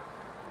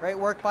 Great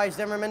work by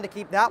Zimmerman to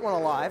keep that one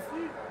alive.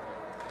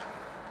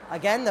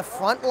 Again, the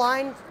front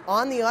line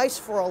on the ice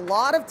for a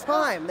lot of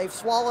time. They've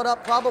swallowed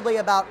up probably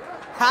about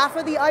half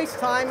of the ice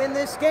time in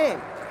this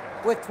game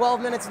with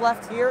 12 minutes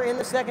left here in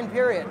the second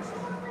period.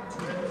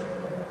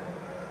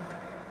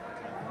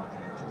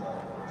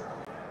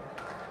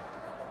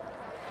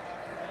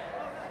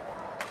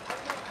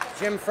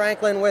 Jim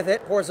Franklin with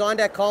it.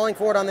 Porzondek calling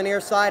for it on the near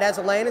side, has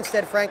a lane.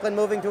 Instead, Franklin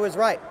moving to his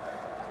right.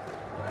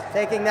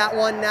 Taking that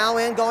one now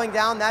in, going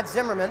down, that's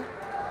Zimmerman.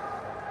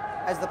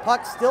 As the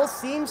puck still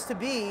seems to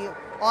be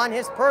on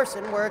his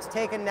person, where it's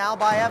taken now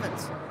by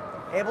Evans.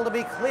 Able to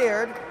be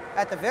cleared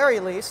at the very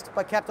least,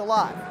 but kept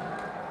alive.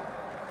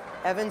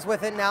 Evans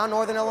with it now,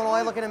 Northern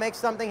Illinois looking to make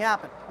something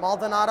happen.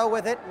 Maldonado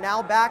with it,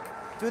 now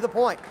back to the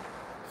point.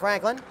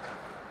 Franklin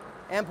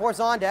and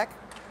Porzondek.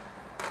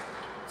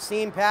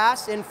 Seam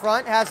pass in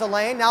front, has a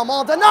lane. Now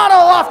Maldonado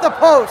off the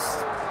post.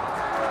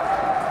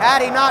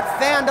 Had he not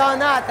fanned on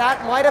that,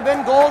 that might have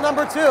been goal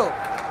number 2.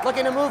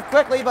 Looking to move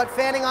quickly, but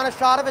fanning on a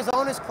shot of his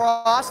own is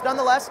crossed.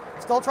 Nonetheless,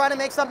 still trying to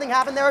make something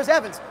happen. There is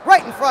Evans,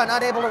 right in front,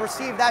 not able to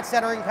receive that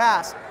centering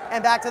pass.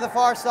 And back to the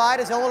far side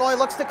as Illinois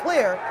looks to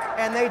clear,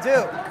 and they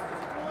do.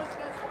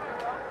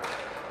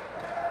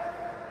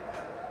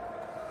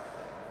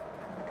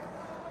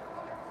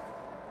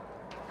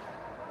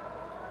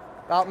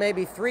 About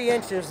maybe 3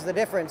 inches the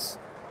difference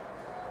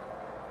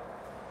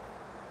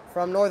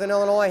from Northern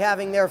Illinois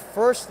having their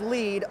first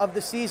lead of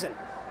the season.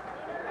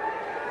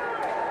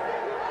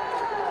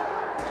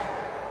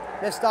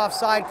 Missed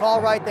offside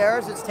call right there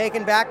as it's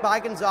taken back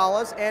by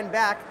Gonzalez and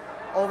back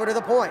over to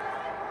the point.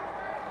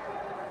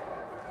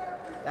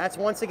 That's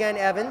once again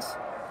Evans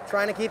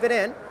trying to keep it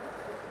in.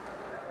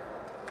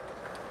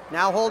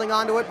 Now holding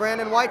on to it,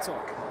 Brandon Weitzel.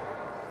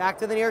 Back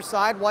to the near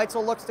side,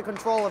 Weitzel looks to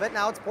control of it.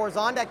 Now it's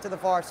Porzondek to the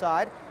far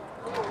side.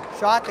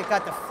 Shot that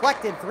got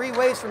deflected 3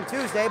 ways from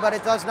Tuesday, but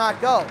it does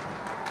not go.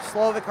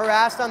 Slovic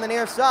harassed on the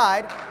near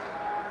side.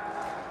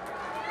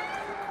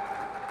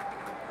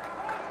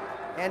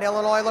 And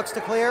Illinois looks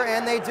to clear,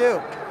 and they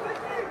do.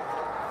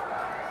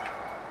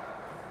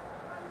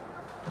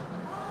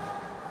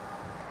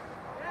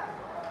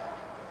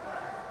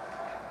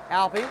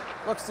 Alpe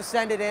looks to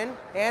send it in.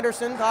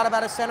 Anderson thought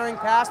about a centering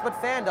pass,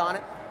 but fanned on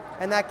it,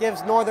 and that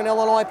gives Northern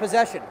Illinois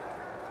possession.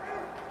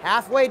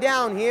 Halfway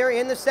down here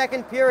in the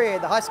second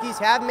period, the Huskies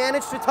have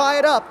managed to tie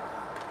it up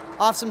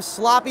off some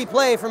sloppy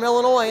play from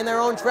Illinois in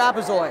their own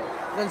trapezoid.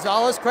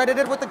 Gonzalez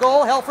credited with the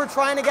goal. Helford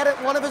trying to get it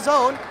one of his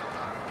own.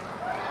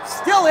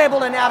 Still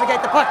able to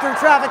navigate the puck through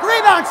traffic.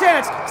 Rebound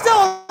chance.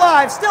 Still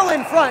alive. Still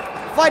in front.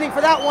 Fighting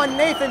for that one,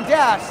 Nathan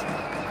Dash.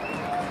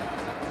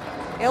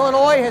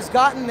 Illinois has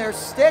gotten their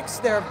sticks,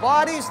 their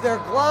bodies, their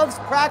gloves,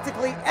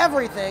 practically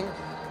everything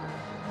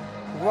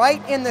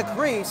right in the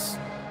crease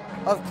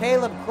of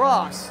Caleb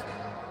Cross.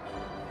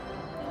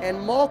 And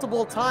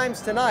multiple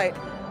times tonight,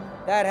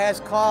 that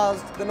has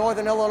caused the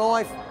Northern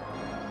Illinois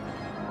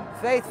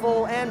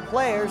faithful and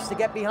players to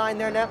get behind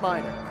their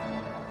netminder.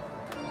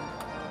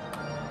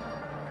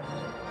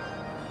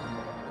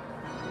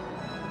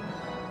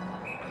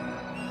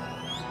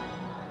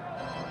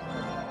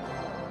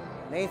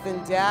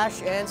 Nathan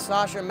Dash and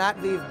Sasha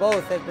Matveev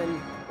both have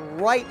been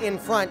right in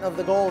front of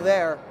the goal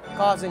there,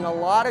 causing a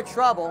lot of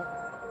trouble.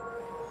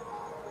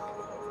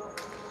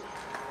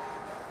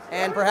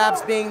 And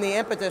perhaps being the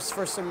impetus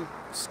for some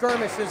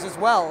skirmishes as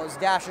well as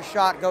Dash's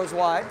shot goes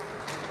wide.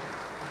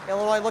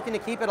 Illinois looking to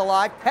keep it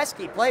alive.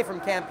 Pesky play from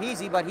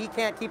Campese, but he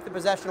can't keep the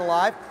possession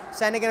alive.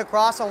 Sending it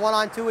across on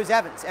 1-on-2 is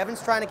Evans.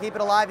 Evans trying to keep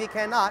it alive, he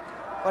cannot,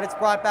 but it's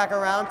brought back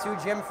around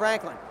to Jim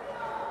Franklin.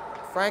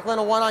 Franklin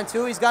a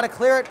 1-on-2, he's got to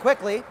clear it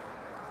quickly,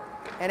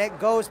 and it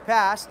goes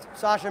past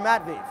Sasha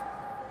Matveev.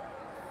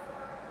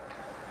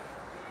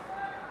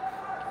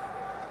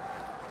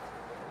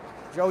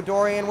 Joe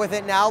Dorian with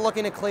it now,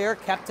 looking to clear,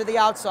 kept to the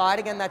outside.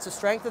 Again, that's the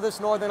strength of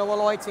this Northern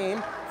Illinois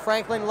team.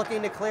 Franklin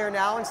looking to clear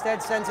now,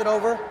 instead sends it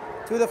over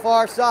to the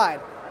far side.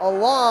 A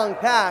long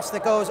pass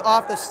that goes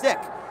off the stick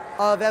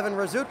of Evan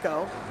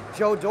Rzutko.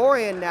 Joe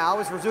Dorian now,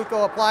 as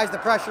Rzutko applies the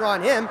pressure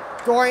on him.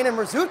 Dorian and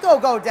Rzutko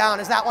go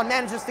down as that one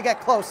manages to get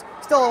close.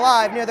 Still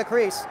alive near the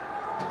crease.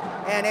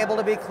 And able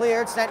to be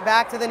cleared, sent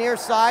back to the near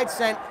side,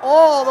 sent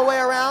all the way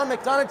around.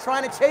 McDonough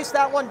trying to chase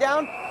that one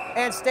down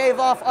and stave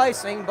off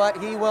icing,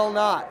 but he will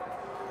not.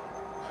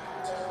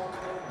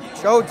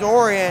 Joe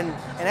Dorian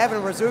and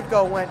Evan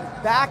Rzutko went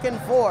back and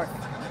forth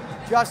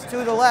just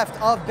to the left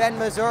of Ben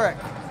Mazurek.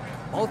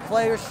 Both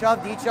players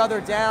shoved each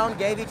other down,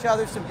 gave each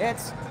other some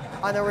hits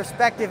on their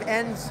respective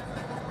ends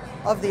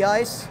of the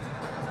ice.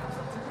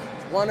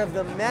 One of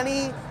the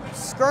many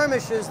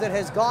skirmishes that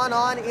has gone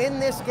on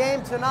in this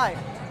game tonight.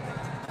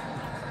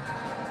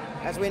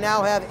 As we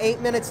now have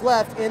 8 minutes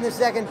left in the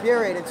second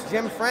period, it's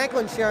Jim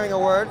Franklin sharing a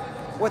word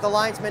with the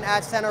linesman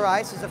at center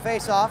ice as a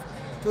face-off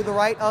to the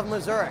right of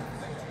Mazurek.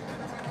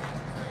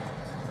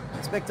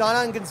 It's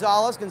McDonough and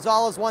Gonzalez.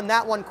 Gonzalez won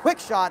that one. Quick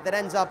shot that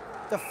ends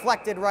up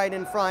deflected right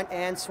in front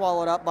and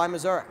swallowed up by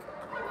Mazurek.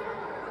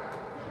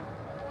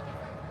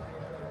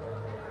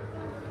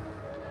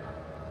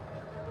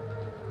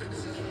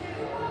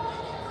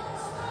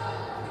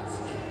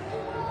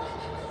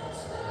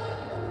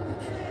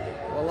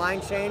 A line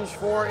change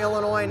for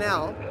Illinois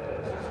now.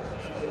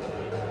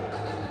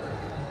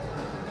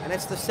 And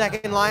it's the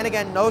second line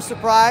again. No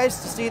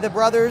surprise to see the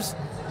brothers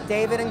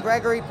David and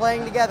Gregory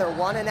playing together.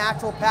 One a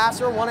natural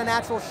passer, one a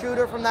natural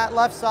shooter from that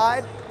left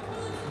side.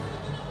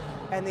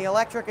 and the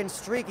electric and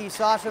streaky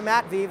Sasha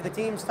Matveev, the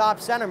team's top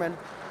centerman,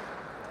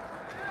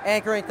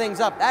 anchoring things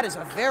up. That is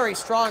a very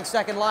strong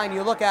second line.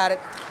 You look at it,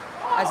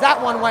 as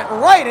that one went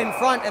right in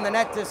front and the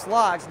net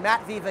dislodged.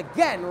 Matveev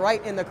again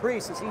right in the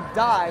crease as he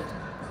dived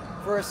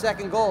for a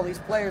second goal. These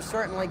players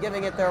certainly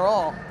giving it their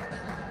all.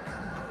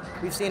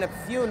 We've seen a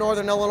few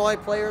Northern Illinois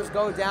players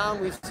go down.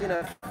 We've seen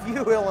a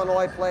few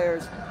Illinois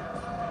players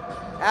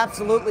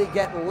absolutely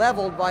get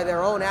leveled by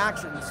their own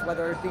actions,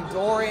 whether it be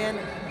Dorian,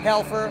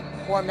 Helfer,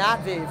 or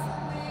Matveev.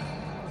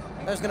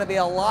 There's going to be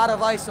a lot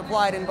of ice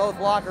supplied in both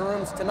locker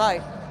rooms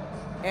tonight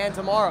and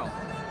tomorrow.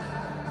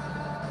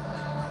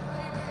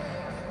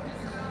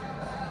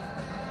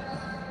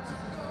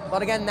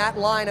 But again, that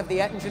line of the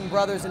Ettingen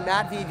brothers and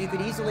Matveev, you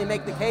could easily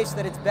make the case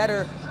that it's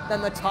better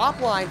than the top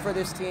line for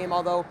this team,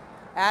 although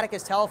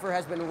Atticus Helfer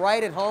has been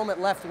right at home at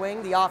left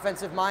wing. The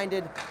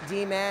offensive-minded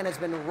D-man has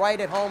been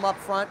right at home up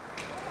front.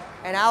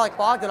 And Alec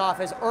Bogdanov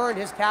has earned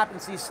his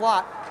captaincy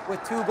slot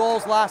with 2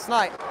 goals last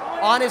night.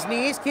 On his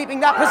knees,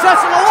 keeping that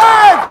possession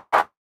alive!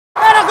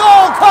 And a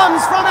goal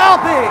comes from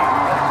Alpi!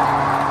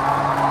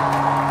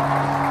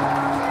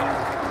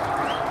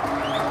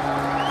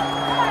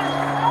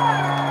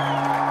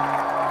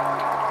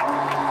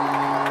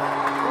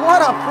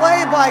 What a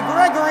play by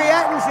Gregory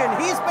Ettingen.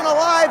 He's been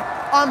alive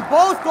on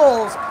both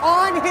goals,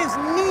 on his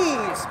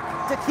knees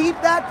to keep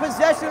that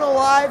possession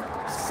alive,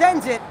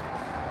 sends it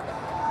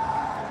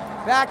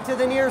back to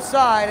the near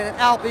side, and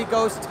Alpi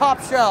goes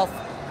top shelf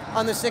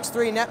on the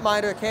 6'3"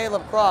 netminder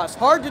Caleb Cross.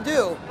 Hard to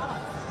do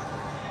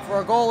for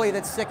a goalie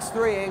that's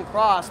 6'3" in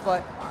Cross,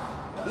 but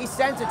he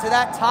sent it to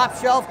that top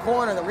shelf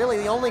corner, that really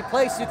the only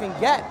place you can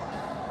get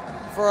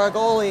for a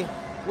goalie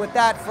with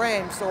that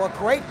frame. So a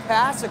great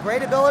pass, a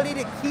great ability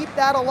to keep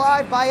that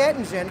alive by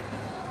Ettingen,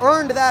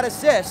 earned that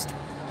assist,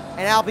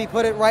 and Alpi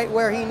put it right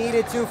where he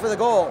needed to for the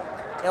goal.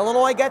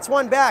 Illinois gets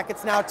one back.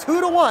 It's now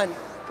 2-1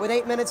 with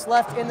 8 minutes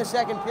left in the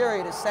second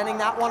period. Is sending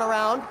that one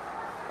around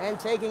and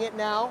taking it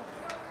now.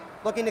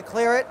 Looking to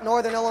clear it,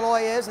 Northern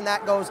Illinois is, and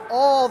that goes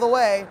all the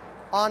way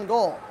on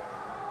goal.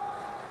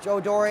 Joe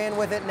Dorian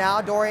with it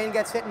now. Dorian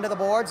gets hit into the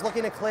boards.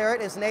 Looking to clear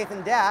it is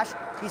Nathan Dash.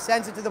 He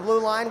sends it to the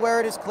blue line where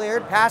it is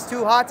cleared. Pass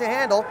too hot to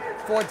handle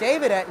for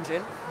David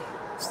Ettingen.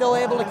 Still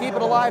able to keep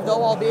it alive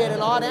though, albeit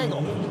an odd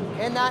angle.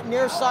 In that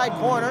near side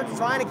corner,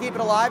 trying to keep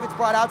it alive, it's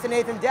brought out to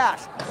Nathan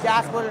Dash.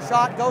 Dash with a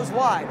shot, goes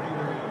wide.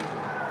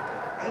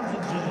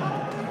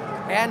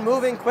 And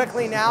moving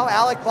quickly now,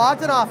 Alec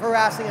Bogdanov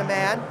harassing a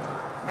man,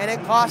 and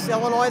it costs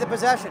Illinois the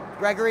possession.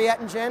 Gregory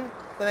Ettingen,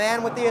 the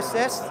man with the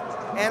assist,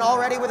 and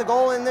already with a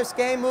goal in this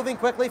game, moving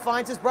quickly,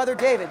 finds his brother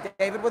David.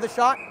 David with a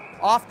shot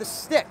off the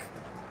stick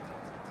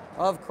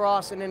of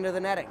Cross and into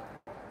the netting.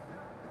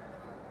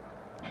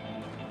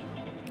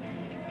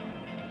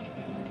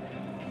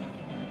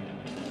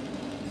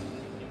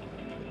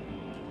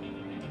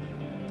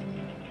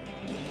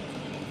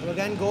 So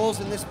again,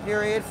 goals in this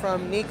period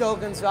from Nico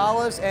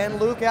Gonzalez and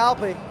Luke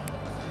Alpi.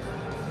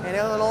 And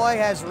Illinois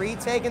has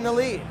retaken the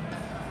lead.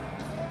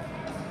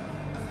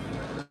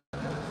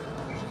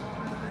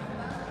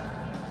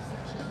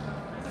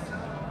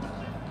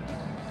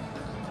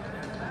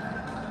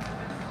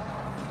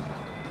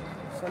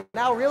 So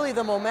now really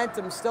the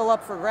momentum's still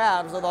up for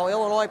grabs, although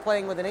Illinois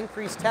playing with an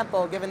increased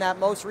tempo given that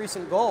most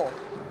recent goal.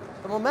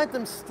 The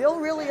momentum's still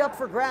really up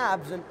for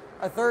grabs in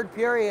a third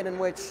period in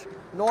which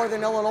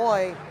Northern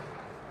Illinois,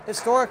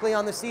 historically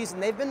on the season,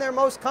 they've been their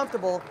most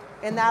comfortable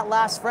in that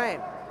last frame.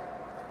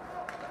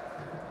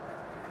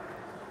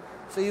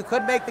 So you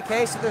could make the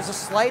case that there's a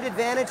slight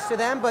advantage to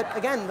them, but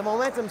again, the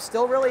momentum's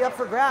still really up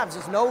for grabs.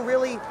 There's no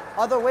really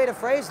other way to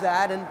phrase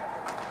that, and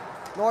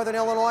Northern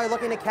Illinois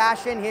looking to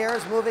cash in here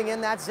is moving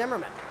in that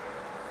Zimmerman.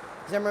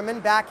 Zimmerman,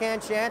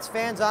 backhand chance,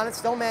 fans on it,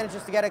 still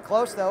manages to get it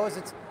close though as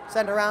it's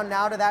sent around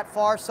now to that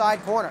far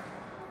side corner.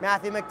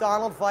 Matthew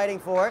McDonald fighting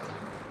for it.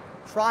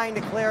 Trying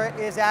to clear it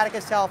is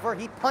Atticus Helfer.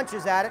 He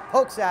punches at it,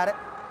 pokes at it,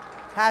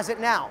 has it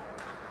now.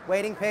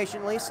 Waiting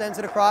patiently, sends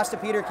it across to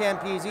Peter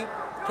Campisi.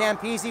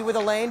 Campisi with a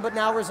lane, but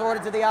now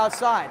resorted to the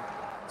outside.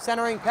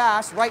 Centering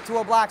pass right to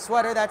a black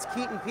sweater, that's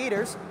Keaton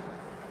Peters.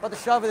 But the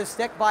shove of the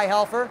stick by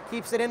Helfer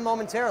keeps it in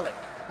momentarily.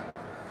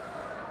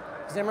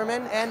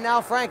 Zimmerman and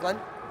now Franklin,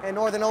 and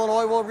Northern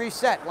Illinois will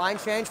reset. Line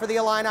change for the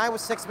Illini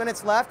with 6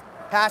 minutes left.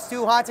 Pass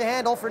too hot to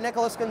handle for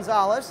Nicholas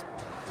Gonzalez.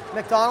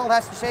 McDonald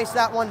has to chase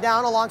that one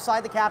down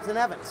alongside the captain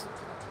Evans.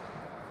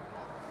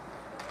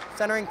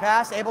 Centering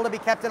pass, able to be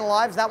kept in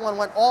alive. That one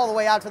went all the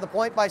way out to the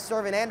point by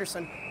Servin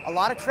Anderson. A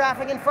lot of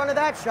traffic in front of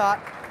that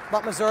shot,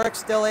 but Mazurek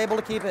still able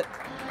to keep it.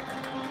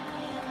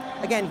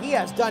 Again, he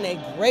has done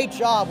a great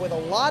job with a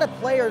lot of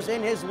players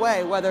in his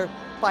way, whether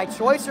by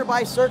choice or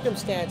by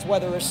circumstance,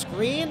 whether a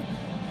screen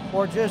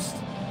or just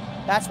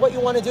that's what you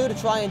want to do to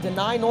try and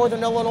deny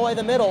Northern Illinois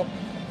the middle.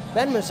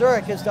 Ben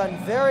Mazurek has done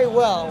very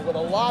well with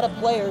a lot of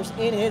players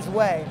in his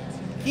way,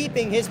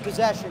 keeping his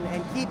possession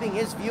and keeping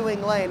his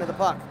viewing lane of the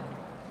puck.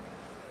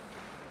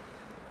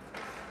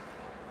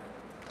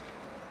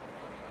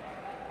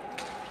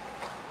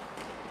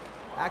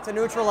 Back to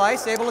neutral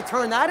ice, able to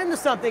turn that into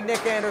something,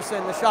 Nick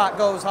Anderson. The shot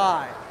goes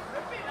high.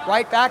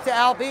 Right back to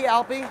Alpi.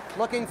 Alpi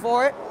looking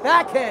for it.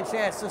 Backhand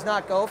chance does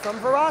not go from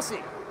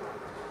Verassi.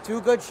 Two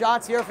good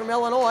shots here from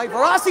Illinois.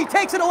 Verassi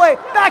takes it away.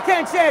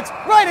 Backhand chance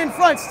right in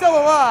front, still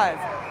alive.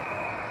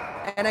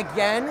 And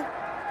again,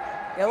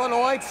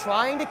 Illinois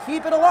trying to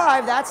keep it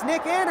alive. That's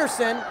Nick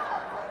Anderson.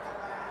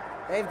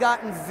 They've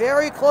gotten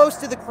very close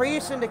to the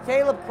crease and to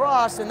Caleb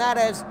Cross, and that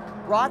has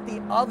brought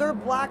the other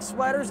black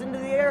sweaters into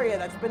the area.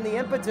 That's been the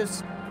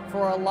impetus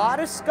for a lot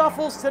of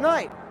scuffles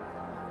tonight,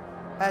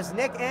 as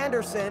Nick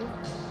Anderson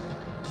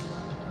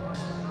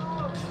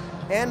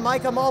and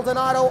Micah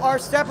Maldonado are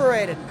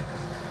separated.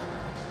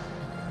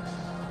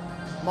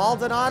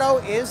 Maldonado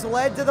is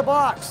led to the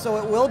box, so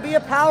it will be a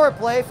power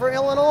play for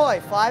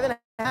Illinois.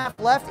 5.5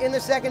 left in the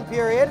second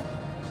period,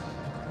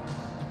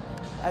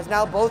 as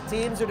now both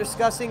teams are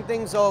discussing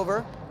things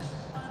over.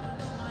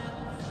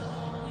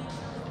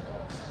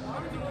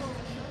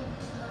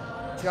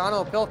 John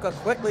Opilka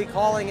quickly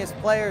calling his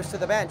players to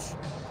the bench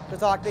to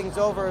talk things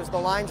over as the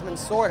linesmen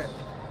sort it.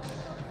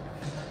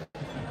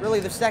 Really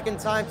the second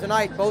time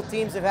tonight both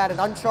teams have had an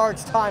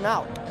uncharged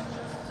timeout.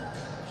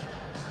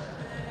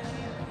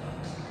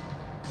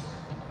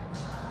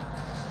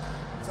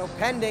 So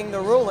pending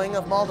the ruling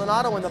of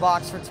Maldonado in the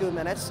box for 2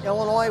 minutes,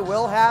 Illinois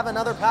will have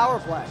another power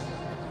play.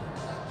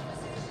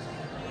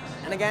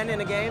 And again,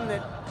 in a game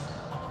that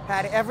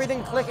had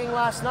everything clicking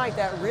last night,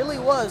 that really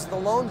was the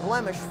lone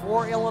blemish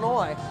for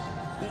Illinois,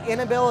 the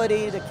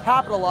inability to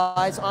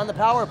capitalize on the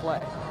power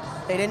play.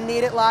 They didn't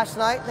need it last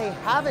night, they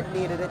haven't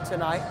needed it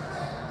tonight.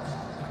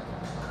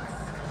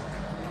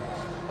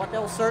 But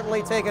they'll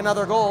certainly take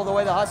another goal the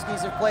way the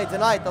Huskies have played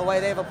tonight, the way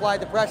they've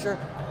applied the pressure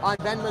on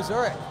Ben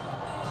Mazurik.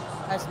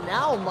 As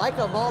now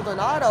Micah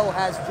Maldonado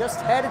has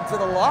just headed to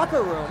the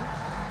locker room,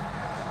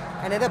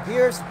 and it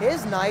appears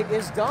his night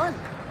is done.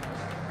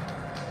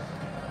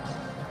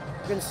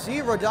 You can see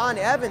Rodon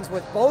Evans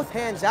with both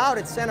hands out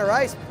at center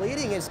ice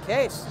pleading his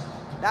case.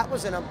 That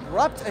was an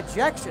abrupt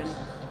ejection.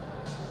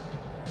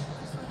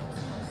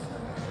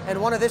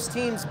 And one of this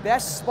team's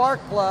best spark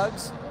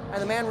plugs,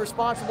 and the man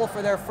responsible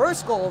for their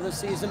first goal of the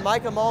season,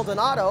 Micah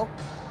Maldonado,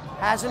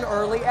 has an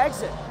early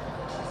exit.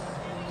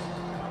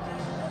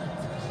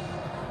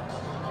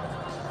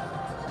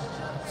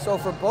 So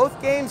for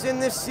both games in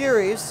this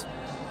series,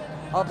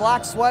 a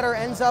black sweater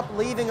ends up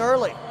leaving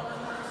early.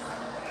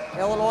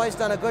 Illinois has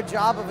done a good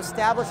job of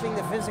establishing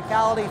the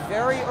physicality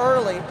very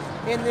early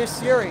in this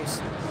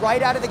series.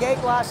 Right out of the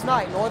gate last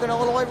night, Northern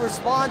Illinois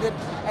responded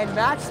and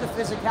matched the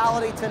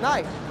physicality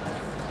tonight.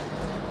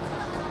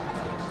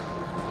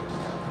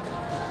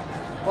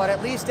 But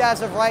at least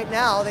as of right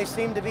now, they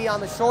seem to be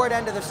on the short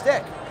end of the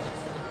stick,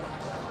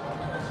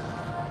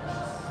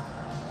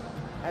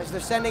 as they're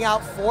sending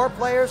out 4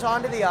 players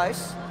onto the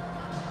ice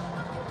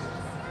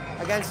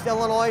against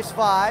Illinois'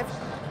 5.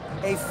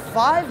 A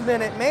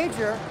 5-minute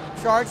major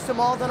charged to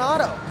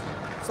Maldonado.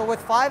 So with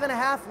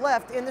 5.5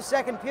 left in the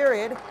second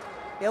period,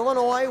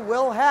 Illinois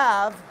will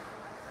have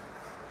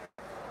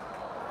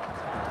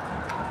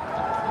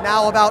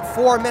now about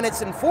 4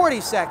 minutes and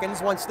 40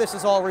 seconds, once this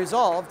is all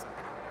resolved,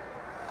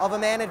 of a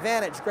man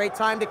advantage. Great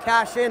time to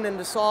cash in and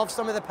to solve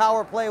some of the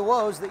power play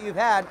woes that you've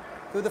had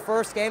through the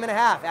first game and a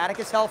half.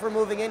 Atticus Helfer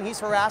moving in,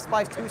 he's harassed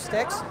by 2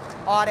 sticks.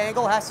 Odd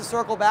angle, has to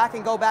circle back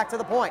and go back to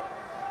the point.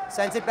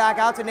 Sends it back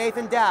out to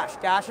Nathan Dash.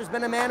 Dash has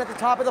been a man at the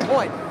top of the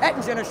point.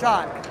 Ettingen a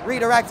shot,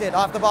 redirected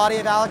off the body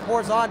of Alec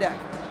Borzondek.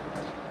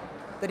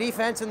 The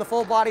defense and the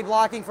full body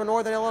blocking for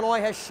Northern Illinois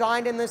has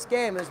shined in this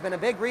game. There's been a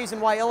big reason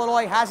why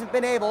Illinois hasn't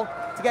been able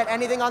to get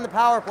anything on the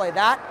power play.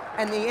 That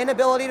and the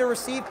inability to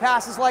receive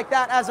passes like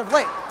that as of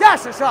late.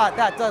 Dash a shot,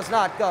 that does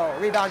not go.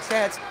 Rebound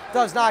chance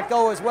does not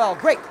go as well.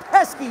 Great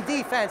pesky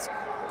defense,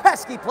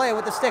 pesky play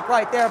with the stick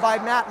right there by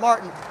Matt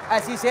Martin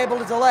as he's able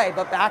to delay.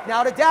 But back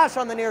now to Dash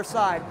on the near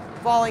side.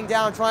 Falling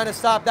down, trying to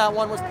stop that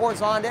one was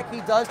Borzondek. He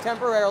does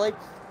temporarily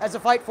as a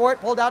fight for it,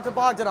 pulled out to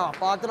Bogdanov.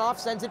 Bogdanov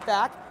sends it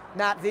back.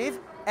 Matt Vive,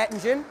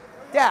 Ettingen,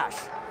 Dash.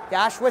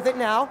 Dash with it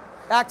now.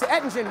 Back to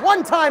Ettingen,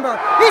 one-timer.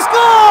 He scores!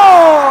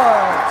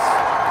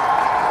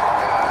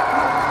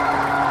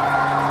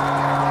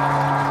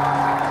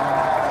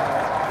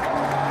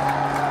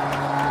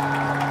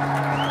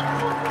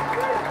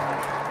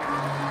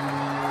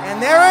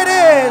 And there it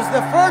is,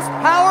 the first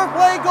power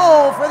play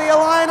goal for the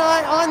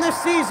Illini on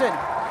this season.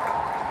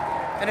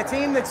 And a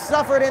team that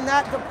suffered in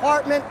that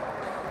department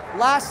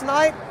last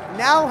night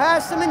now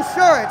has some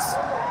insurance.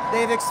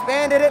 They've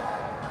expanded it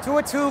to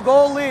a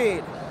 2-goal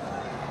lead.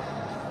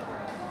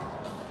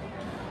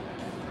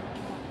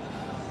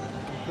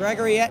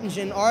 Gregory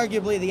Ettingen,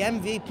 arguably the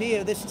MVP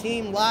of this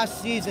team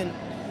last season,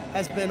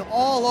 has been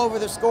all over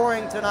the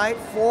scoring tonight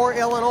for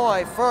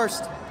Illinois.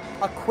 First,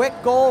 a quick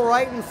goal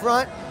right in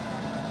front,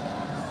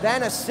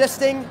 then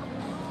assisting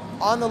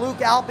on the Luke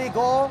Alpi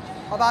goal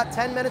about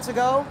 10 minutes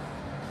ago.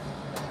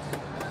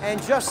 And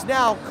just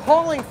now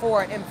calling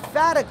for it,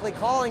 emphatically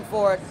calling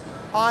for it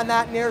on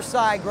that near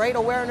side. Great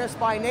awareness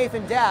by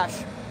Nathan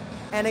Dash.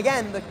 And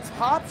again, the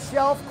top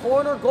shelf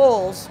corner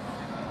goals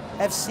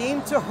have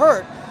seemed to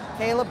hurt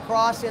Caleb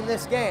Cross in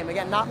this game.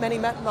 Again, not many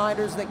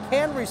netminders that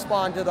can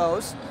respond to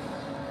those.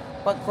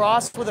 But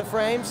Cross with a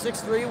frame,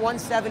 6'3",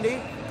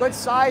 170. Good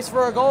size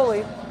for a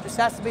goalie. Just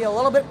has to be a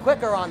little bit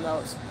quicker on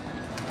those.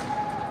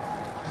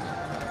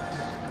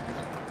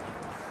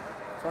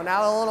 So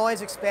now Illinois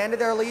has expanded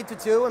their lead to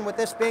 2, and with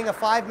this being a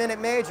 5-minute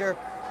major,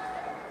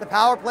 the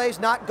power play's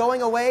not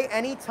going away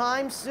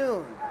anytime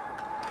soon.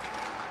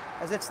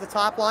 As it's the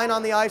top line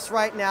on the ice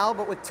right now,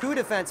 but with 2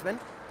 defensemen,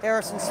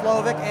 Harrison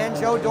Slovic and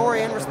Joe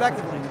Dorian,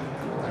 respectively.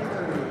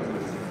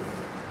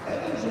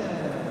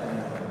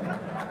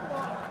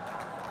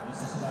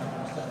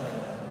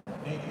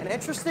 An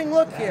interesting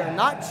look here,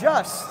 not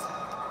just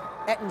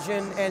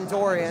Ettingen and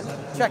Dorian,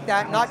 check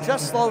that, not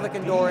just Slovic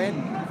and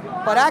Dorian,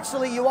 but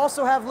actually you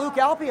also have Luke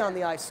Alpe on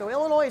the ice. So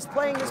Illinois is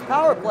playing this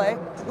power play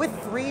with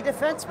 3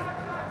 defensemen.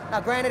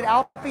 Now granted,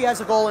 Alpe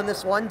has a goal in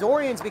this one.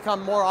 Dorian's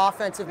become more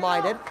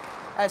offensive-minded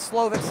as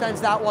Slovic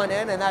sends that one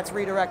in, and that's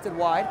redirected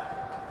wide.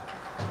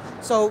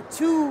 So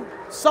 2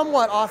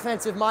 somewhat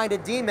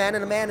offensive-minded D-men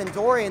and a man in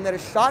Dorian that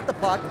has shot the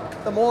puck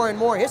the more and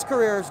more his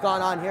career has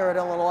gone on here at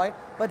Illinois.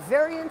 But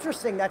very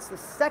interesting, that's the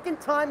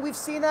 2nd time we've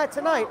seen that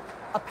tonight.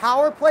 A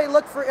power play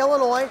look for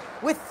Illinois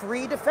with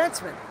 3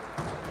 defensemen.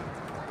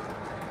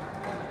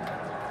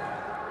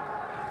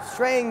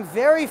 Straying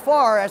very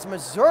far as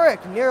Missouri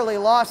nearly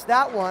lost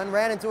that one,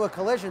 ran into a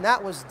collision.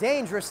 That was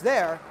dangerous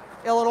there.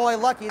 Illinois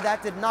lucky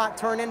that did not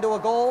turn into a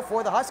goal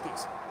for the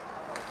Huskies.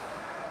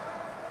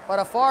 But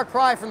a far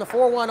cry from the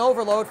 4-1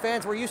 overload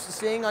fans were used to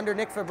seeing under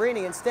Nick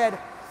Fabrini. Instead,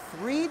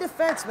 3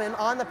 defensemen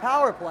on the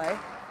power play,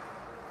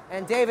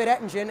 and David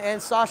Ettingen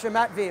and Sasha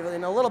Matveev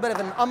in a little bit of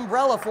an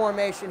umbrella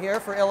formation here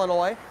for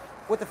Illinois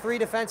with the 3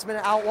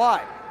 defensemen out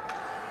wide.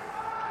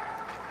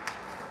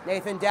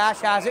 Nathan Dash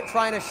has it,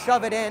 trying to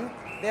shove it in.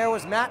 There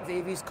was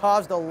Matveev. He's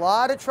caused a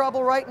lot of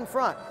trouble right in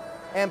front,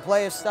 and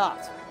play is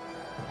stopped.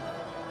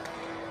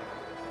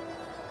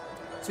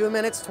 2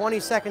 minutes, 20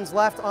 seconds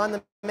left on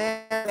the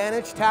man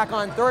advantage. Tack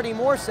on 30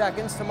 more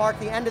seconds to mark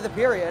the end of the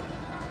period.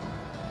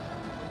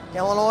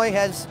 Illinois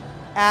has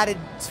added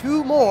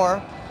 2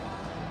 more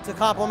to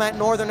complement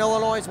Northern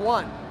Illinois'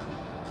 1.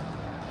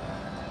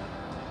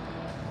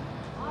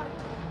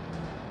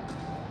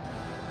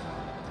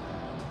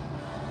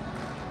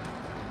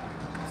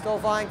 Still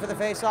vying for the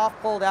face-off,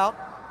 pulled out.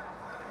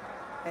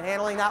 And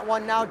handling that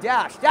one now,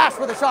 Dash. Dash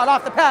with a shot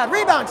off the pad.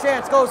 Rebound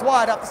chance goes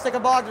wide off the stick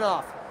of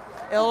Bogdanov.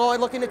 Illinois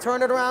looking to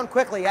turn it around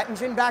quickly.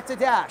 Ettingen back to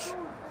Dash.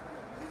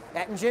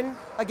 Ettingen,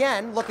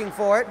 again, looking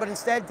for it, but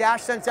instead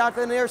Dash sends out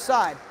to the near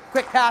side.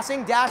 Quick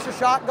passing, Dash a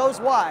shot, goes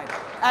wide.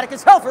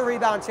 Atticus Helfer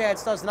rebound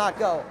chance does not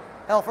go.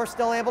 Helfer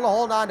still able to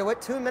hold on to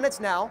it. 2 minutes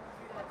now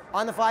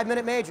on the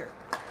 5-minute major.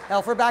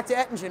 Helfer back to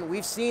Ettingen.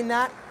 We've seen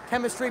that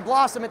chemistry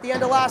blossom at the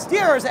end of last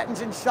year as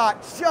Ettingen's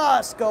shot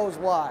just goes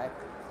wide.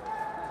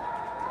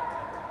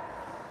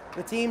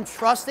 The team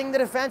trusting the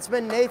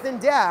defenseman Nathan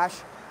Dash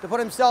to put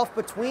himself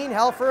between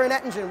Helfer and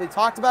Ettingen. We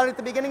talked about it at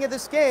the beginning of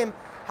this game.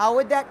 How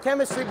would that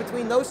chemistry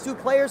between those 2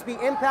 players be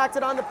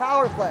impacted on the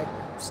power play?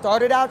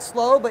 Started out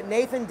slow, but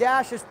Nathan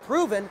Dash has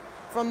proven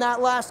from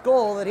that last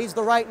goal that he's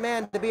the right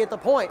man to be at the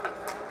point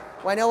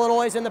when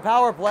Illinois is in the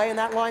power play and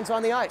that line's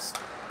on the ice.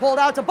 Pulled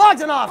out to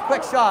Bogdanov,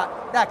 quick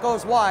shot. That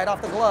goes wide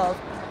off the glove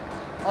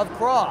of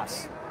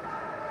Cross.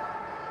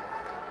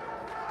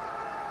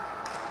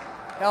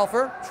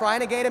 Helfer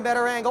trying to gain a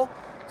better angle,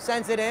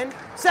 sends it in.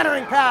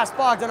 Centering pass,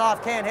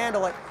 Bogdanov can't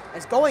handle it.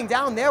 As going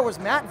down there was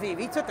Matveev.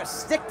 He took a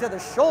stick to the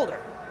shoulder.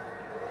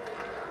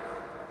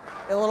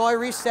 Illinois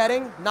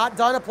resetting, not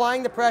done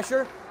applying the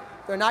pressure.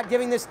 They're not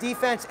giving this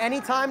defense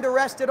any time to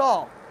rest at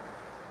all.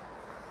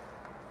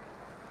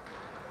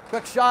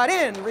 Quick shot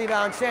in,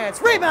 rebound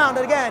chance.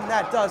 Rebounded again,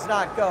 that does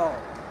not go.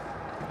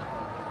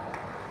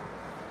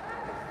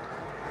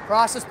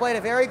 Cross has played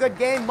a very good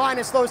game,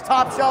 minus those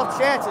top shelf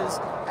chances,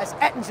 as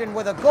Ettingen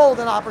with a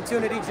golden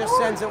opportunity just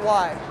sends it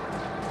wide.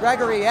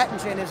 Gregory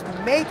Ettingen is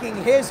making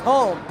his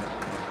home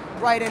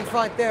right in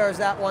front there as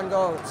that one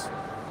goes.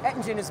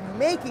 Ettingen is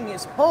making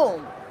his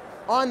home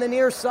on the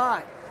near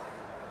side.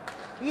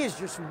 He is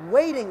just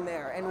waiting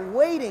there and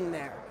waiting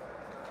there.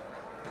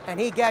 And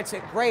he gets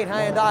it. Great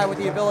hand-eye with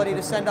the ability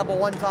to send up a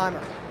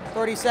one-timer.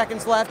 30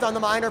 seconds left on the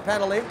minor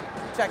penalty.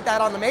 Check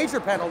that on the major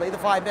penalty, the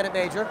 5-minute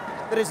major,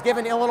 that has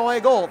given Illinois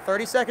a goal.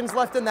 30 seconds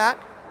left in that,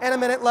 and a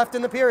minute left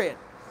in the period.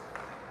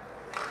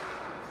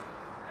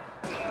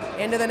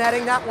 Into the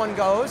netting, that one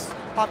goes.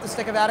 Off the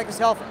stick of Atticus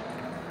Helfer.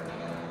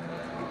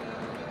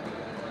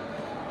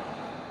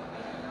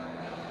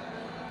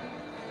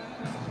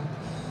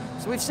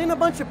 So we've seen a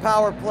bunch of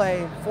power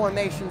play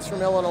formations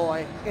from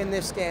Illinois in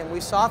this game.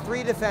 We saw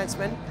 3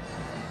 defensemen.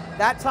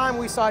 That time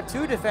we saw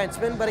 2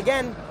 defensemen, but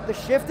again, the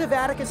shift of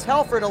Atticus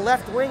Helfer to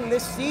left wing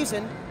this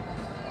season,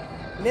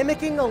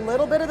 mimicking a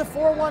little bit of the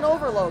 4-1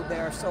 overload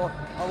there. So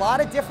a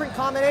lot of different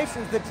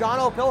combinations that John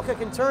Opilka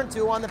can turn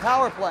to on the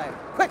power play.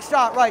 Quick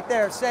shot right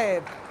there,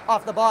 saved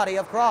off the body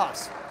of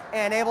Cross.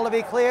 And able to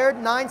be cleared,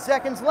 9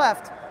 seconds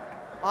left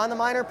on the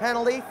minor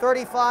penalty,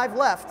 35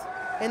 left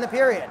in the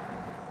period.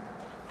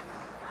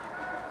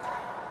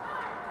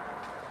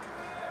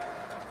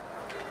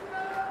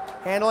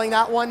 Handling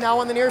that one now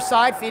on the near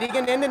side, feeding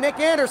it into Nick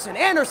Anderson.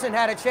 Anderson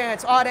had a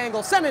chance, odd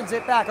angle, sends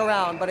it back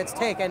around, but it's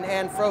taken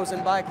and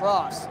frozen by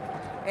Cross.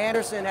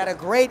 Anderson had a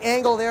great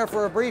angle there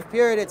for a brief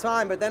period of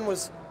time, but then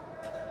was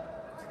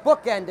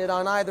bookended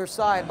on either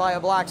side by a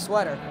black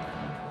sweater.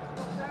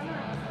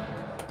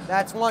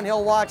 That's one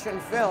he'll watch in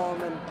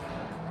film, and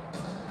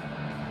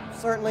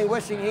certainly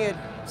wishing he had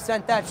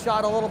sent that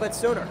shot a little bit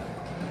sooner.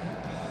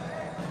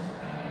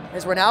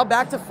 As we're now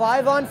back to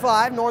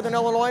 5-on-5, Northern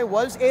Illinois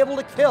was able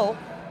to kill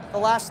the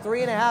last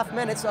 3.5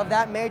 minutes of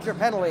that major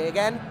penalty.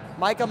 Again,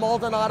 Micah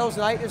Maldonado's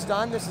night is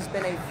done. This has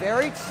been a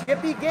very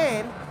chippy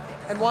game,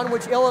 and one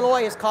which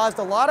Illinois has caused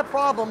a lot of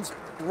problems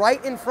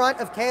right in front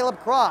of Caleb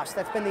Cross.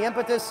 That's been the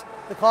impetus,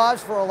 the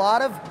cause for a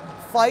lot of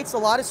fights, a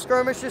lot of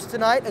skirmishes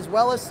tonight, as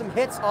well as some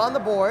hits on the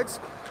boards,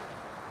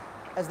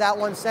 as that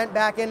one sent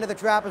back into the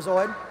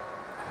trapezoid.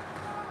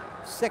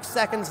 6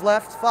 seconds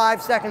left,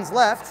 5 seconds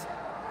left,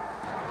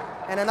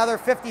 and another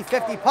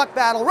 50-50 puck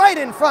battle right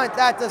in front.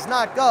 That does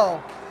not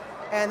go,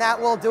 and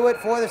that will do it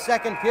for the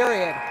second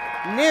period.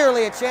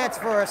 Nearly a chance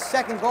for a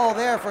second goal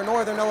there for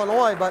Northern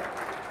Illinois, but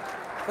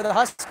for the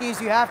Huskies,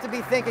 you have to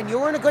be thinking you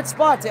were in a good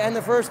spot to end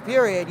the first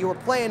period. You were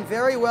playing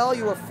very well.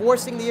 You were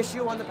forcing the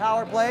issue on the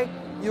power play.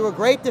 You were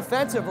great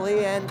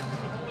defensively, and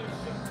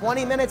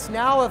 20 minutes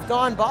now have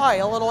gone by.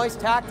 Illinois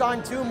tacked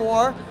on 2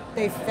 more.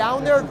 They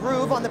found their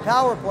groove on the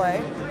power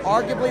play.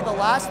 Arguably the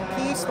last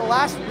piece, the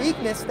last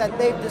weakness that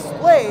they've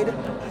displayed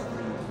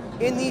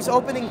in these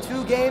opening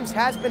 2 games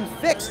has been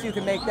fixed, you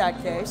can make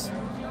that case.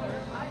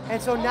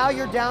 And so now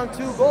you're down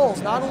 2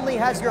 goals. Not only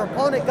has your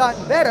opponent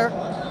gotten better,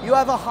 you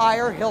have a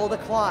higher hill to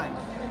climb.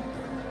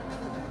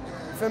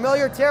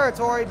 Familiar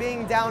territory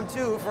being down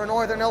 2 for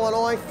Northern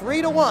Illinois,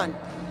 3-1.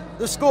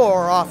 The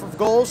score off of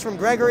goals from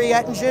Gregory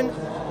Ettingen,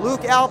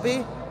 Luke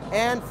Alpe,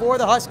 and for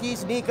the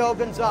Huskies, Nico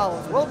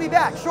Gonzalez. We'll be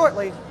back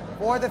shortly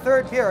for the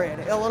third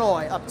period.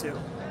 Illinois up 2.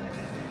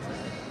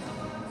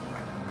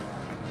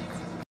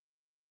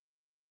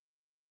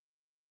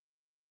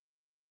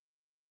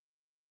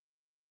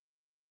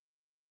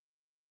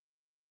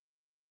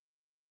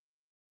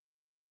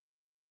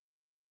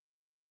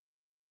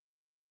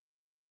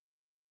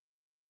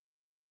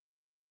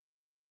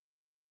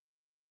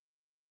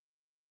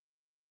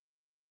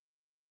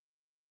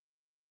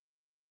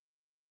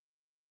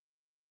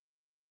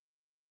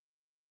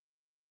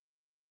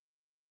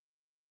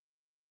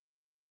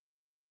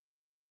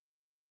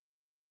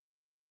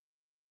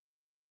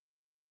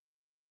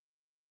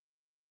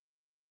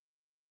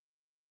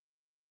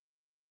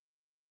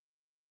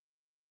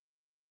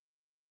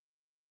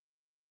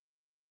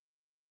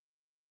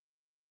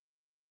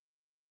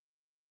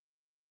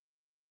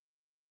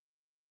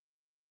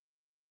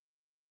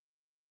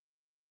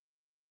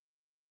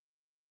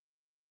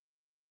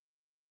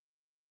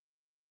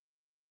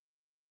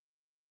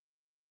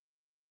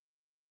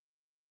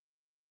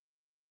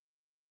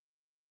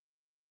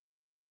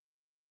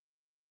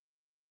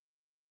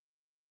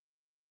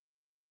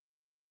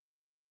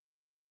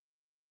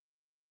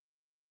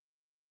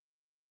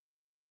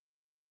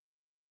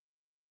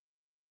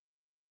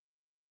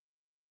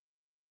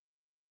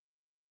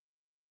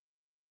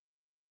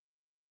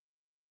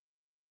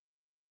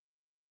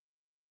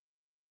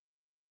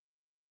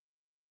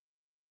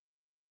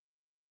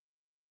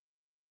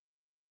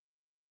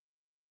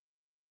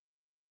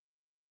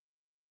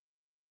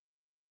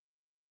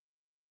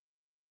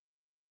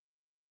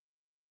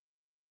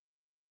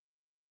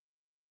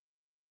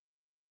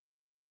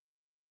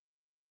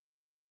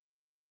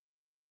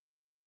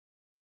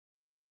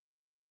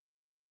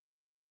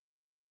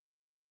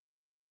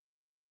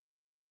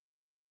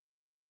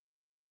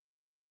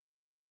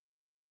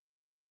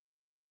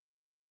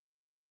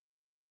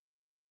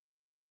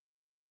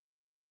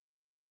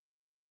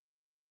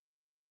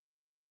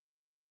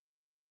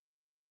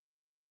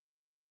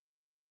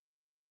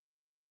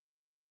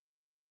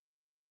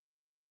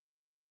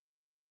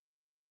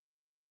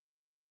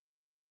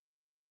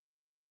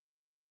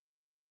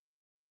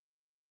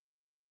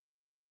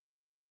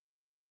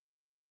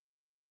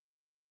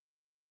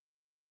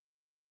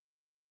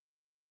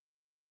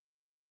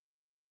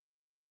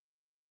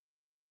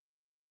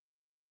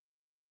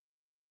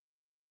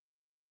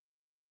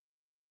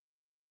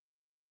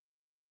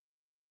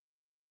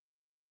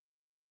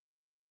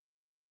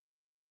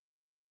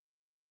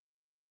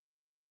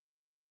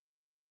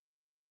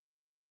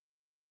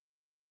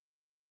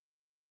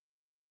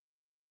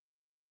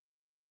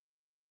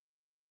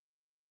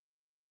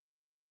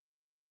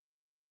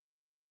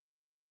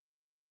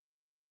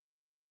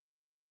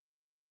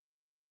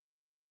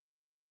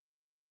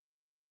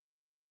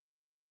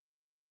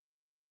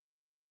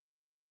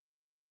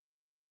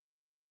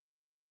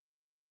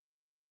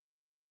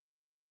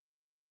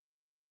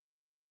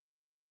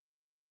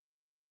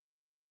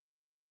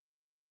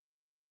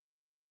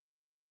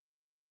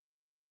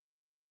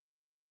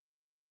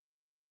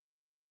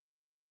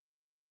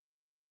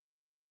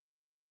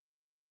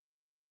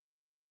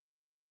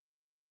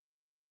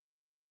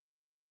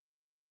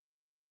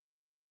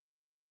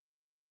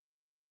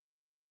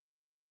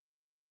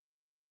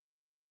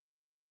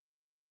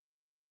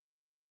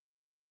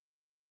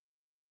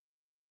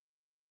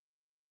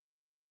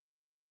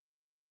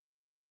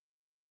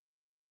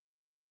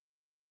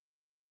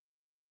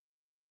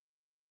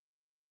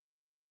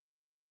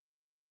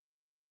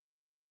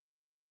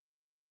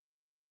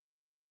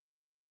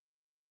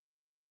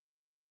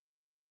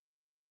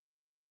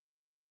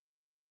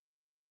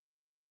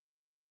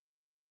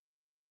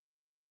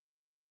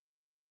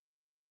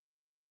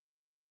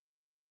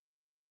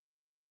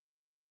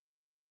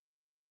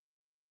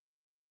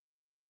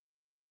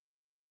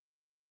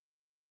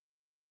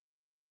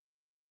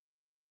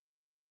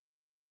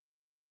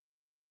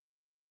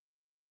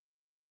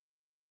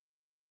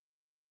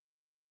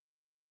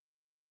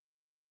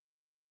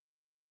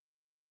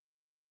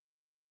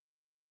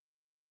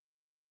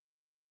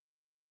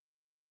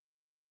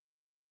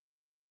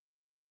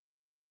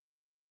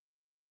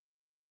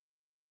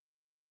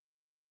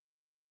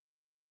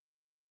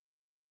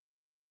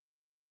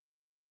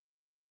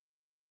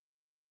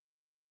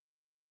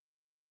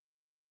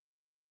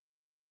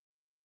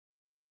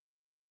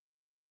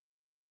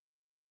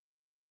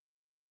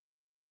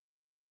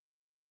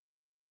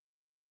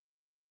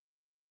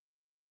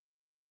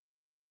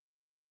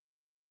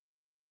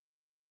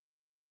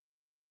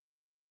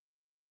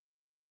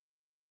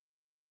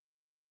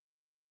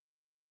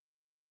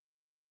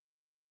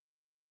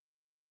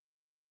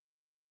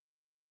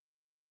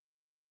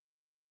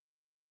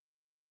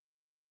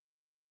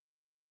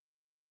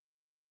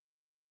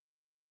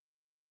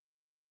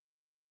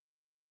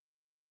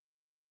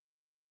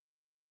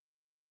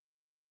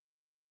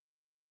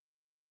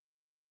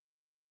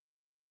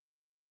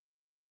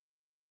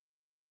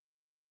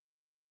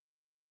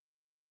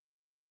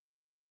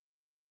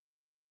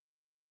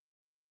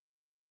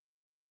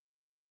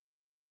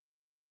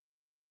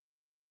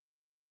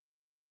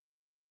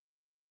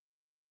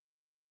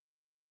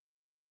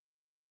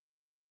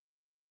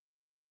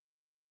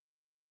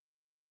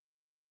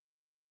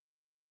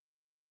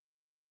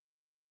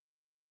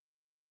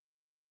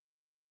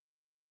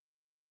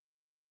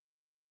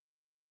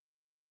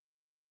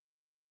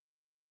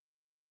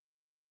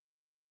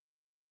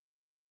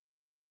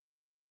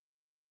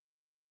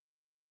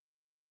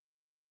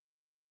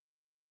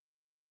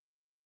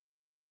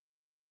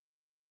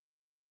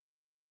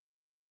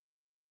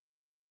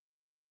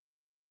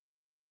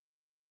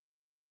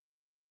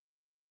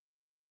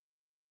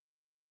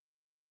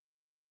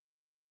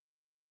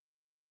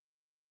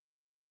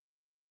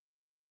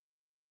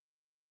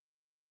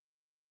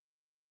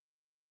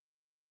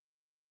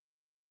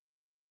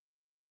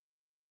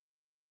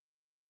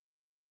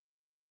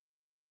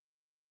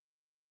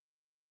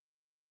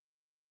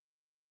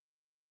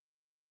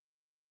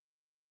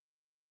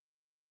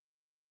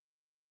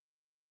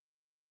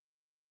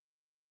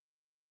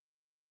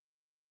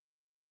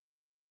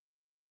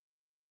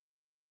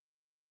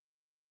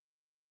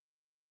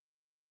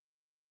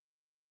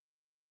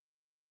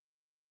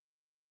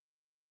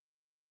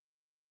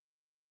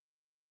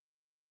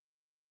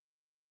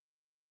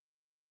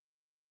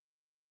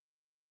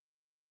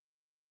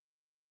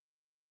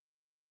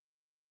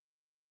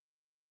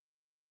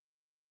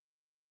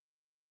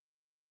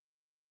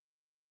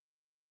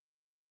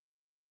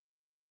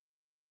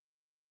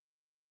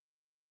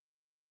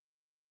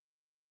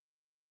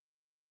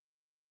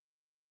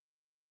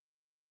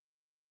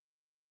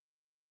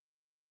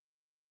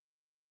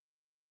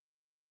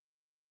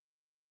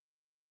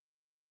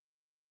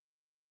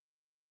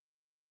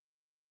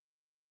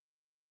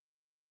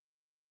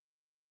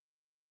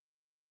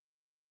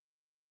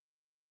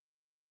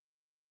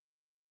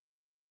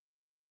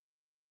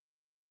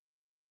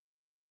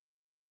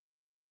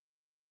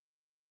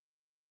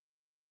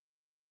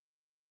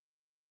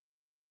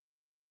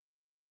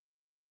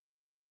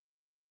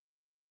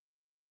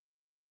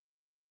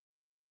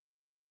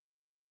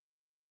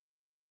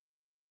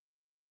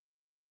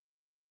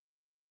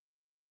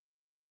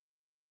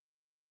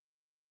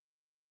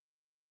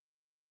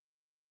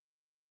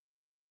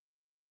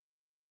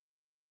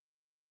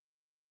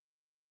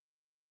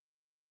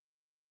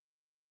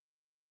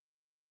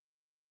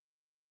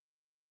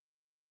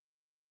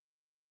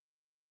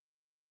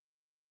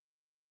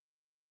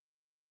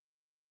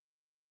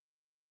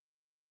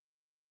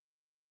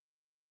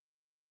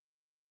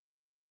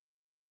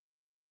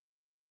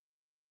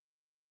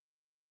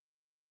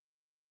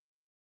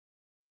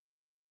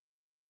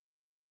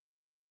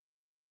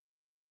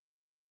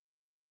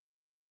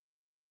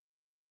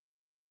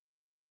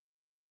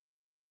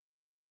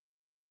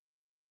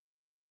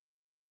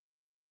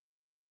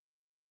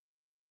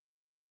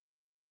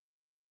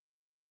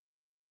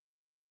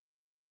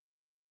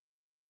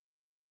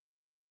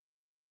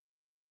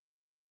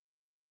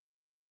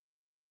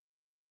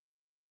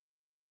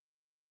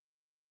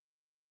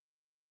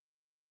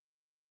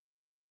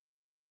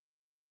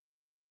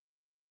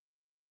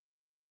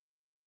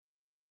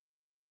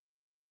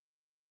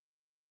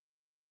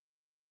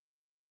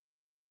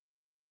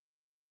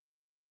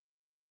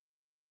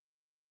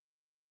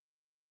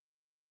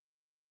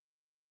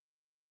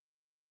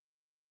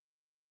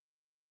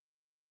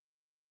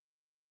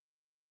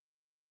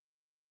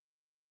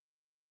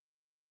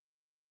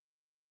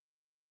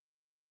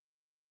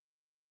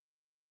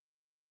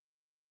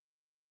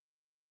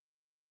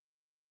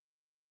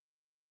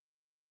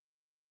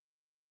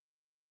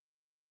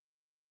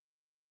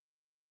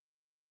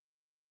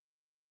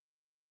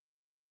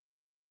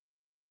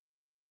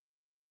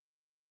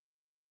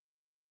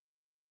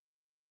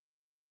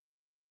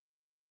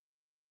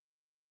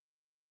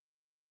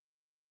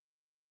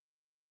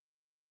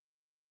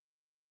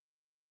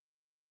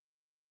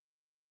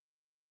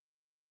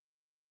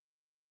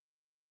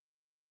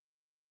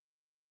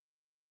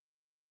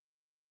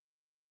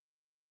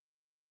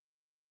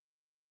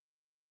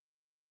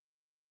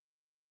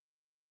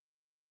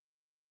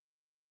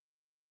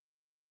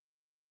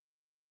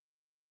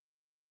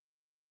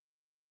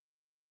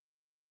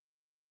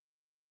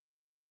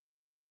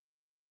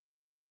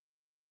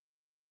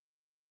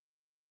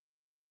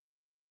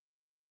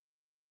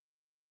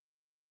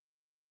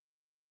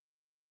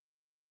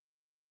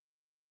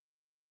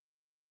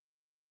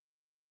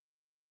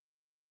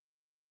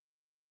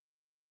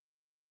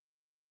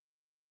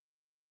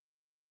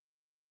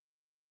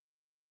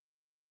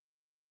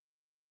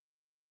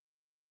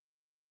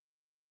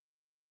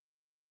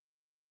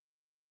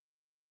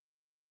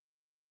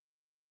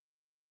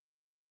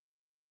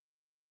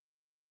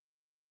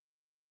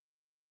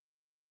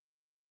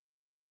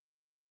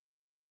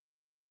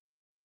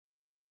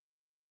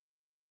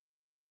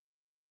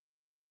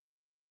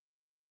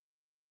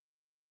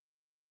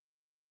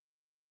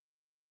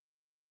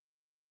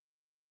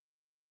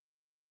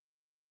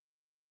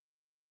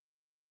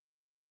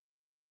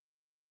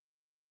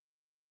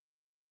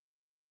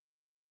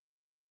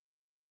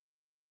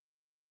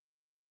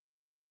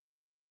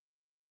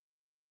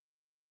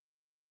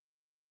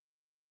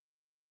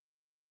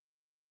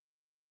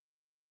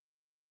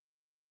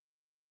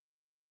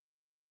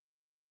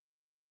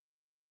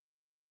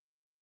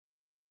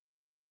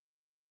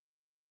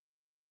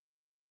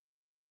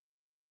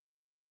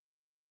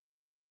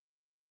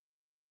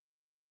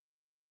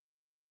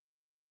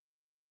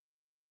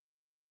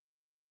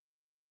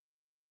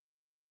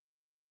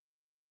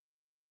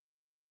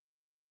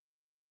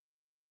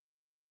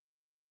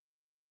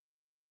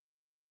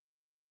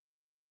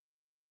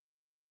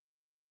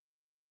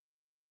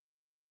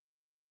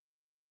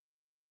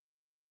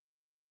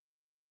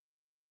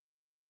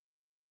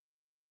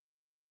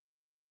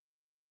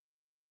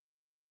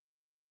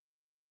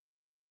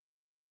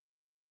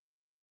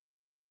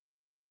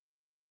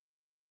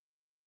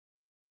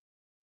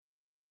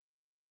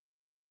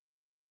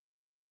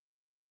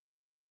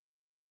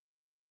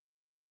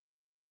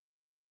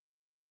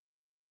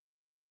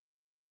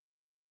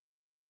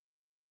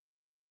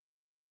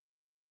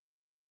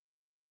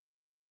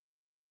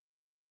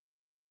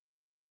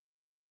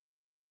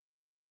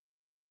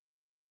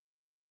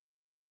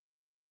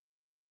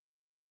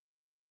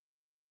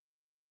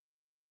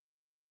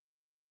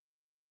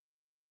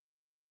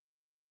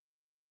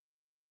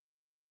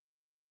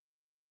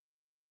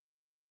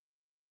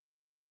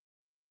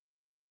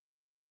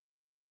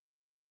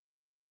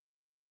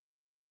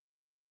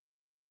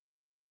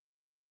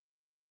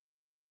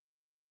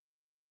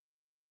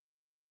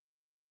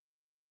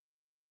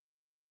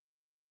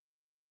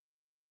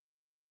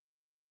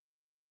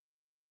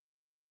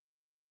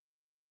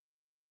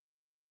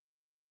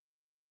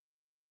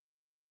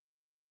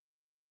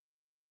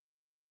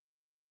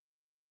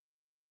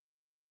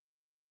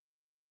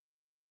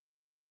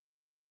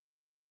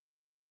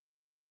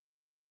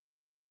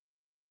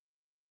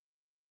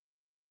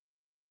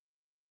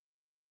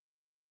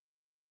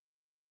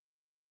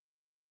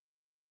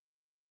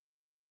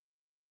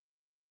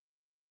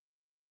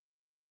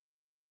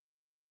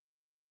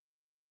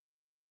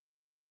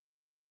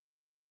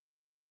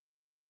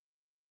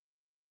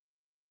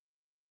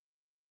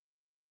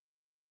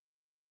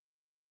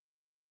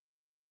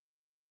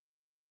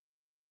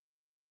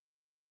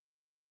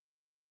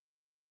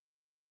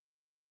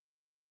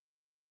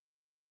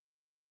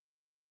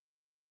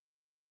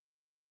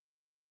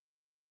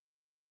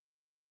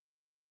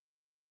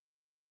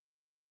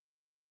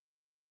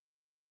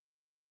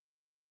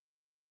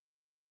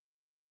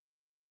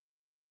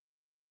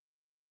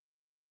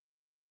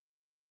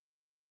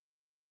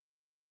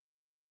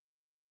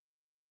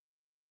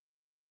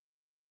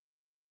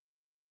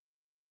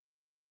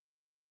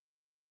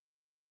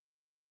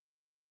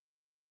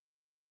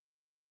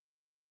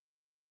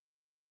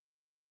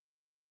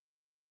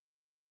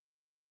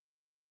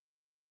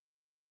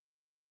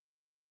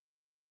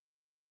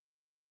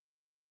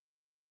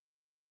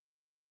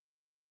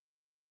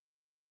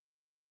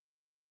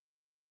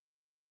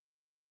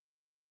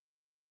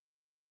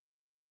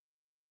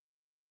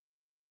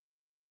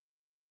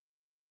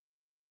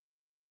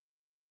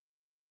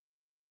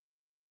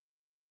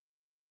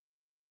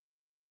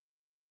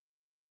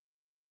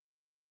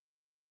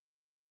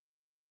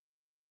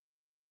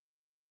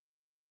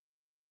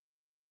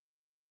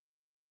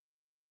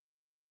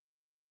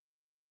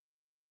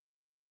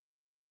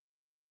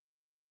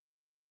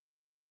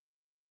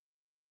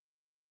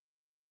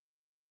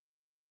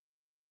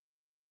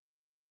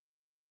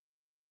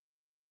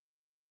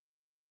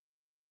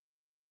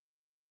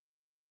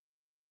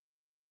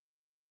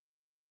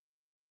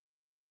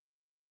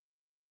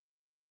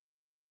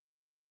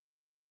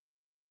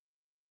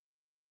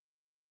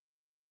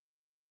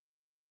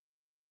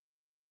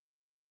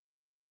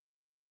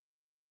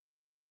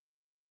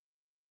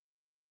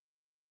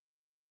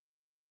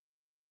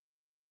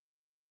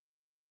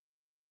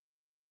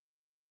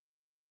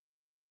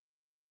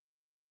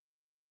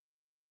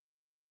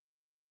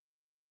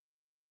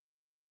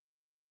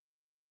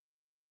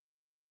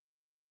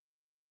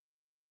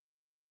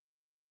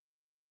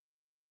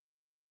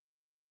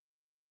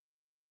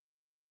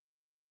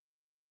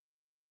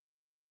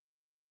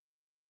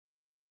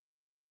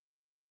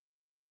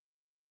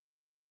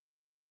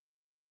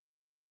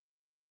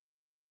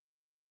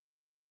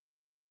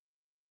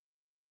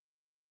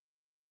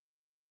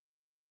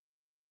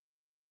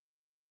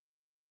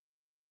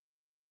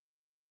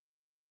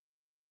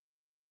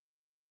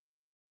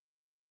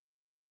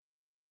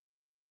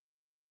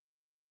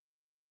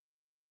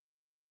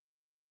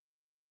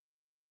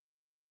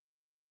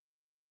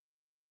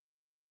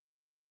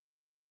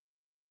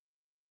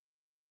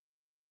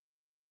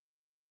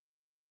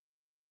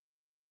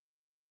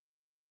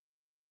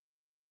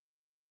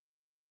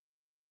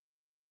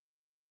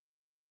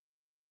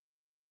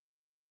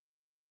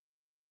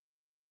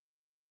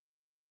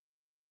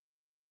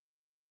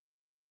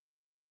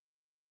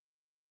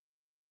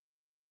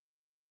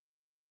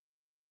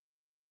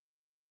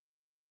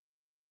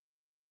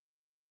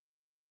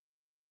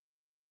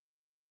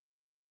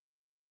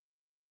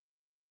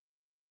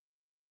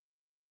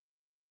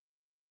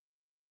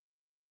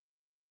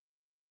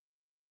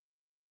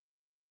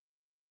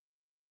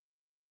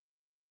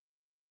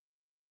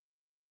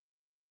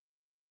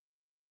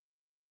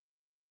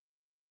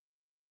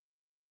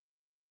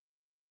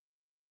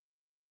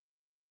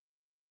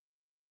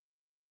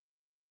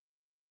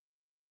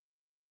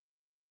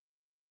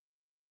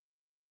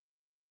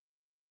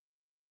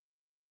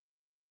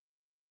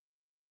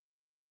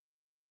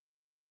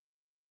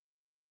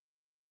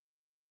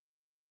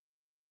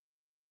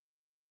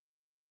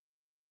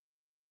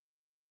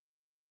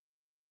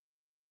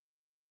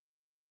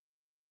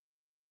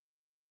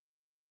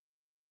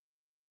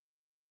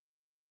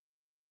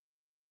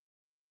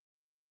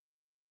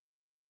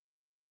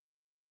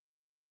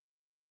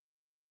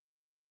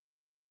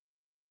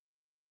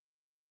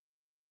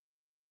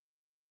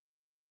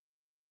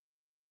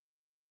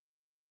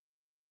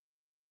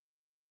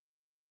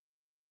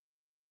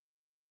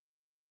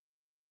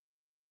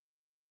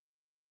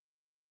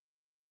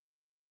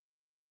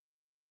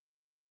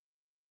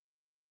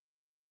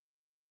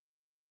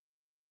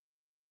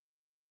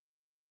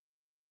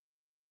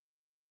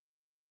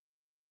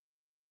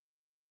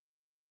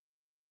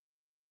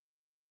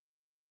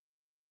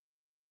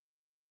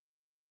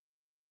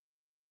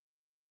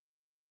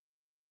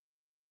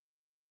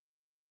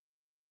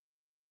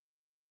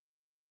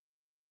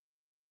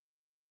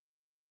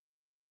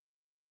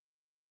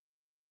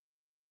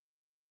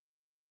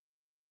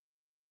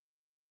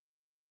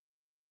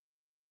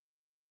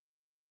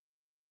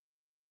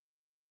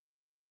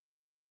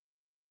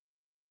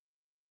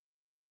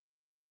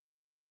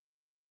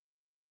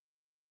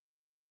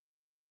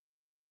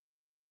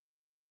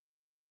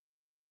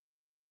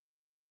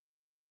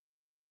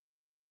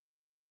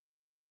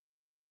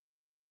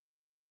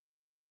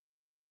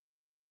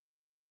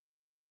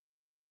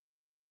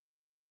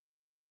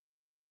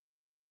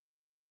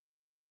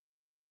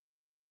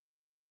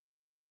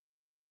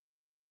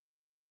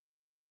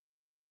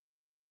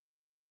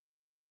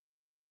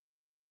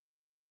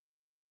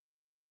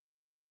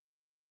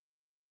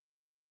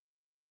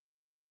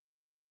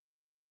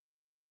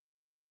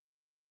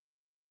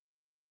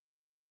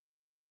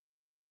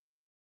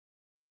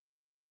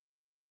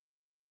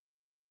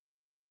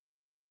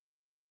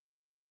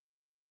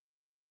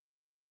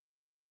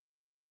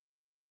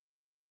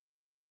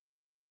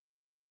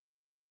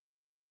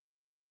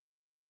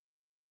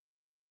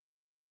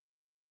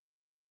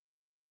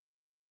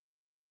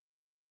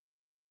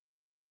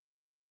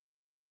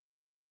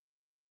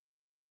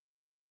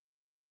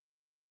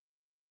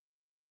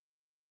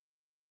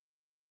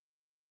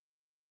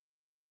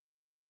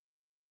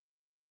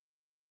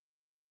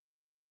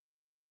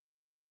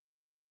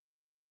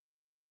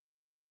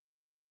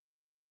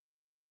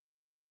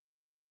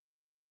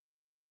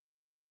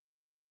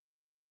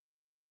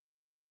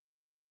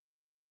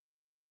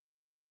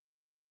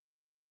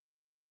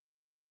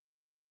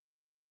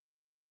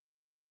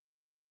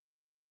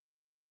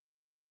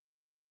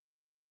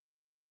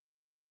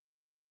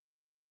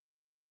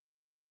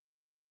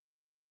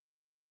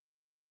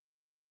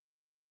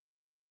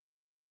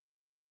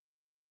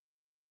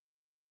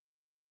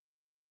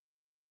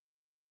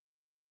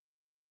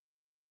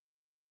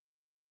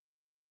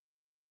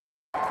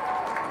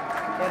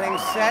 Getting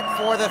set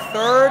for the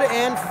third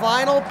and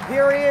final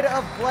period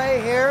of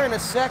play here in a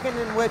second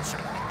in which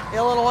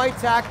Illinois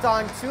tacked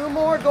on 2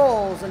 more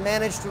goals and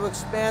managed to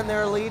expand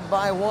their lead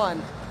by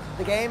 1.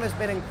 The game has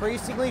been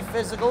increasingly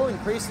physical,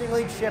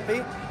 increasingly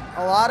chippy.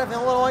 A lot of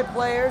Illinois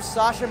players,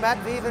 Sasha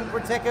Matveev in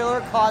particular,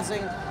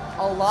 causing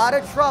a lot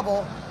of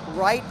trouble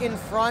right in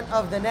front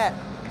of the net.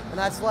 And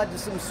that's led to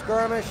some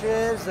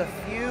skirmishes, a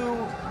few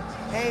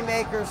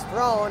haymakers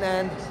thrown,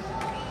 and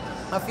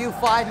a few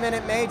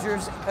 5-minute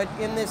majors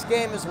in this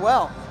game as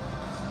well.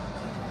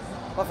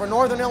 But for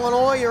Northern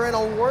Illinois, you're in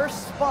a worse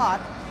spot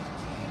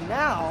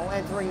now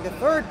entering the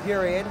third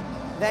period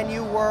than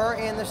you were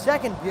in the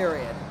second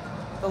period.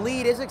 The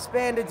lead is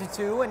expanded to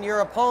 2, and your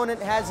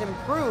opponent has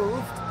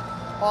improved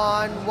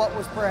on what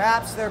was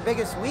perhaps their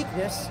biggest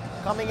weakness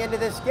coming into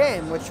this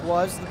game, which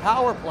was the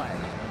power play.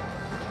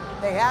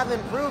 They have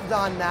improved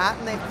on that,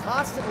 and they've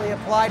constantly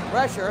applied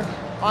pressure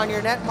on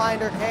your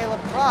netminder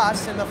Caleb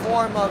Cross in the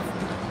form of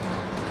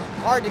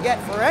hard to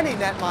get for any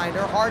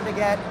netminder, hard to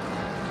get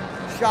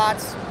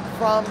shots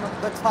from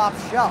the top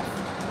shelf.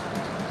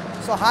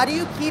 So how do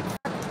you keep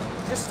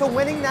just to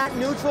winning that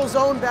neutral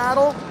zone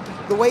battle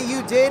the way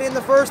you did in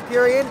the first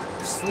period?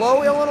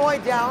 Slow Illinois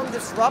down,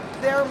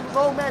 disrupt their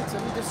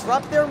momentum,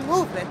 disrupt their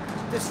movement,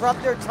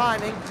 disrupt their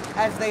timing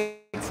as they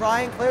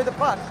try and clear the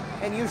puck.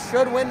 And you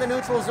should win the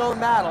neutral zone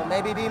battle.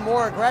 Maybe be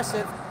more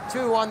aggressive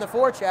too on the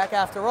forecheck.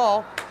 After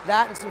all,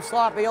 that and some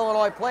sloppy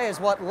Illinois play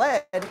is what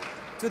led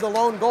to the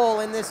lone goal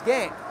in this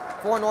game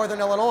for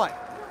Northern Illinois.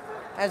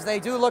 As they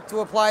do look to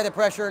apply the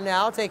pressure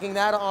now, taking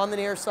that on the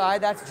near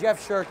side, that's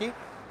Jeff Shirkey.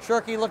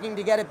 Shirkey looking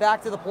to get it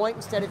back to the point.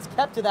 Instead, it's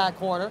kept to that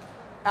corner.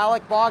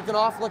 Alec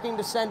Bogdanoff looking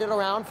to send it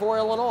around for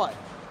Illinois.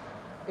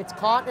 It's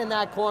caught in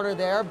that corner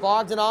there.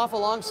 Bogdanoff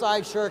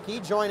alongside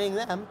Shirkey, joining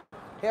them.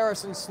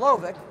 Harrison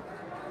Slovic.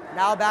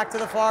 Now back to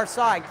the far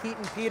side.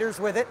 Keaton Peters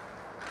with it.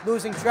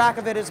 Losing track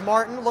of it is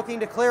Martin. Looking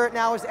to clear it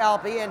now is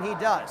Alpy, and he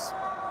does.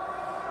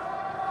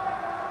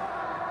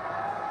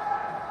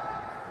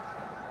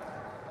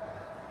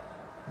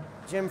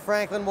 Jim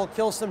Franklin will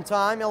kill some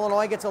time.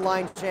 Illinois gets a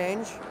line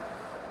change.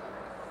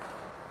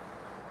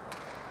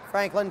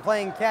 Franklin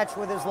playing catch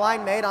with his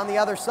line mate on the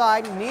other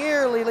side.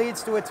 Nearly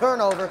leads to a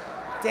turnover.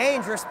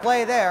 Dangerous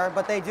play there,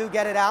 but they do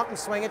get it out and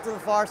swing it to the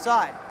far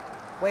side.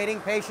 Waiting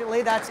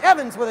patiently, that's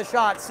Evans with a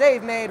shot.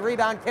 Save made,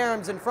 rebound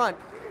Karam's in front.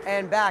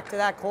 And back to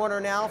that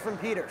corner now from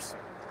Peters.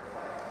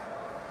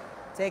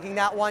 Taking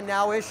that one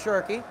now is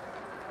Shirkey.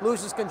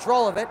 Loses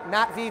control of it.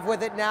 Matveev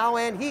with it now,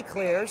 and he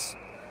clears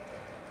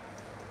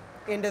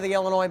into the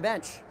Illinois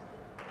bench.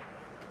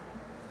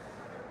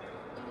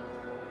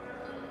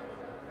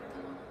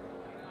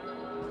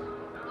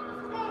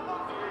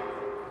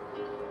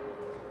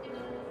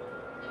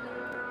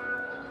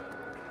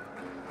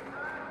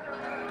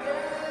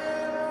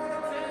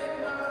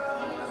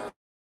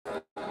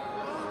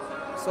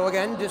 So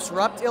again,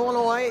 disrupt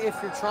Illinois if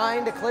you're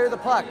trying to clear the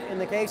puck. In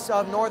the case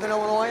of Northern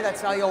Illinois,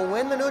 that's how you'll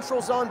win the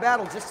neutral zone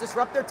battle. Just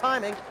disrupt their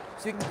timing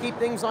so you can keep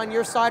things on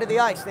your side of the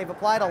ice. They've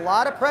applied a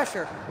lot of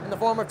pressure in the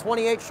form of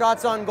 28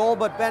 shots on goal,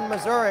 but Ben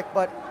Mazurik.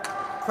 But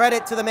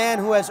credit to the man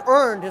who has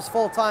earned his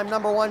full-time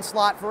 #1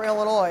 slot for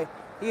Illinois.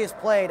 He has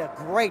played a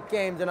great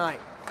game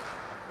tonight.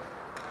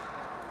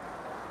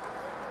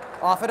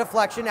 Off a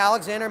deflection,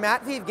 Alexander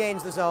Matveev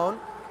gains the zone.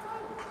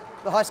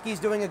 The Huskies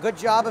doing a good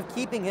job of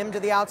keeping him to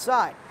the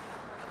outside.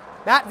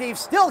 Matveev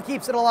still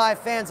keeps it alive.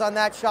 Fans on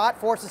that shot,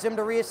 forces him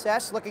to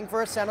reassess, looking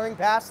for a centering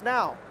pass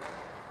now.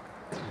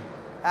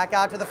 Back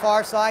out to the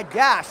far side,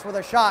 Dash with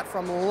a shot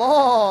from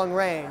long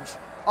range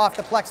off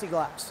the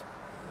plexiglass.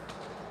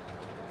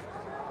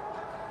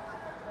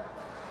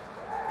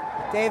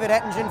 David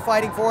Ettingen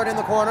fighting for it in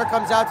the corner,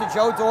 comes out to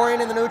Joe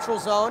Dorian in the neutral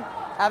zone.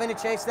 Having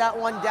to chase that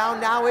one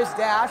down now is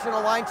Dash, and a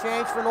line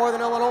change for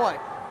Northern Illinois.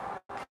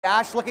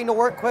 Dash looking to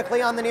work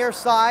quickly on the near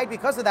side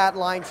because of that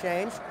line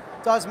change.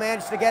 Does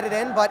manage to get it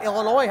in, but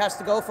Illinois has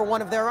to go for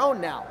one of their own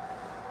now.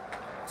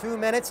 2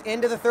 minutes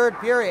into the third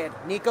period.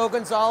 Nico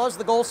Gonzalez,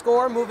 the goal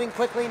scorer, moving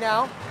quickly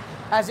now.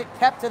 Has it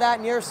kept to that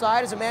near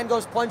side as a man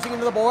goes plunging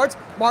into the boards.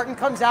 Martin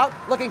comes out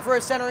looking for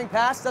a centering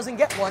pass, doesn't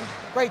get one.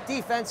 Great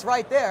defense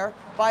right there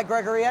by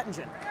Gregory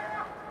Ettingen.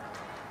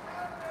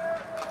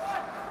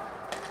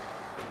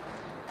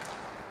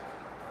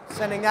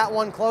 Sending that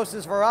one close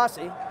is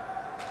Verassi.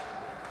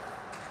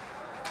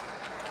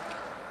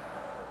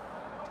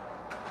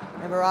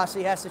 And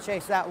Verassi has to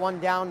chase that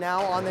one down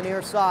now on the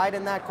near side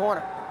in that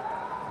corner.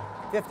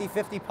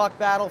 50-50 puck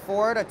battle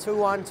for it, a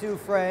 2-on-2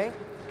 fray.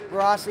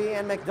 Verassi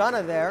and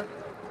McDonough there,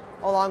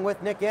 along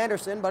with Nick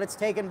Anderson, but it's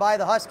taken by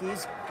the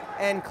Huskies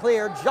and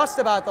cleared just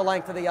about the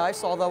length of the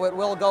ice, although it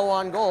will go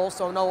on goal,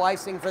 so no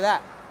icing for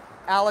that.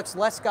 Alex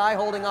Lesky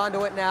holding on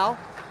to it now,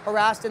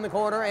 harassed in the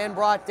corner and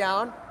brought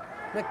down.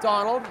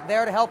 McDonald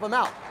there to help him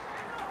out.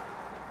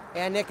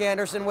 And Nick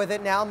Anderson with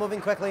it now,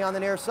 moving quickly on the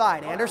near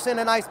side. Anderson,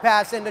 a nice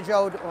pass into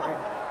Joe.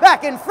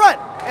 Back in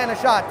front, and a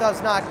shot does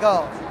not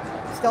go.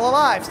 Still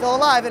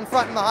alive in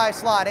front in the high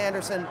slot.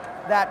 Anderson,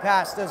 that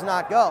pass does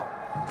not go.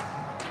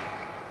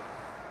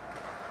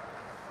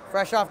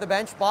 Fresh off the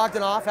bench,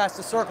 Bogdanoff has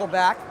to circle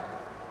back.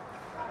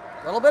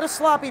 A little bit of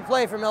sloppy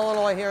play from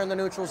Illinois here in the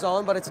neutral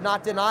zone, but it's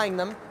not denying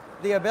them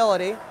the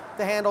ability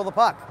to handle the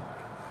puck.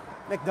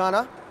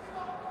 McDonough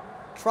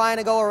trying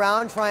to go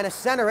around, trying to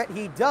center it.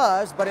 He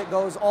does, but it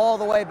goes all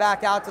the way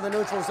back out to the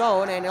neutral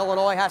zone, and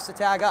Illinois has to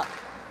tag up.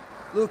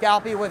 Luke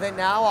Alpe with it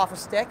now off a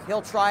stick.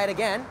 He'll try it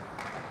again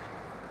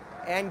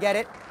and get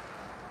it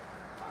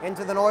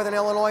into the Northern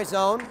Illinois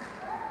zone.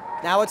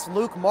 Now it's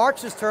Luke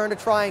Marks' turn to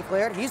try and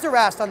clear it. He's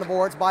harassed on the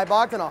boards by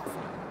Bogdanov.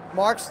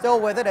 Marks still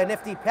with it, a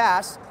nifty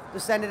pass to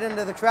send it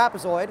into the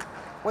trapezoid,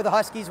 where the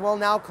Huskies will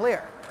now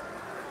clear.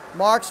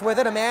 Marks with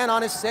it, a man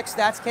on his 6,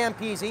 that's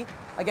Campese.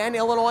 Again,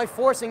 Illinois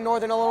forcing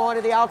Northern Illinois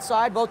to the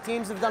outside. Both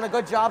teams have done a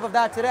good job of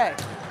that today.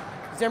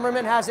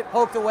 Zimmerman has it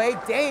poked away,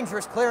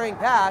 dangerous clearing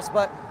pass,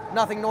 but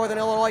nothing Northern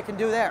Illinois can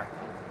do there.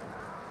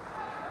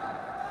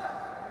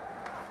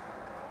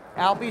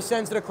 Alpe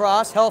sends it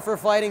across, Helfer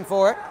fighting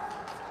for it.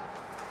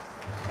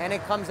 And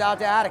it comes out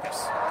to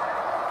Atticus.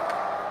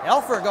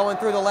 Helfer going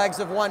through the legs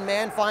of one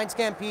man, finds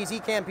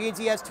Campese.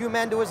 Campese has 2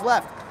 men to his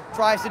left.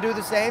 Tries to do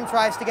the same,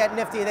 tries to get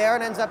nifty there,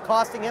 and ends up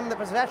costing him the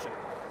possession.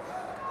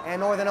 And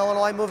Northern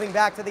Illinois moving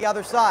back to the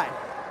other side.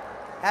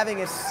 Having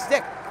his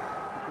stick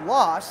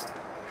lost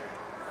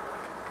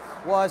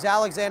was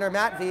Alexander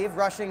Matveev,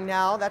 rushing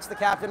now. That's the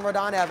captain,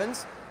 Rodon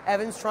Evans.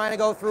 Evans trying to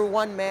go through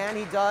one man.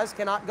 He does,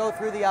 cannot go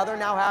through the other,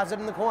 now has it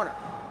in the corner.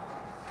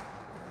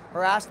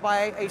 Harassed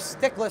by a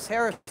stickless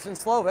Harrison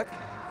Slovic.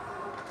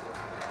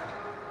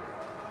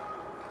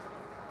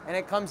 And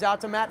it comes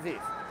out to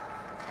Matveev.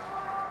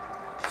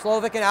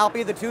 Slovic and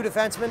Alpe, the 2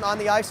 defensemen on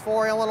the ice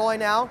for Illinois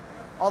now,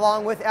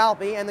 along with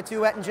Alpe and the 2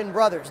 Ettingen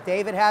brothers.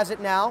 David has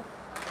it now.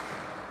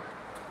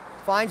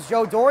 Finds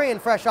Joe Dorian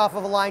fresh off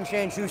of a line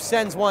change, who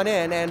sends one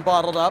in and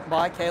bottled up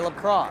by Caleb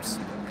Cross.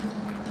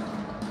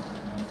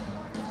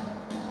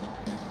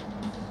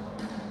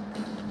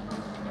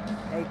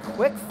 A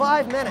quick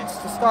 5 minutes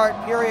to start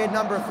period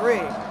number 3,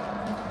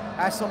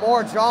 as some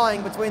more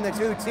jawing between the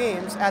 2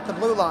 teams at the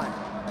blue line.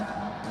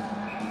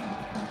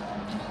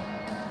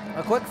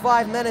 A quick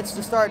 5 minutes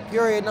to start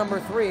period number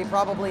 3,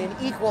 probably an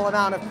equal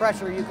amount of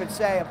pressure, you could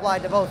say,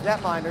 applied to both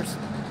netminders.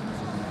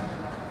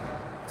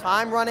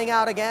 Time running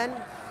out again,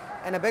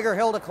 and a bigger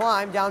hill to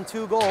climb, down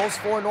 2 goals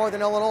for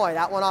Northern Illinois.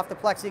 That one off the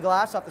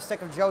plexiglass, off the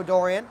stick of Joe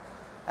Dorian.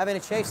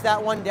 Having to chase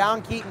that one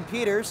down, Keaton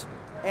Peters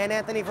and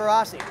Anthony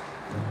Verassi.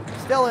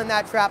 Still in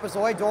that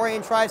trapezoid,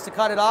 Dorian tries to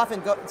cut it off,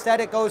 and instead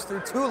it goes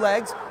through 2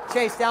 legs,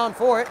 chased down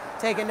for it,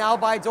 taken now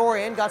by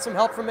Dorian, got some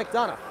help from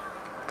McDonough.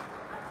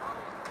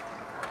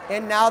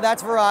 And now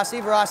that's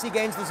Verassi. Verassi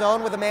gains the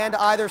zone with a man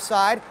to either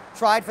side.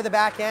 Tried for the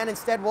backhand.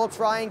 Instead, will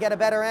try and get a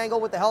better angle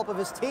with the help of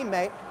his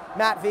teammate.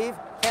 Matveev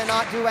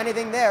cannot do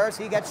anything there as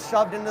he gets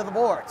shoved into the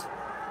boards.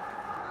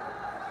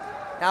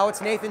 Now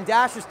it's Nathan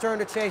Dash's turn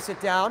to chase it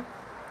down.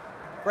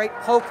 Great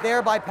poke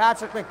there by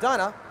Patrick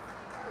McDonough.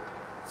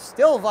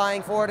 Still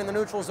vying for it in the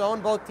neutral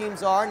zone. Both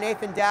teams are.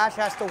 Nathan Dash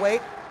has to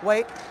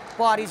wait.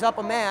 Bodies up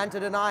a man to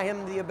deny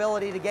him the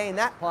ability to gain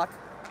that puck.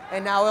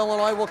 And now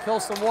Illinois will kill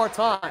some more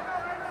time.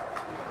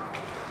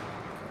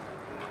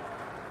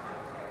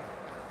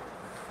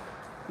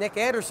 Nick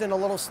Anderson a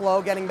little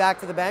slow getting back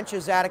to the bench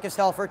as Atticus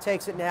Helfer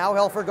takes it now.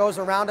 Helfer goes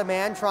around a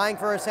man, trying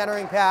for a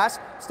centering pass.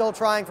 Still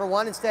trying for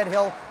one. Instead,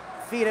 he'll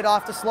feed it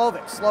off to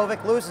Slovic.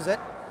 Slovic loses it,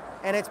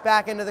 and it's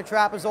back into the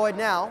trapezoid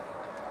now,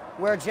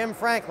 where Jim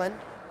Franklin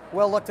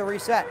will look to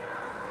reset.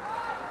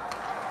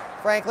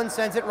 Franklin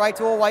sends it right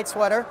to a white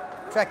sweater.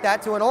 Check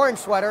that, to an orange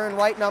sweater and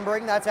white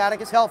numbering. That's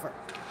Atticus Helfer.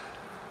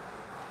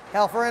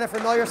 Helfer in a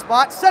familiar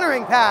spot.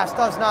 Centering pass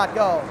does not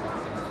go.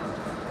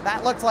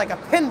 That looked like a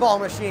pinball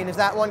machine as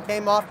that one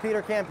came off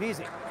Peter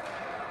Campese.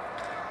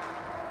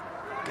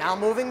 Now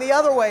moving the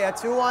other way, a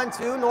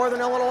 2-on-2, Northern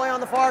Illinois on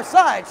the far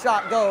side.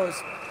 Shot goes,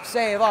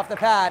 save off the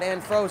pad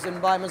and frozen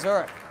by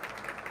Missouri.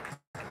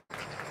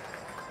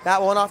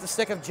 That one off the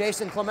stick of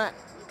Jason Clement.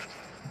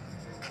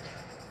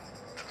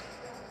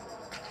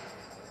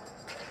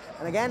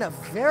 And again, a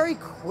very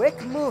quick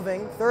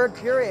moving 3rd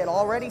period,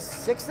 already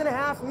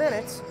 6.5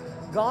 minutes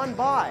gone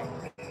by.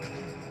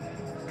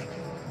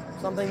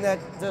 Something that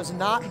does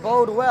not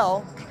bode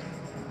well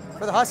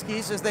for the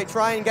Huskies as they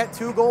try and get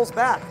 2 goals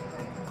back.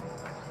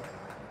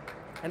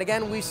 And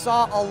again, we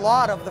saw a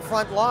lot of the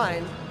front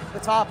line, the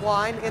top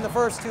line, in the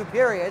first 2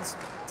 periods.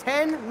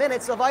 10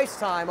 minutes of ice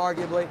time,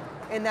 arguably,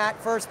 in that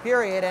first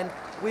period. And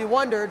we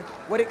wondered,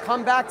 would it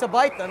come back to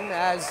bite them,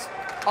 as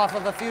off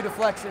of a few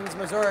deflections,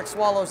 Missouri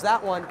swallows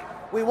that one.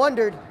 We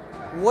wondered,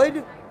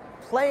 would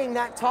playing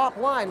that top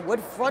line,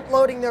 would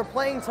front-loading their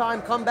playing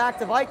time come back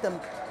to bite them?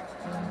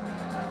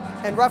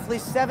 And roughly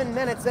 7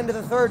 minutes into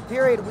the 3rd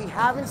period, we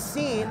haven't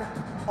seen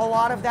a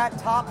lot of that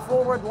top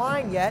forward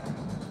line yet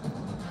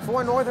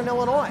for Northern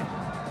Illinois.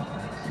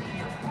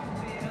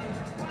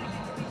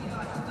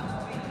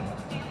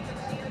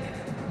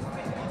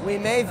 We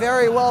may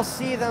very well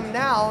see them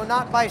now,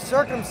 not by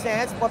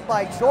circumstance, but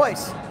by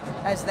choice,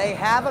 as they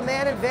have a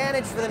man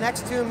advantage for the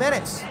next 2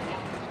 minutes.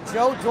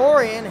 Joe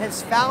Dorian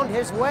has found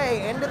his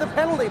way into the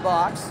penalty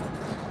box,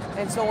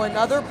 and so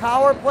another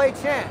power play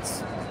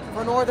chance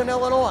for Northern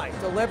Illinois.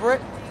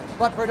 Deliberate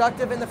but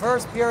productive in the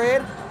first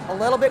period. a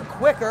little bit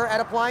quicker at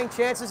applying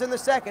chances in the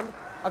second.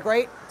 A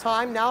great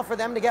time now for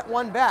them to get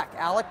one back.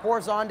 Alec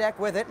Porzondek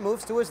with it,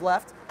 moves to his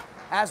left,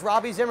 as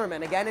Robbie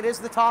Zimmerman. Again, it is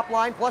the top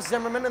line plus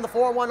Zimmerman in the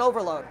 4-1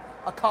 overload.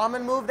 A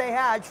common move they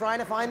had, trying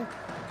to find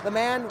the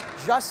man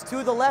just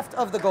to the left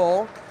of the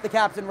goal, the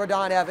captain,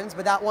 Rodon Evans,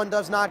 but that one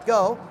does not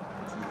go.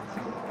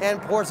 And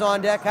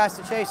Porzondek has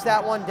to chase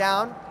that one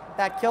down.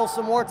 That kills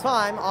some more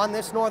time on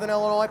this Northern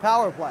Illinois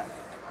power play.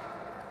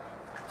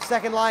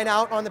 Second line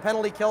out on the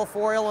penalty kill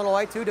for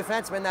Illinois, 2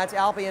 defensemen, that's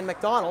Alpy and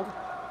McDonald.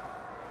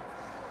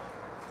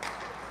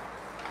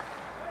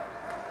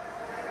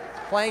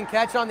 Playing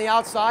catch on the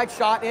outside,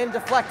 shot in,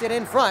 deflected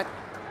in front.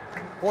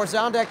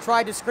 Porzondek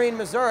tried to screen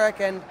Mazurek,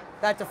 and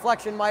that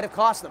deflection might have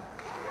cost them.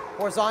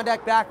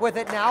 Porzondek back with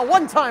it now.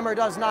 One-timer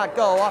does not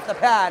go off the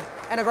pad,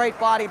 and a great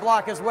body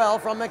block as well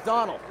from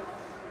McDonald.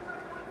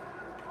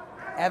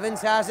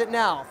 Evans has it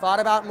now. Thought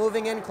about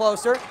moving in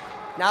closer.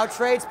 Now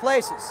trades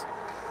places.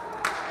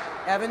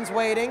 Evans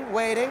waiting.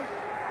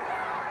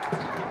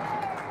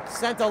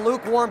 Sent a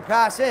lukewarm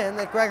pass in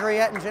that Gregory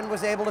Ettingen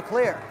was able to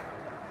clear.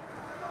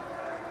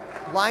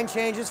 Line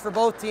changes for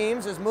both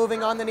teams, is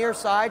moving on the near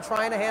side,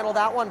 trying to handle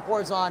that one,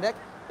 Porzondek.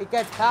 It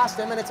gets past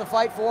him, and it's a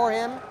fight for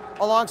him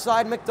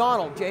alongside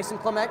McDonald. Jason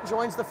Clement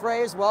joins the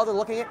fray as well. They're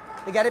looking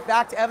to get it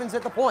back to Evans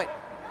at the point.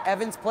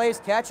 Evans plays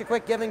catch, a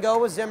quick give and go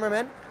with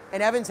Zimmerman,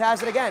 and Evans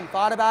has it again.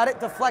 Thought about it,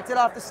 deflected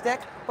off the stick,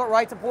 but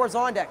right to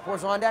Porzondek.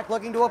 Porzondek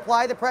looking to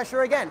apply the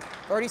pressure again.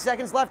 30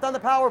 seconds left on the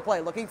power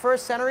play, looking for a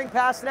centering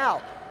pass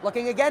now.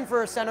 Looking again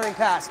for a centering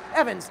pass.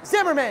 Evans,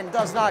 Zimmerman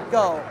does not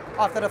go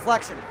off the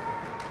deflection.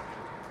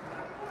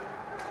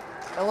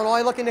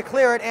 Illinois looking to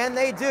clear it, and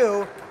they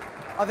do.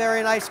 A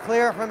very nice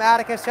clear from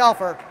Atticus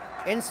Helfer.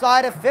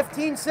 Inside of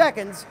 15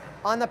 seconds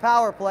on the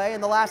power play,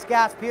 and the last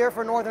gasp here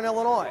for Northern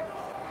Illinois.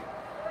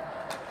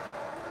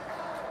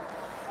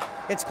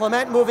 It's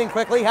Clement moving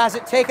quickly, has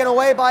it taken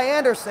away by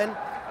Anderson,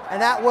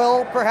 and that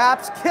will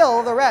perhaps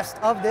kill the rest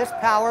of this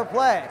power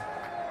play.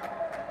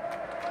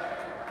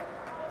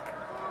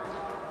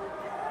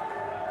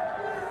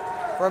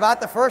 For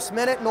about the first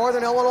minute,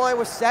 Northern Illinois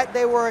was set,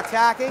 they were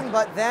attacking,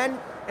 but then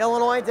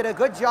Illinois did a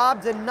good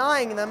job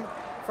denying them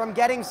from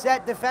getting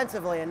set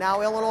defensively, and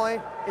now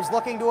Illinois is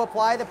looking to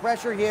apply the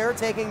pressure here,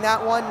 taking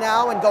that one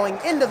now and going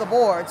into the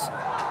boards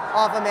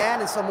off a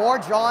man, and some more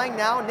jawing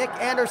now. Nick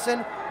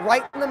Anderson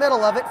right in the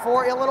middle of it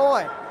for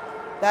Illinois.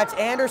 That's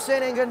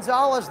Anderson and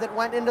Gonzalez that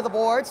went into the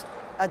boards.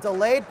 A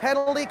delayed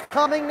penalty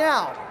coming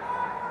now.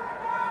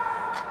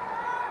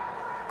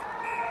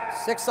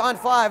 6 on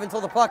 5 until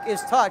the puck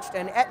is touched,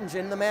 and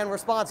Ettingen, the man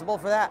responsible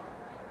for that.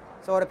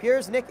 So it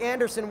appears Nick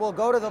Anderson will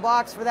go to the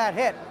box for that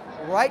hit.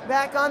 Right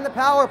back on the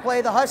power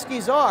play, the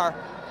Huskies are.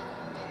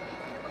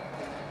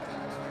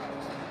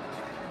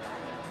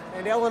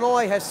 And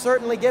Illinois has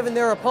certainly given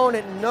their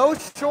opponent no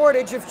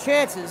shortage of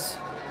chances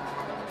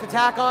to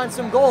tack on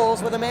some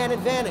goals with a man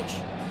advantage.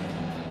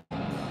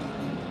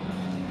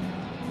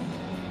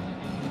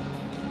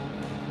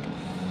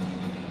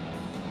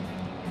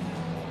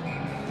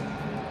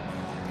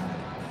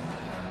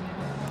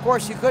 Of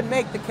course, you could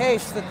make the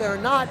case that they're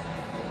not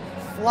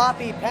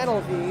floppy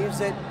penalties.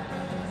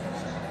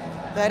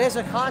 That is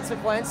a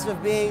consequence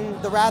of being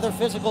the rather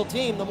physical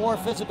team. The more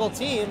physical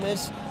team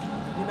is,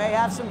 you may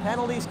have some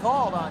penalties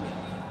called on you.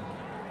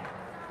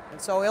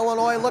 And so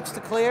Illinois looks to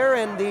clear,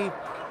 and the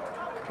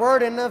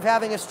burden of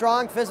having a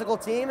strong physical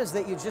team is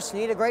that you just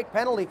need a great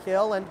penalty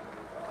kill, and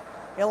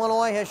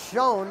Illinois has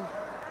shown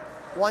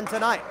one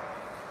tonight.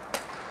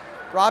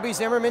 Robbie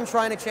Zimmerman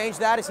trying to change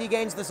that as he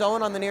gains the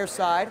zone on the near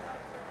side.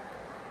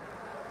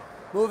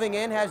 Moving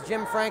in has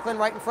Jim Franklin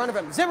right in front of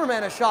him.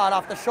 Zimmerman, a shot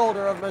off the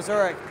shoulder of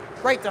Mazurek.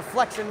 Great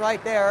deflection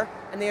right there,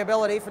 and the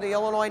ability for the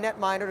Illinois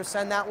netminder to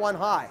send that one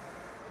high.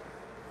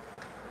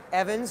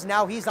 Evans,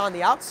 now he's on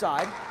the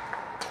outside,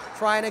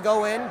 trying to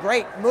go in.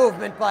 Great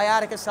movement by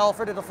Atticus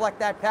Helfer to deflect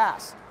that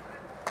pass.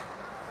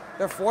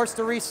 They're forced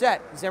to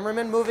reset.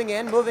 Zimmerman moving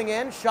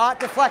in, shot,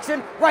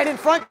 deflection, right in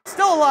front,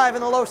 still alive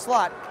in the low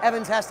slot.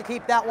 Evans has to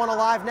keep that one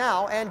alive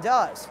now, and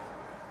does.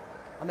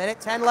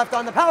 1:10 left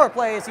on the power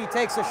play as he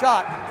takes a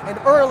shot. An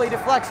early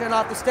deflection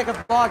off the stick of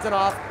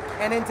Bogdanov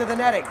and into the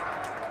netting.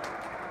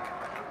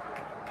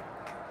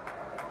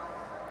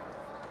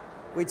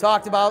 We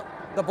talked about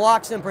the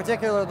blocks in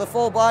particular, the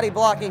full body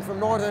blocking from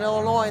Northern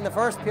Illinois in the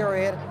first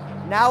period.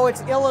 Now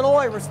it's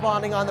Illinois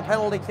responding on the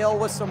penalty kill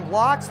with some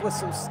blocks, with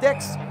some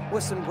sticks,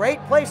 with some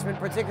great placement,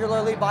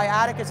 particularly by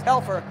Atticus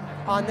Helfer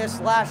on this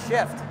last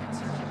shift.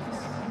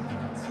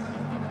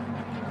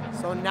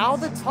 So now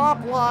the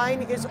top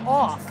line is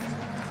off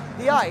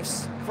the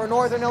ice for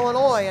Northern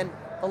Illinois, and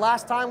the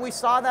last time we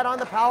saw that on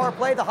the power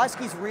play, the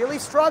Huskies really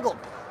struggled.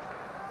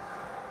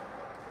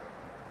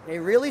 They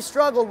really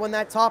struggled when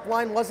that top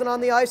line wasn't on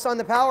the ice on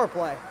the power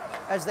play.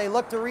 As they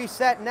look to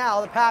reset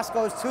now, the pass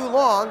goes too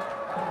long,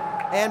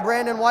 and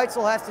Brandon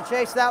Weitzel has to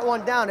chase that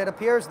one down. It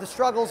appears the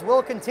struggles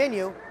will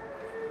continue.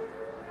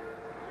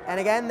 And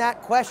again,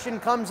 that question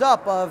comes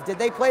up of, did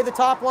they play the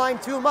top line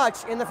too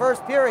much in the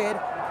first period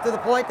to the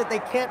point that they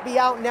can't be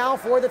out now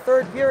for the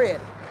third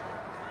period?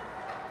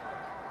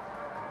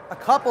 a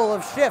couple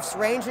of shifts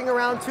ranging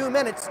around 2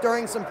 minutes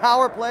during some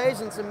power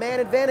plays and some man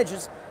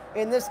advantages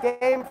in this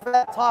game for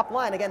that top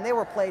line. Again, they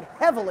were played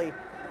heavily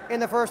in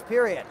the first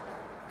period.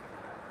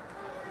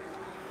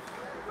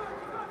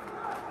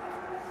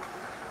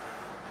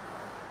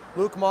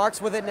 Luke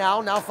Marks with it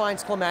now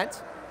finds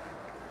Clement.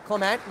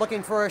 Clement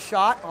looking for a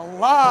shot. A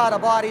lot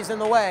of bodies in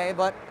the way,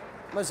 but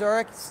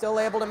Missouri still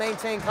able to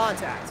maintain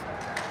contact.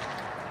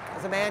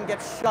 As a man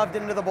gets shoved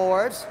into the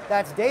boards,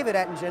 that's David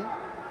Ettingen.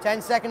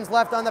 10 seconds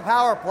left on the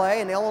power play,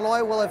 and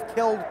Illinois will have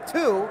killed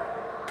 2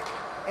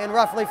 in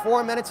roughly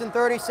 4 minutes and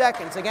 30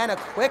 seconds. Again, a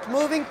quick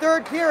moving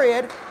third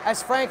period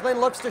as Franklin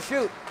looks to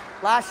shoot.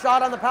 Last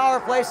shot on the power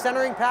play,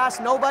 centering pass,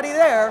 nobody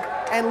there,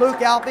 and Luke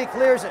Alpe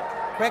clears it.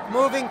 Quick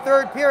moving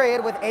third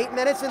period with 8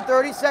 minutes and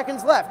 30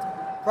 seconds left.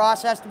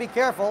 Cross has to be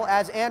careful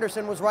as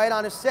Anderson was right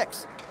on his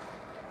 6.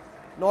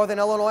 Northern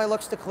Illinois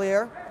looks to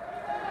clear.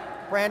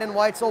 Brandon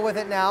Weitzel with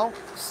it now,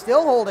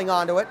 still holding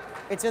on to it.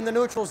 It's in the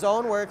neutral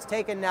zone where it's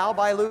taken now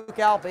by Luke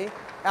Alpe.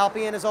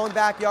 Alpe in his own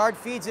backyard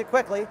feeds it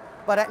quickly,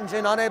 but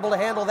Ettingen unable to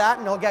handle that,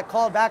 and he'll get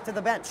called back to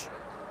the bench.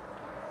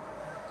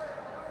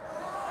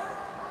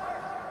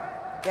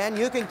 Again,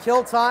 you can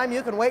kill time,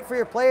 you can wait for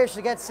your players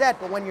to get set,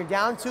 but when you're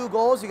down 2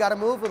 goals, you got to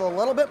move with a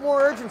little bit more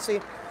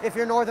urgency if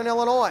you're Northern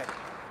Illinois.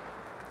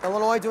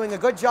 Illinois doing a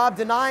good job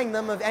denying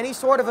them of any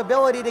sort of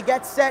ability to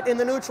get set in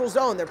the neutral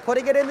zone. They're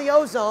putting it in the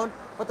O zone,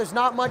 but there's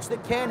not much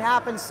that can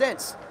happen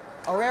since.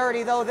 A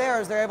rarity, though, there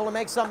is they're able to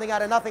make something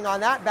out of nothing on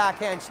that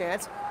backhand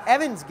chance.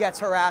 Evans gets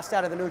harassed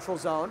out of the neutral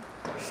zone.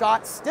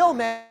 Shot still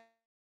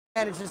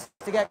manages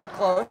to get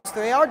close.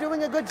 They are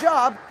doing a good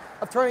job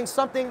of turning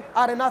something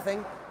out of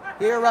nothing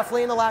here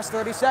roughly in the last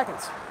 30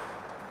 seconds.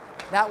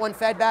 That one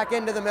fed back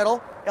into the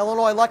middle.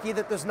 Illinois lucky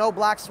that there's no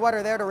black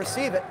sweater there to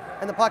receive it,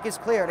 and the puck is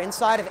cleared.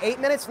 Inside of 8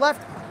 minutes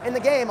left in the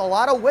game, a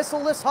lot of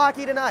whistle-less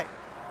hockey tonight.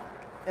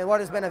 In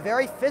what has been a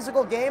very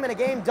physical game and a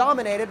game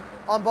dominated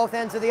on both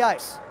ends of the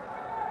ice.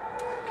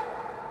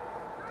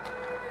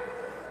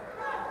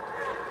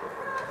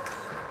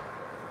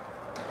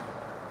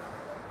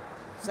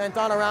 Sent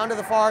on around to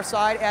the far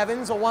side.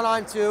 Evans, a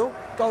 1-on-2,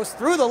 goes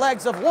through the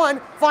legs of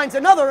one, finds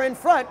another in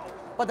front,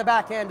 but the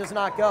backhand does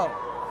not go.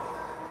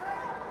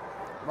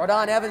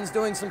 Rodon Evans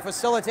doing some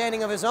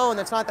facilitating of his own.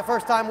 That's not the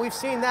first time we've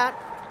seen that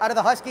out of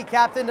the Husky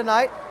captain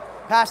tonight.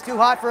 Pass too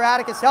hot for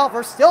Atticus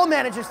Helfer. Still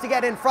manages to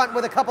get in front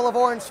with a couple of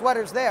orange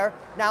sweaters there.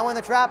 Now in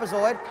the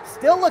trapezoid.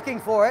 Still looking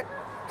for it.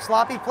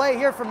 Sloppy play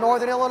here from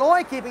Northern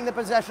Illinois, keeping the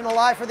possession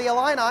alive for the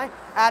Illini.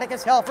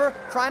 Atticus Helfer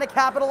trying to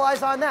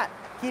capitalize on that.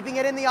 Keeping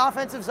it in the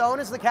offensive zone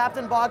as the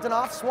captain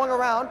Bogdanov swung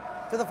around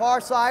to the far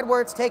side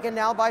where it's taken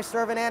now by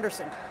Servant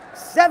Anderson.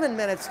 7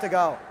 minutes to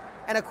go.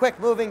 And a quick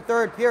moving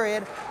third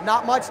period.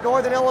 Not much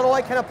Northern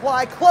Illinois can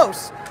apply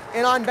close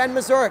in on Ben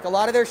Mazurek. A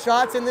lot of their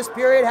shots in this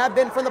period have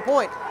been from the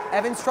point.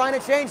 Evans trying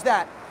to change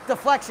that.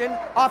 Deflection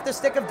off the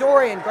stick of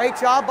Dorian. Great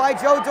job by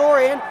Joe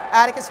Dorian.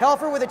 Atticus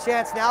Helfer with a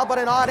chance now, but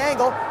an odd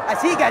angle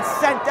as he gets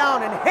sent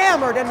down and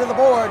hammered into the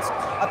boards.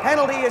 A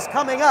penalty is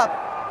coming up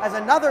as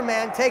another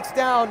man takes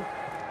down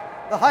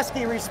the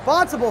Husky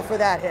responsible for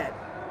that hit.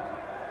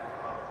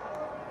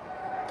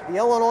 The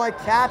Illinois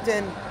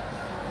captain,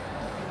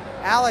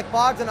 Alec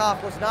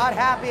Bogdanov, was not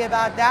happy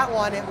about that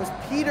one. It was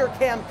Peter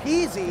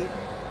Campisi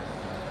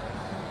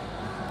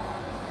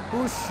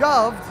who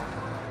shoved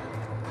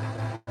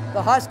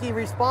the Husky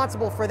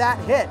responsible for that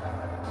hit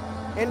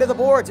into the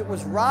boards. It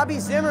was Robbie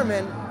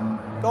Zimmerman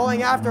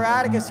going after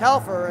Atticus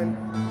Helfer, and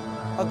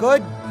a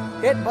good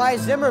hit by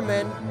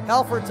Zimmerman.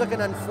 Helfer took an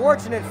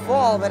unfortunate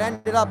fall that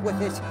ended up with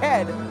his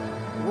head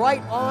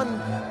right on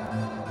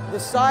the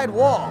side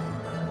wall.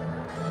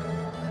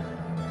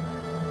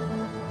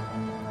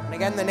 And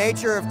again, the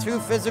nature of 2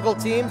 physical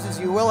teams is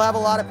you will have a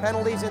lot of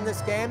penalties in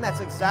this game. That's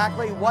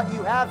exactly what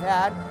you have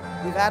had.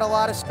 You've had a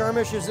lot of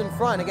skirmishes in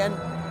front. Again,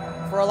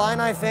 for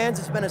Illini fans,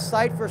 it's been a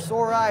sight for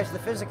sore eyes. The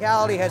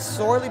physicality has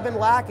sorely been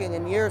lacking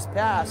in years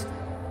past,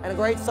 and a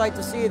great sight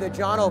to see that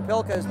John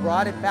Opilka has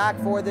brought it back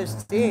for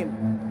this team.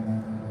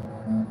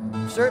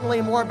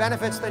 Certainly more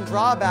benefits than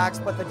drawbacks,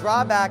 but the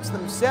drawbacks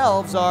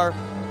themselves are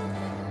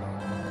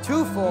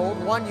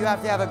twofold. One, you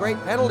have to have a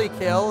great penalty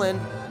kill, and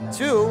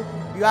 2,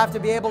 you have to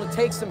be able to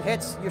take some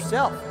hits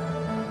yourself.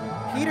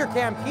 Peter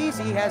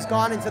Campisi has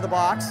gone into the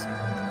box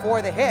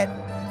for the hit,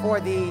 for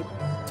the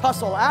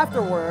tussle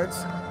afterwards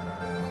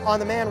on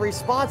the man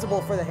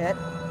responsible for the hit,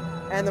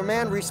 and the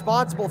man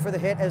responsible for the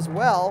hit as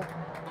well.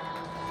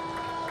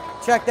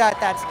 Check that,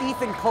 that's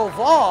Ethan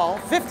Koval,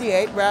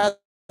 58, rather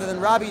than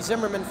Robbie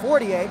Zimmerman,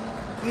 48.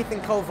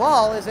 Ethan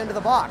Koval is into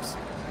the box.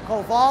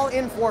 Koval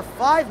in for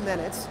 5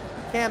 minutes,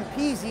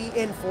 Campisi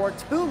in for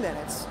 2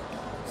 minutes.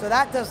 So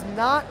that does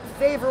not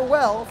favor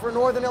well for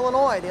Northern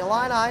Illinois. The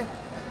Illini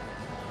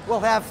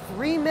will have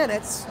 3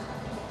 minutes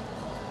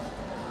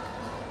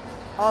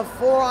of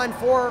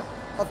 4-on-4,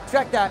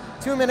 check that,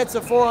 2 minutes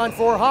of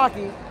 4-on-4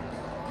 hockey,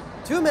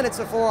 2 minutes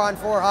of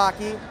 4-on-4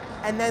 hockey,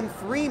 and then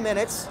 3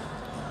 minutes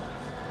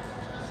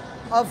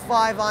of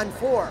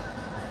 5-on-4.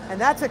 And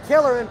that's a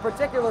killer in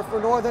particular for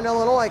Northern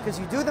Illinois, because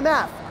you do the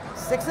math.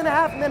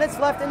 6.5 minutes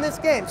left in this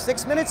game.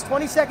 6 minutes,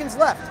 20 seconds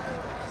left.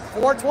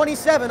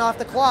 4:27 off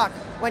the clock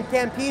when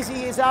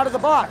Campisi is out of the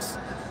box.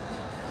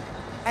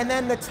 And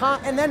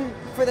then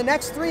for the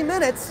next 3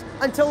 minutes,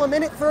 until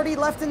 1:30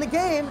 left in the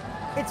game,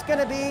 it's going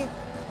to be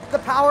the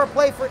power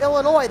play for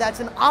Illinois. That's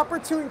an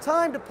opportune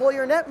time to pull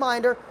your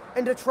netminder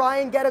and to try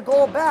and get a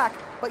goal back,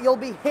 but you'll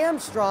be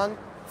hamstrung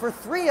for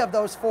 3 of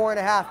those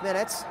 4.5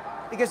 minutes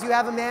because you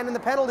have a man in the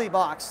penalty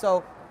box.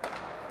 So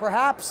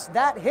perhaps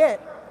that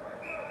hit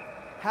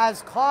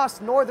has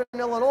cost Northern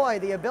Illinois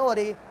the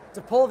ability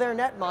to pull their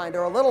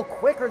netminder a little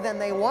quicker than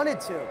they wanted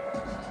to.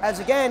 As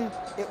again,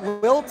 it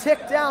will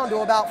tick down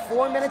to about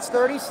 4 minutes,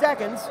 30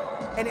 seconds,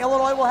 and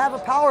Illinois will have a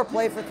power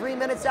play for 3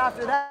 minutes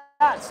after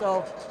that.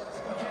 So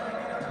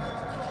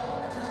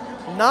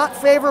not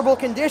favorable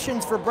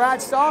conditions for Brad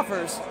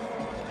Stoffers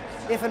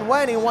if and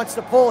when he wants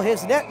to pull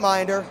his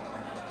netminder,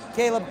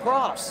 Caleb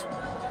Cross.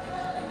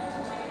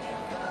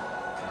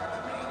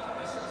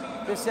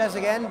 This has,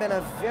 again, been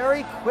a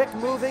very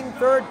quick-moving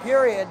third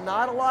period.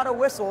 Not a lot of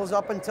whistles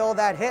up until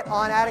that hit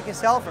on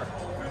Atticus Helfer.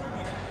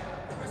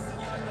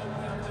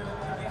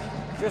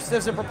 Just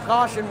as a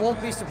precaution,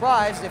 won't be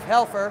surprised if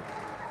Helfer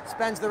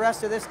spends the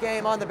rest of this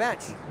game on the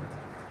bench.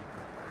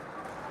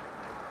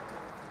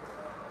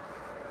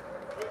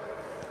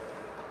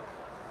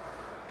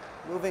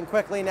 Moving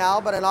quickly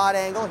now, but an odd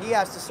angle. He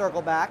has to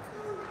circle back.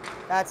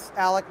 That's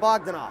Alec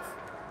Bogdanov.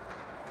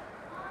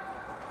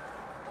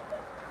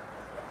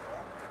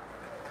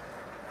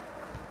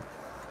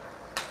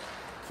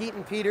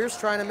 Keaton Peters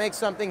trying to make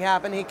something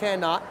happen. He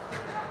cannot.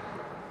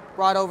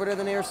 Brought over to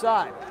the near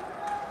side.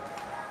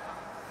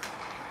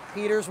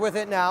 Peters with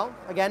it now.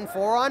 Again,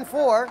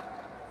 4-on-4.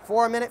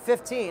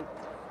 4:15.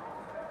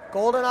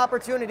 Golden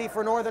opportunity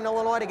for Northern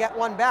Illinois to get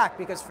one back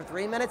because for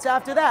 3 minutes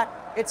after that,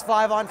 it's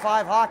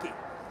 5-on-5 hockey.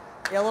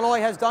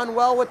 Illinois has done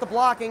well with the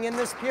blocking in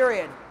this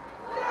period.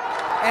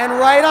 And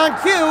right on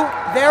cue,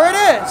 there it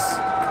is.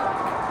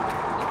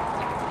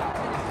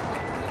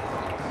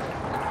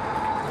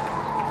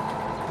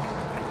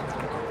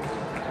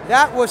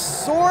 That was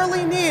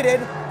sorely needed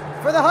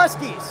for the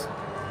Huskies.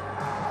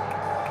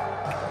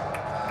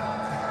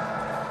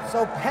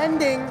 So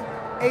pending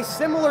a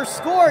similar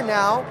score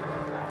now,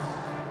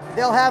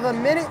 they'll have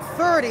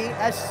 1:30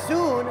 as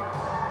soon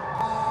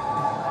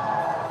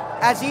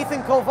as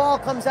Ethan Koval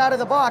comes out of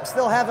the box.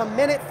 They'll have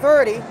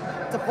 1:30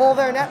 to pull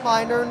their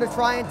netminder and to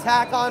try and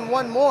tack on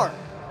one more.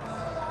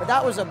 But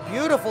that was a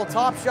beautiful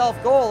top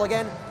shelf goal.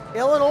 Again,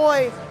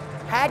 Illinois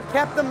had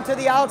kept them to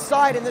the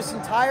outside in this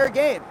entire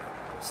game.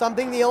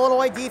 Something the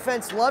Illinois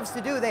defense loves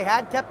to do. They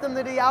had kept them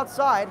to the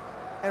outside,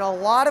 and a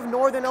lot of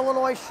Northern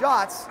Illinois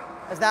shots,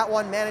 as that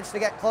one managed to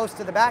get close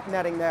to the back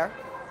netting there.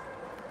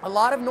 A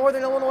lot of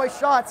Northern Illinois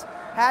shots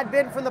had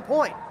been from the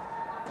point.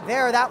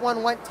 There, that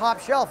one went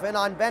top shelf in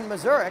on Ben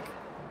Mazurek.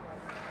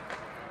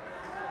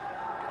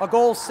 A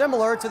goal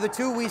similar to the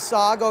 2 we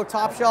saw go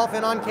top shelf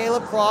in on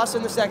Caleb Cross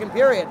in the second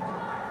period.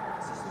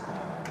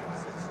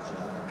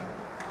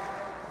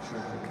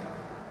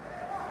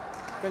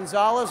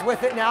 Gonzalez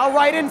with it now,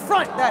 right in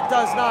front. That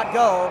does not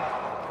go.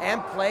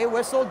 And play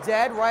whistle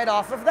dead right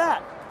off of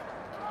that.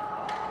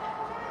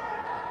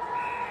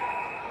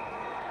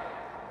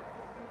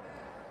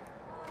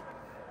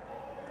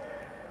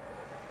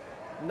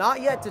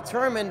 Not yet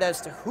determined as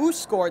to who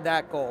scored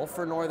that goal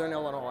for Northern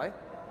Illinois.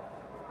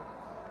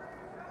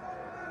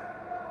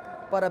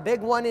 But a big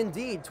one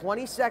indeed.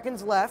 20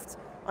 seconds left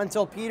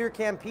until Peter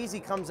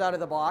Campisi comes out of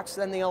the box.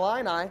 Then the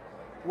Illini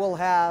will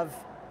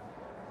have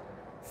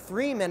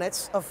 3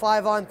 minutes of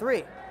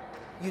 5-on-3.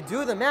 You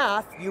do the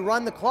math, you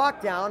run the clock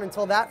down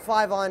until that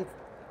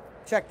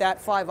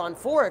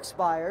 5-on-4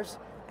 expires,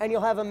 and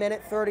you'll have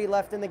 1:30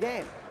 left in the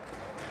game.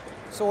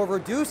 So a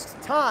reduced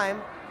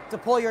time to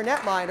pull your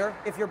netminder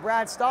if you're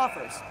Brad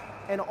Stoffers.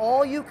 And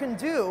all you can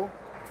do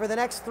for the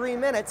next 3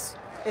 minutes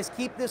is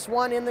keep this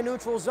one in the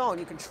neutral zone.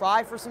 You can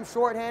try for some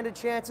shorthanded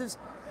chances.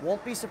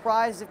 Won't be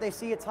surprised if they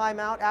see a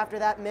timeout after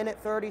that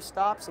 1:30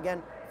 stops.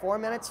 Again, 4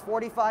 minutes,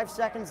 45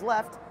 seconds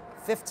left.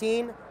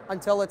 15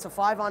 until it's a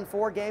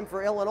 5-on-4 game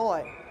for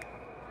Illinois.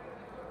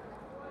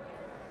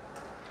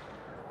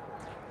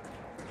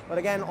 But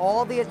again,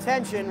 all the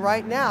attention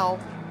right now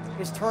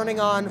is turning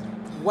on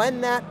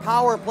when that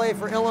power play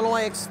for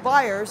Illinois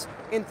expires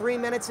in 3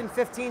 minutes and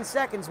 15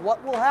 seconds.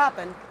 What will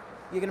happen?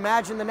 You can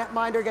imagine the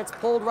netminder gets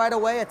pulled right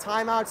away, a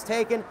timeout's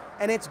taken,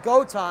 and it's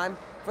go time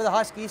for the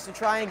Huskies to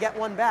try and get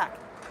one back.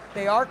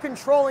 They are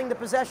controlling the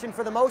possession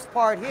for the most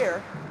part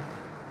here,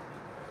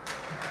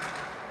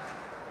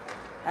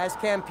 as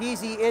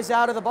Campisi is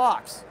out of the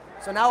box.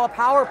 So now a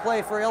power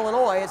play for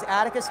Illinois as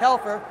Atticus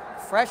Helfer,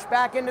 fresh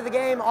back into the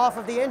game off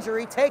of the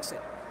injury, takes it.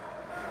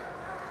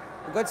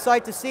 A good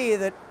sight to see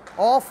that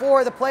all 4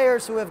 of the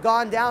players who have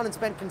gone down and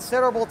spent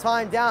considerable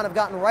time down have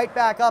gotten right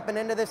back up and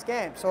into this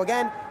game. So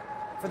again,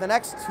 for the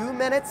next 2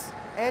 minutes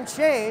and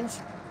change,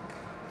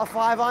 a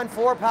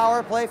 5-on-4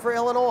 power play for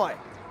Illinois.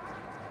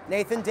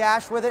 Nathan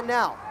Dash with it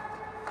now.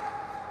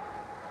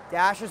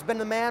 Dash has been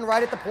the man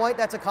right at the point.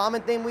 That's a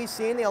common thing we've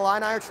seen. The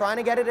Illini are trying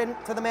to get it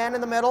into the man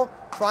in the middle,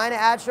 trying to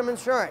add some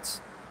insurance.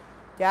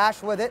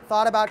 Gash with it,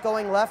 thought about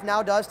going left,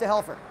 now does to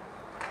Helfer.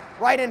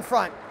 Right in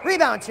front,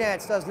 rebound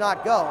chance does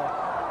not go.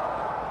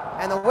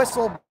 And the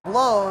whistle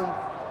blown,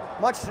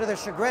 much to the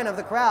chagrin of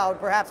the crowd,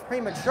 perhaps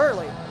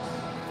prematurely.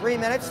 3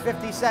 minutes,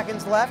 50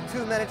 seconds left,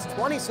 2 minutes,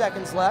 20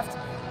 seconds left,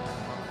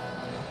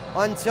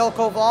 until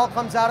Koval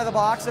comes out of the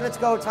box and it's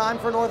go time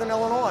for Northern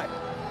Illinois.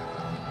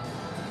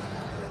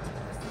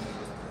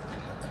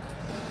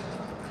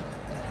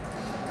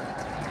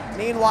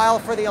 Meanwhile,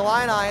 for the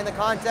Illini, in the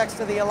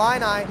context of the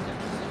Illini,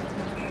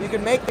 you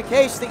can make the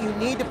case that you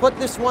need to put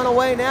this one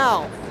away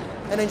now.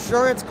 An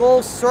insurance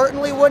goal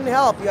certainly wouldn't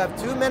help. You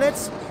have 2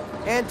 minutes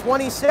and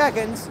 20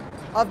 seconds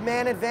of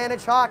man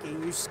advantage hockey.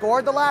 You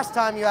scored the last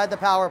time you had the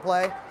power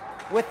play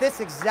with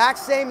this exact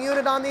same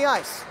unit on the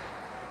ice.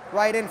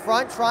 Right in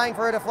front, trying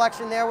for a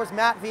deflection there was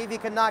Matt Vive. He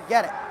could not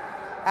get it.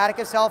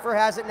 Atticus Helfer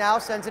has it now,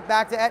 sends it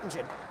back to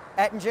Ettingen.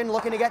 Ettingen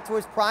looking to get to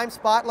his prime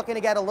spot, looking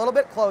to get a little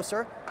bit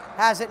closer.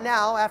 Has it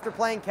now after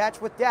playing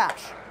catch with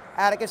Dash.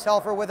 Atticus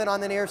Helfer with it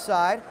on the near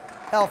side.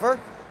 Helfer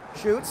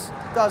shoots,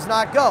 does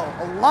not go.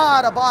 A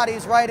lot of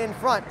bodies right in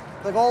front.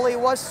 The goalie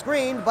was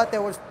screened, but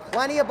there was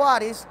plenty of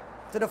bodies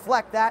to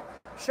deflect that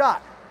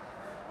shot.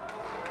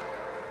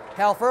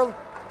 Helfer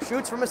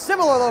shoots from a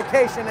similar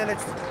location and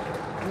it's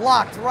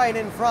blocked right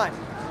in front.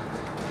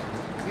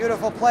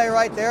 Beautiful play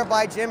right there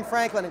by Jim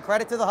Franklin, and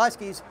credit to the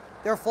Huskies.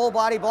 Their full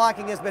body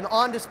blocking has been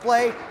on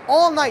display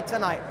all night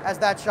tonight as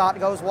that shot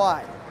goes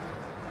wide.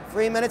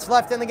 3 minutes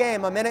left in the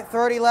game,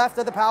 1:30 left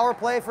of the power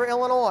play for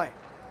Illinois.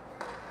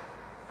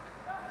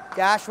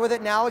 Gash with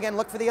it now, again,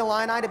 look for the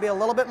Illini to be a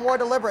little bit more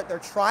deliberate. They're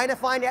trying to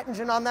find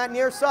Ettingen on that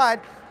near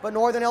side, but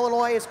Northern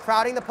Illinois is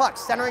crowding the puck.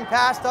 Centering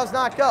pass does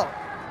not go.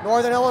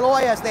 Northern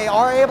Illinois, as they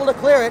are able to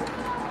clear it,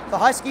 the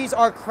Huskies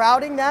are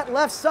crowding that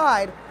left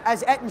side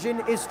as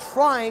Ettingen is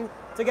trying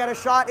to get a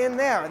shot in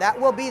there. That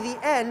will be the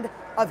end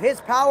of his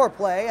power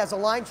play as a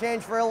line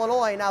change for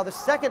Illinois. Now the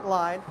second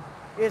line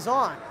is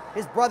on.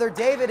 His brother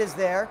David is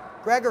there.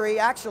 Gregory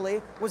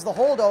actually was the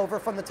holdover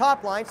from the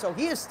top line, so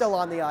he is still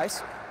on the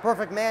ice.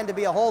 Perfect man to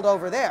be a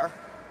holdover there.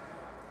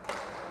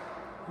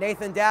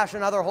 Nathan Dash,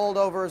 another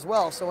holdover as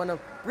well. So an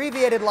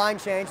abbreviated line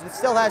change that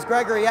still has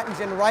Gregory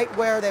Ettingen right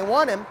where they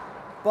want him,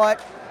 but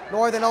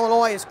Northern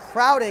Illinois is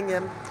crowding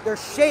him. They're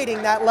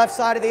shading that left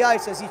side of the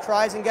ice as he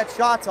tries and gets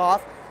shots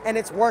off, and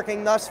it's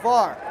working thus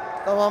far.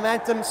 The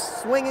momentum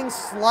swinging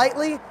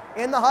slightly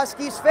in the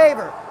Huskies'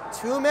 favor.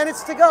 2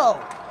 minutes to go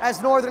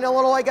as Northern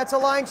Illinois gets a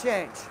line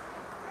change.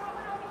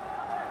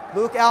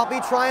 Luke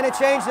Alpe trying to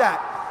change that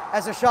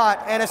as a shot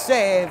and a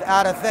save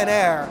out of thin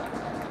air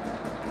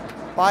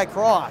by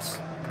Cross.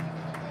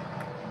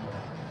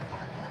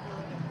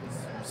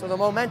 So the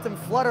momentum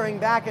fluttering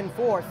back and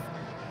forth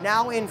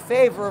now in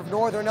favor of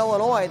Northern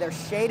Illinois. They're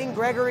shading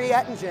Gregory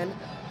Ettingen,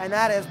 and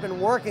that has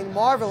been working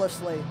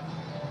marvelously.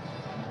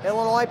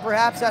 Illinois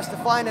perhaps has to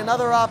find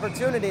another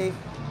opportunity,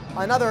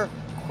 another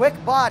quick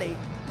body,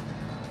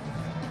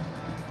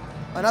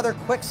 another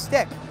quick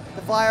stick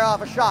to fire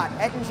off a shot.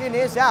 Ettingen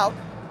is out,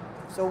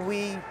 so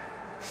we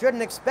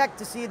shouldn't expect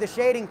to see the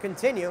shading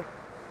continue,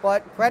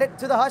 but credit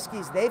to the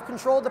Huskies. They've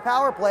controlled the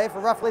power play for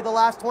roughly the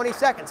last 20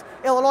 seconds.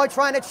 Illinois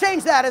trying to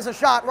change that as a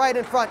shot right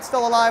in front,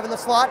 still alive in the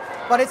slot,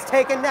 but it's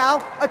taken now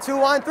a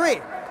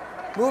 2-on-3.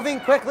 Moving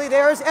quickly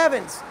there is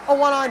Evans, a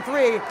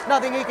 1-on-3,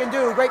 nothing he can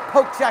do. Great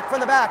poke check from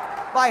the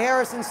back by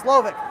Harrison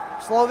Slovic.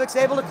 Slovic's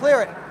able to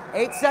clear it.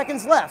 8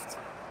 seconds left,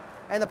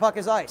 and the puck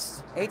is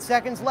iced. 8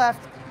 seconds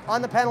left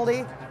on the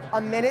penalty,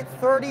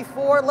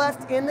 1:34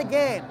 left in the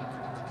game.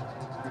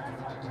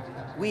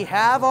 We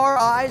have our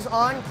eyes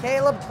on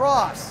Caleb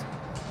Cross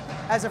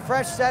as a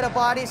fresh set of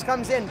bodies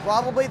comes in.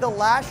 Probably the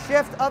last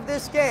shift of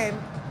this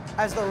game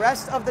as the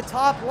rest of the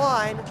top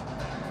line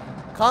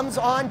comes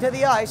onto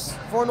the ice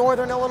for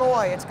Northern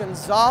Illinois. It's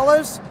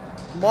Gonzalez,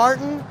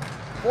 Martin,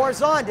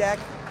 Borzondek,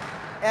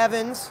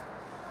 Evans,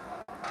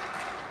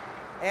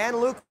 and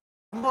Luke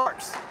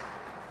Marks.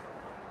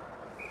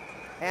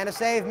 And a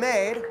save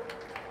made.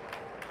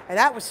 And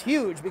that was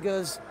huge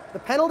because the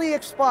penalty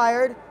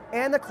expired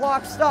and the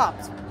clock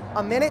stopped.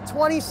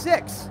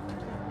 1:26.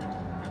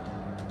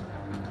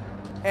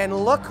 And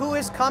look who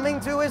is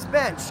coming to his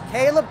bench.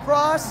 Caleb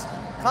Cross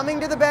coming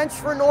to the bench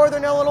for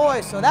Northern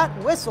Illinois. So that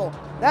whistle,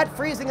 that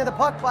freezing of the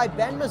puck by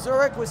Ben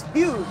Mazurek was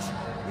huge.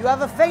 You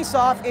have a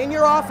face-off in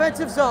your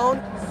offensive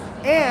zone,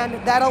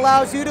 and that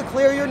allows you to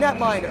clear your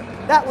netminder.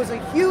 That was a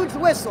huge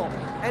whistle,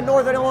 and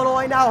Northern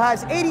Illinois now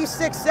has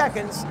 86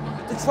 seconds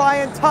to try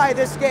and tie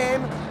this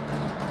game.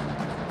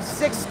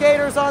 6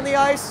 skaters on the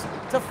ice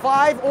to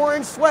 5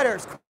 orange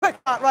sweaters. Quick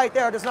shot right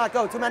there, does not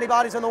go. Too many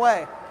bodies in the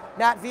way.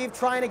 Nat Vive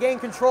trying to gain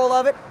control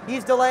of it.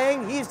 He's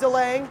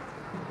delaying.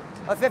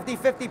 A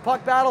 50-50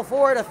 puck battle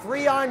for it, a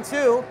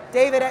 3-on-2.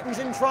 David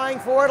Ettingen trying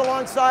for it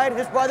alongside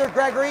his brother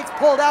Gregory. It's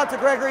pulled out to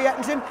Gregory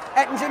Ettingen.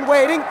 Ettingen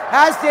waiting,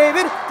 has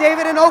David.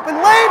 David in open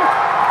lane,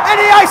 and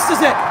he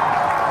ices it.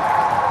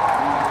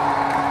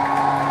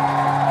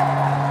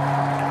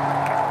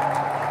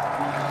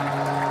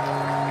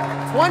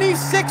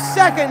 "26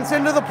 seconds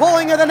into the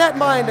pulling of the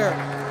netminder.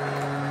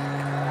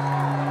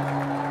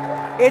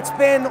 It's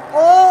been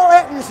all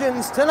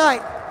Ettingens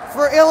tonight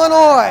for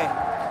Illinois.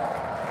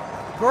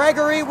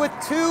 Gregory with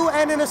 2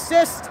 and an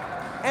assist,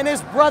 and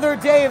his brother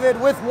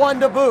David with 1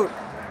 to boot.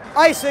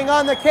 Icing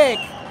on the cake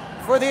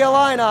for the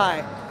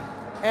Illini,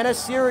 and a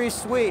series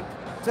sweep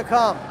to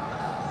come.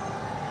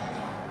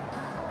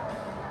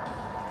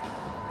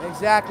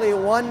 Exactly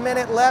 1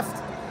 minute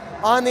left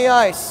on the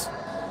ice.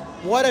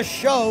 What a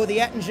show the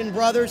Ettingen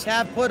brothers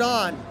have put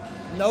on.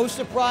 No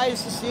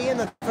surprise to see in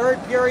the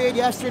 3rd period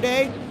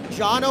yesterday,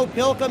 John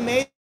Opilka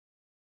made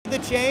the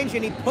change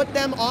and he put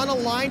them on a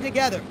line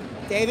together.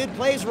 David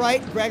plays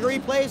right, Gregory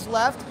plays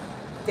left.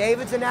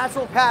 David's a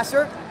natural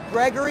passer.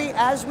 Gregory,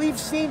 as we've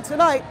seen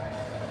tonight,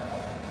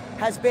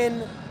 has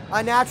been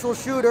a natural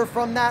shooter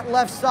from that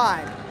left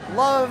side.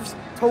 Loves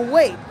to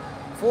wait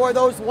for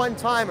those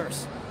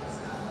one-timers.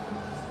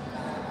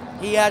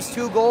 He has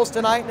 2 goals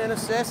tonight and an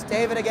assist.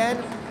 David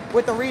again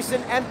with the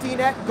recent empty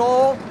net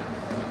goal.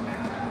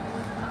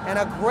 And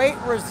a great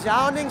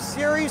resounding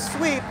series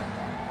sweep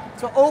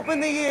to open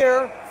the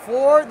year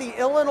for the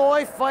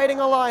Illinois Fighting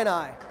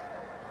Illini.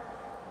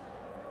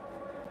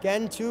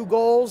 Again, 2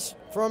 goals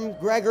from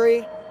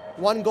Gregory,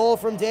 1 goal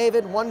from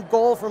David, 1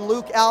 goal from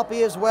Luke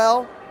Alpe as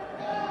well.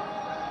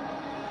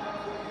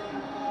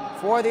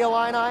 For the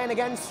Illini, and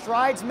again,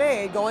 strides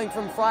made going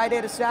from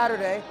Friday to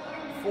Saturday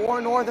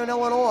for Northern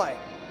Illinois.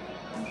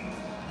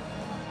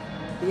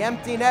 The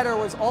empty netter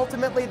was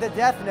ultimately the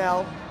death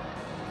knell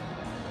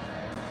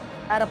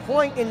at a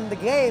point in the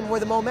game where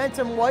the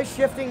momentum was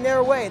shifting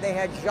their way. They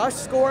had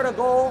just scored a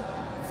goal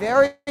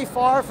very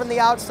far from the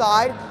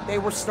outside. They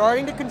were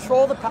starting to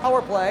control the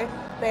power play.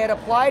 They had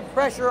applied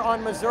pressure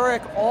on Missouri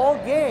all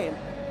game.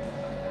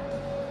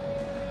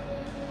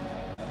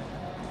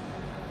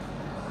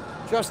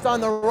 Just on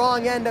the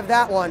wrong end of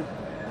that one.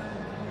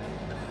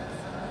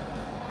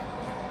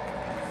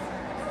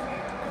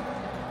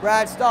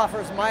 Brad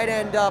Stoffers might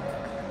end up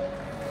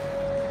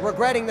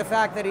regretting the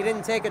fact that he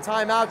didn't take a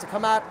timeout to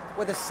come out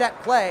with a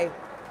set play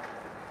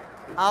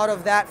out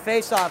of that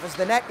faceoff, as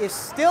the net is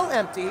still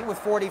empty with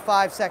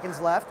 45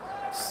 seconds left.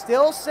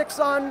 Still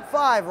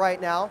 6-on-5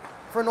 right now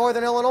for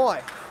Northern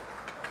Illinois.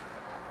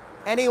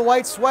 Any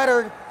white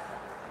sweater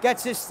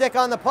gets his stick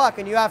on the puck,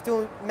 and you have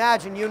to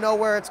imagine you know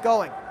where it's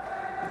going.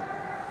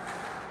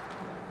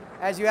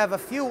 As you have a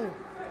few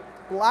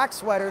black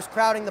sweaters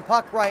crowding the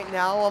puck right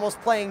now, almost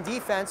playing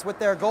defense with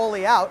their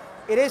goalie out.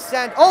 It is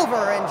sent over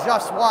and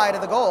just wide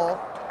of the goal,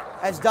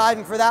 as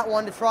diving for that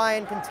one to try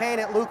and contain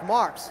it, Luke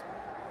Marks.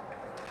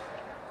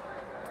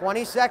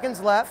 20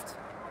 seconds left.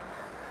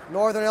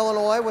 Northern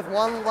Illinois with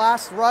 1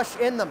 last rush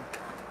in them.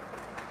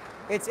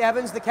 It's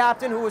Evans, the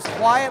captain, who was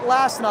quiet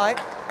last night,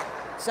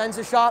 sends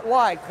a shot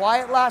wide.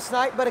 Quiet last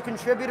night, but a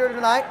contributor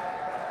tonight,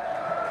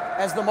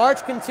 as the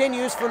march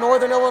continues for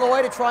Northern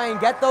Illinois to try and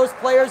get those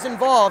players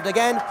involved.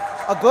 Again,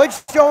 a good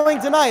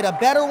showing tonight, a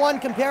better one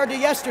compared to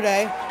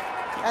yesterday.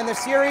 And the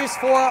series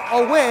for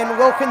a win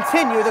will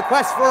continue. The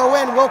quest for a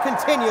win will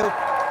continue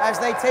as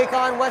they take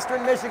on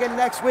Western Michigan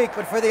next week.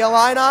 But for the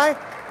Illini,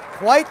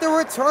 quite the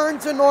return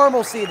to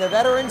normalcy. The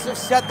veterans have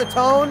set the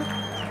tone,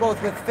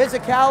 both with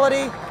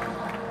physicality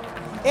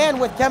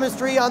and with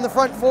chemistry on the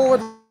front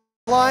forward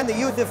line. The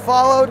youth have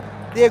followed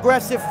the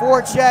aggressive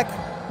forecheck,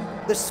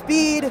 the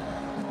speed,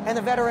 and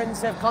the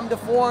veterans have come to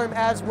form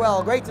as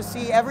well. Great to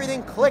see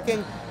everything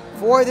clicking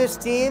for this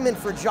team, and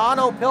for John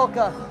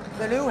Opilka,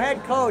 the new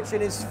head coach,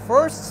 in his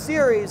first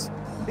series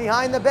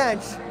behind the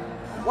bench.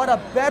 What a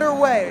better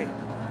way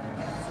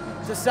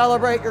to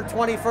celebrate your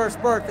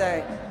 21st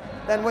birthday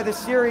than with a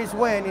series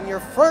win in your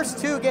first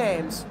 2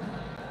 games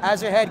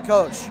as a head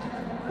coach.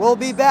 We'll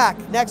be back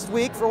next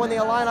week for when the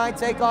Illini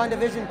take on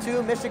Division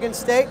II Michigan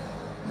State.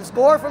 The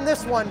score from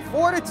this one,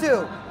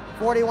 4-2.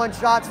 41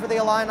 shots for the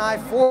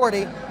Illini,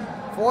 40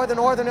 for the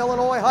Northern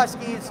Illinois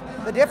Huskies.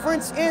 The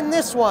difference in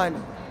this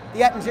one, the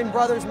Ettingen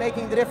brothers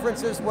making the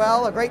difference as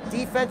well. A great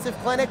defensive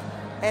clinic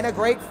and a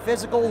great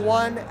physical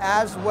one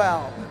as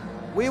well.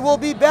 We will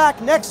be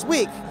back next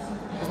week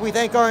as we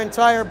thank our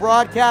entire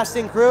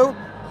broadcasting crew.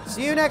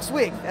 See you next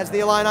week as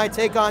the Illini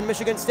take on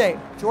Michigan State.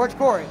 George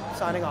Corey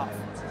signing off.